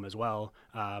Dylan Strome as well.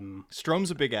 Strome's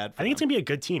a big ad. I think it's gonna be a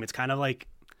good team. It's kind of like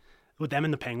with them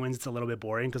and the Penguins, it's a little bit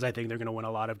boring because I think they're gonna win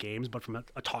a lot of games. But from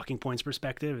a talking points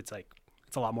perspective, it's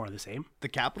a lot more of the same. The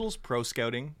Capitals pro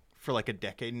scouting for like a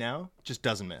decade now just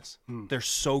doesn't miss. They're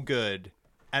so good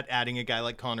at adding a guy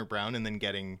like Connor Brown and then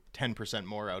getting 10%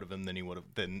 more out of him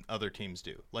than other teams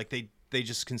do. Like they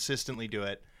just consistently do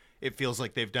it. It feels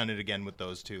like they've done it again with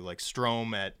those two, like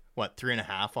Strome at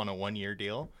 3.5 on a 1-year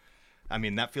deal. I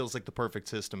mean, that feels like the perfect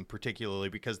system, particularly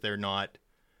because they're not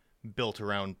built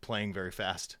around playing very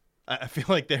fast. I feel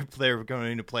like they're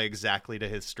going to play exactly to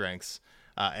his strengths.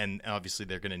 And obviously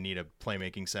they're going to need a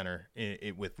playmaking center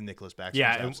with Nicholas Backstrom's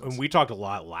Yeah, absence. and we talked a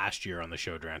lot last year on the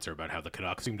show, Drancer, about how the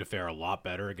Canucks seem to fare a lot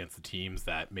better against the teams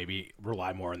that maybe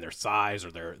rely more on their size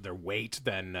or their weight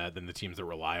than the teams that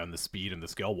rely on the speed and the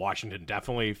skill. Washington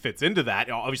definitely fits into that.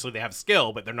 Obviously, they have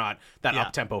skill, but they're not that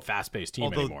up-tempo, fast-paced team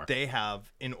Although anymore. They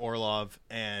have, in Orlov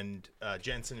and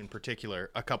Jensen in particular,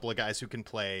 a couple of guys who can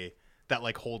play that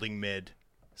like holding mid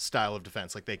style of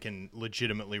defense. Like they can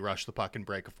legitimately rush the puck and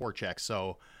break a forecheck.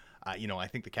 So, I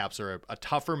think the Caps are a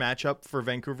tougher matchup for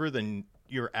Vancouver than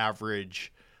your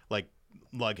average like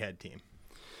lughead team.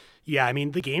 Yeah, I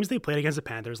mean, the games they played against the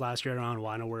Panthers last year around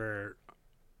Wana were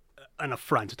an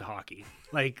affront to hockey.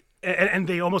 Like, and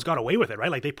they almost got away with it,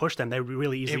 right? Like they pushed them. They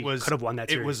really easily could have won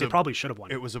that series. They probably should have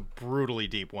won. It was a brutally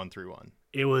deep 1-3-1.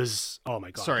 It was, oh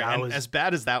my God. Sorry, and as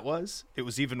bad as that was, it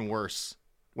was even worse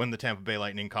when the Tampa Bay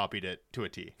Lightning copied it to a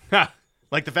T.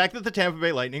 Like the fact that the Tampa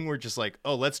Bay Lightning were just like,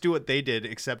 oh, let's do what they did,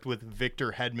 except with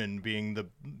Victor Hedman being the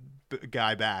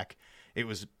guy back. It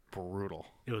was brutal.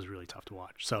 It was really tough to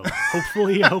watch. So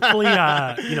hopefully,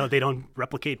 they don't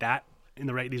replicate that in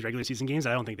these regular season games.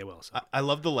 I don't think they will. So. I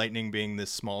love the Lightning being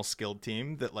this small skilled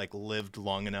team that like lived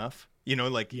long enough. You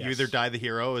either die the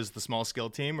hero as the small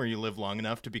skilled team, or you live long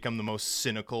enough to become the most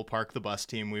cynical park the bus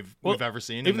team we've ever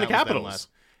seen. Even the Capitals.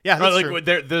 Yeah, that's like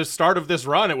true. The start of this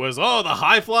run, it was the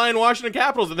high-flying Washington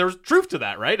Capitals, and there was truth to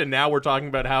that, right? And now we're talking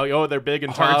about how they're big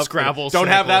and hard tough, scrabble, don't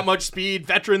cynical. have that much speed,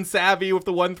 veteran savvy with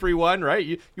the 1-3-1, right?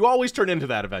 You always turn into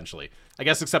that eventually, I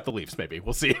guess, except the Leafs. Maybe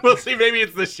we'll see. Maybe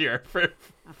it's this year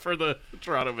for the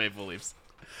Toronto Maple Leafs.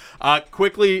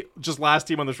 Quickly, just last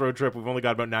team on this road trip. We've only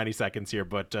got about 90 seconds here,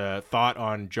 but thought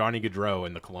on Johnny Gaudreau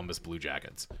and the Columbus Blue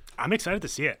Jackets. I'm excited to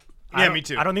see it. Yeah, me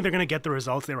too. I don't think they're going to get the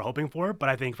results they were hoping for, but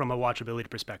I think from a watchability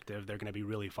perspective, they're going to be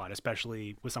really fun,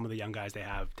 especially with some of the young guys they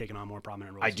have taking on more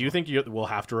prominent roles. I do think you will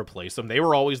have to replace them. They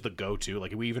were always the go-to.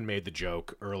 Like we even made the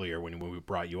joke earlier when we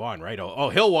brought you on, right?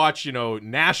 Oh, he'll watch,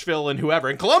 Nashville and whoever.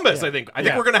 And Columbus, yeah. I think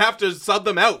we're going to have to sub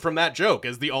them out from that joke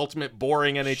as the ultimate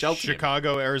boring NHL team.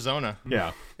 Chicago, Arizona.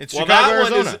 Yeah. It's Chicago,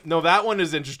 Arizona. That one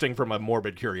is interesting from a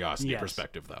morbid curiosity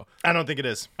perspective, though. I don't think it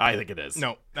is. I think it is.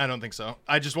 No, I don't think so.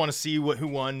 I just want to see who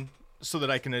won, so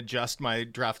that I can adjust my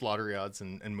draft lottery odds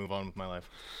and move on with my life.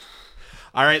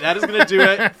 All right, that is going to do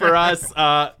it for us.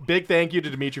 Big thank you to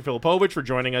Dmitry Filipovich for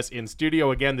joining us in studio.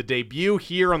 Again, the debut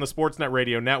here on the Sportsnet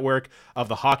Radio Network of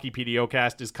the Hockey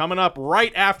PDOcast is coming up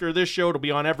right after this show. It'll be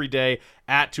on every day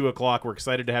at 2 o'clock. We're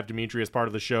excited to have Dmitry as part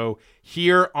of the show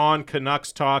here on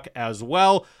Canucks Talk as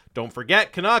well. Don't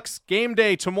forget, Canucks game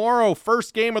day tomorrow,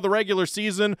 first game of the regular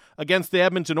season against the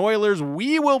Edmonton Oilers.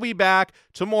 We will be back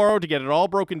tomorrow to get it all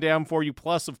broken down for you.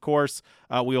 Plus, of course,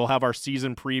 we will have our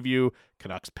season preview,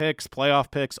 Canucks picks, playoff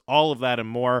picks, all of that and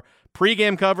more.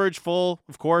 Pre-game coverage full,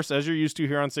 of course, as you're used to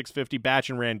here on 650, Batch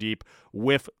and Randeep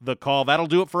with the call. That'll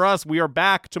do it for us. We are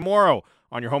back tomorrow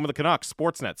on your home of the Canucks,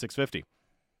 Sportsnet 650.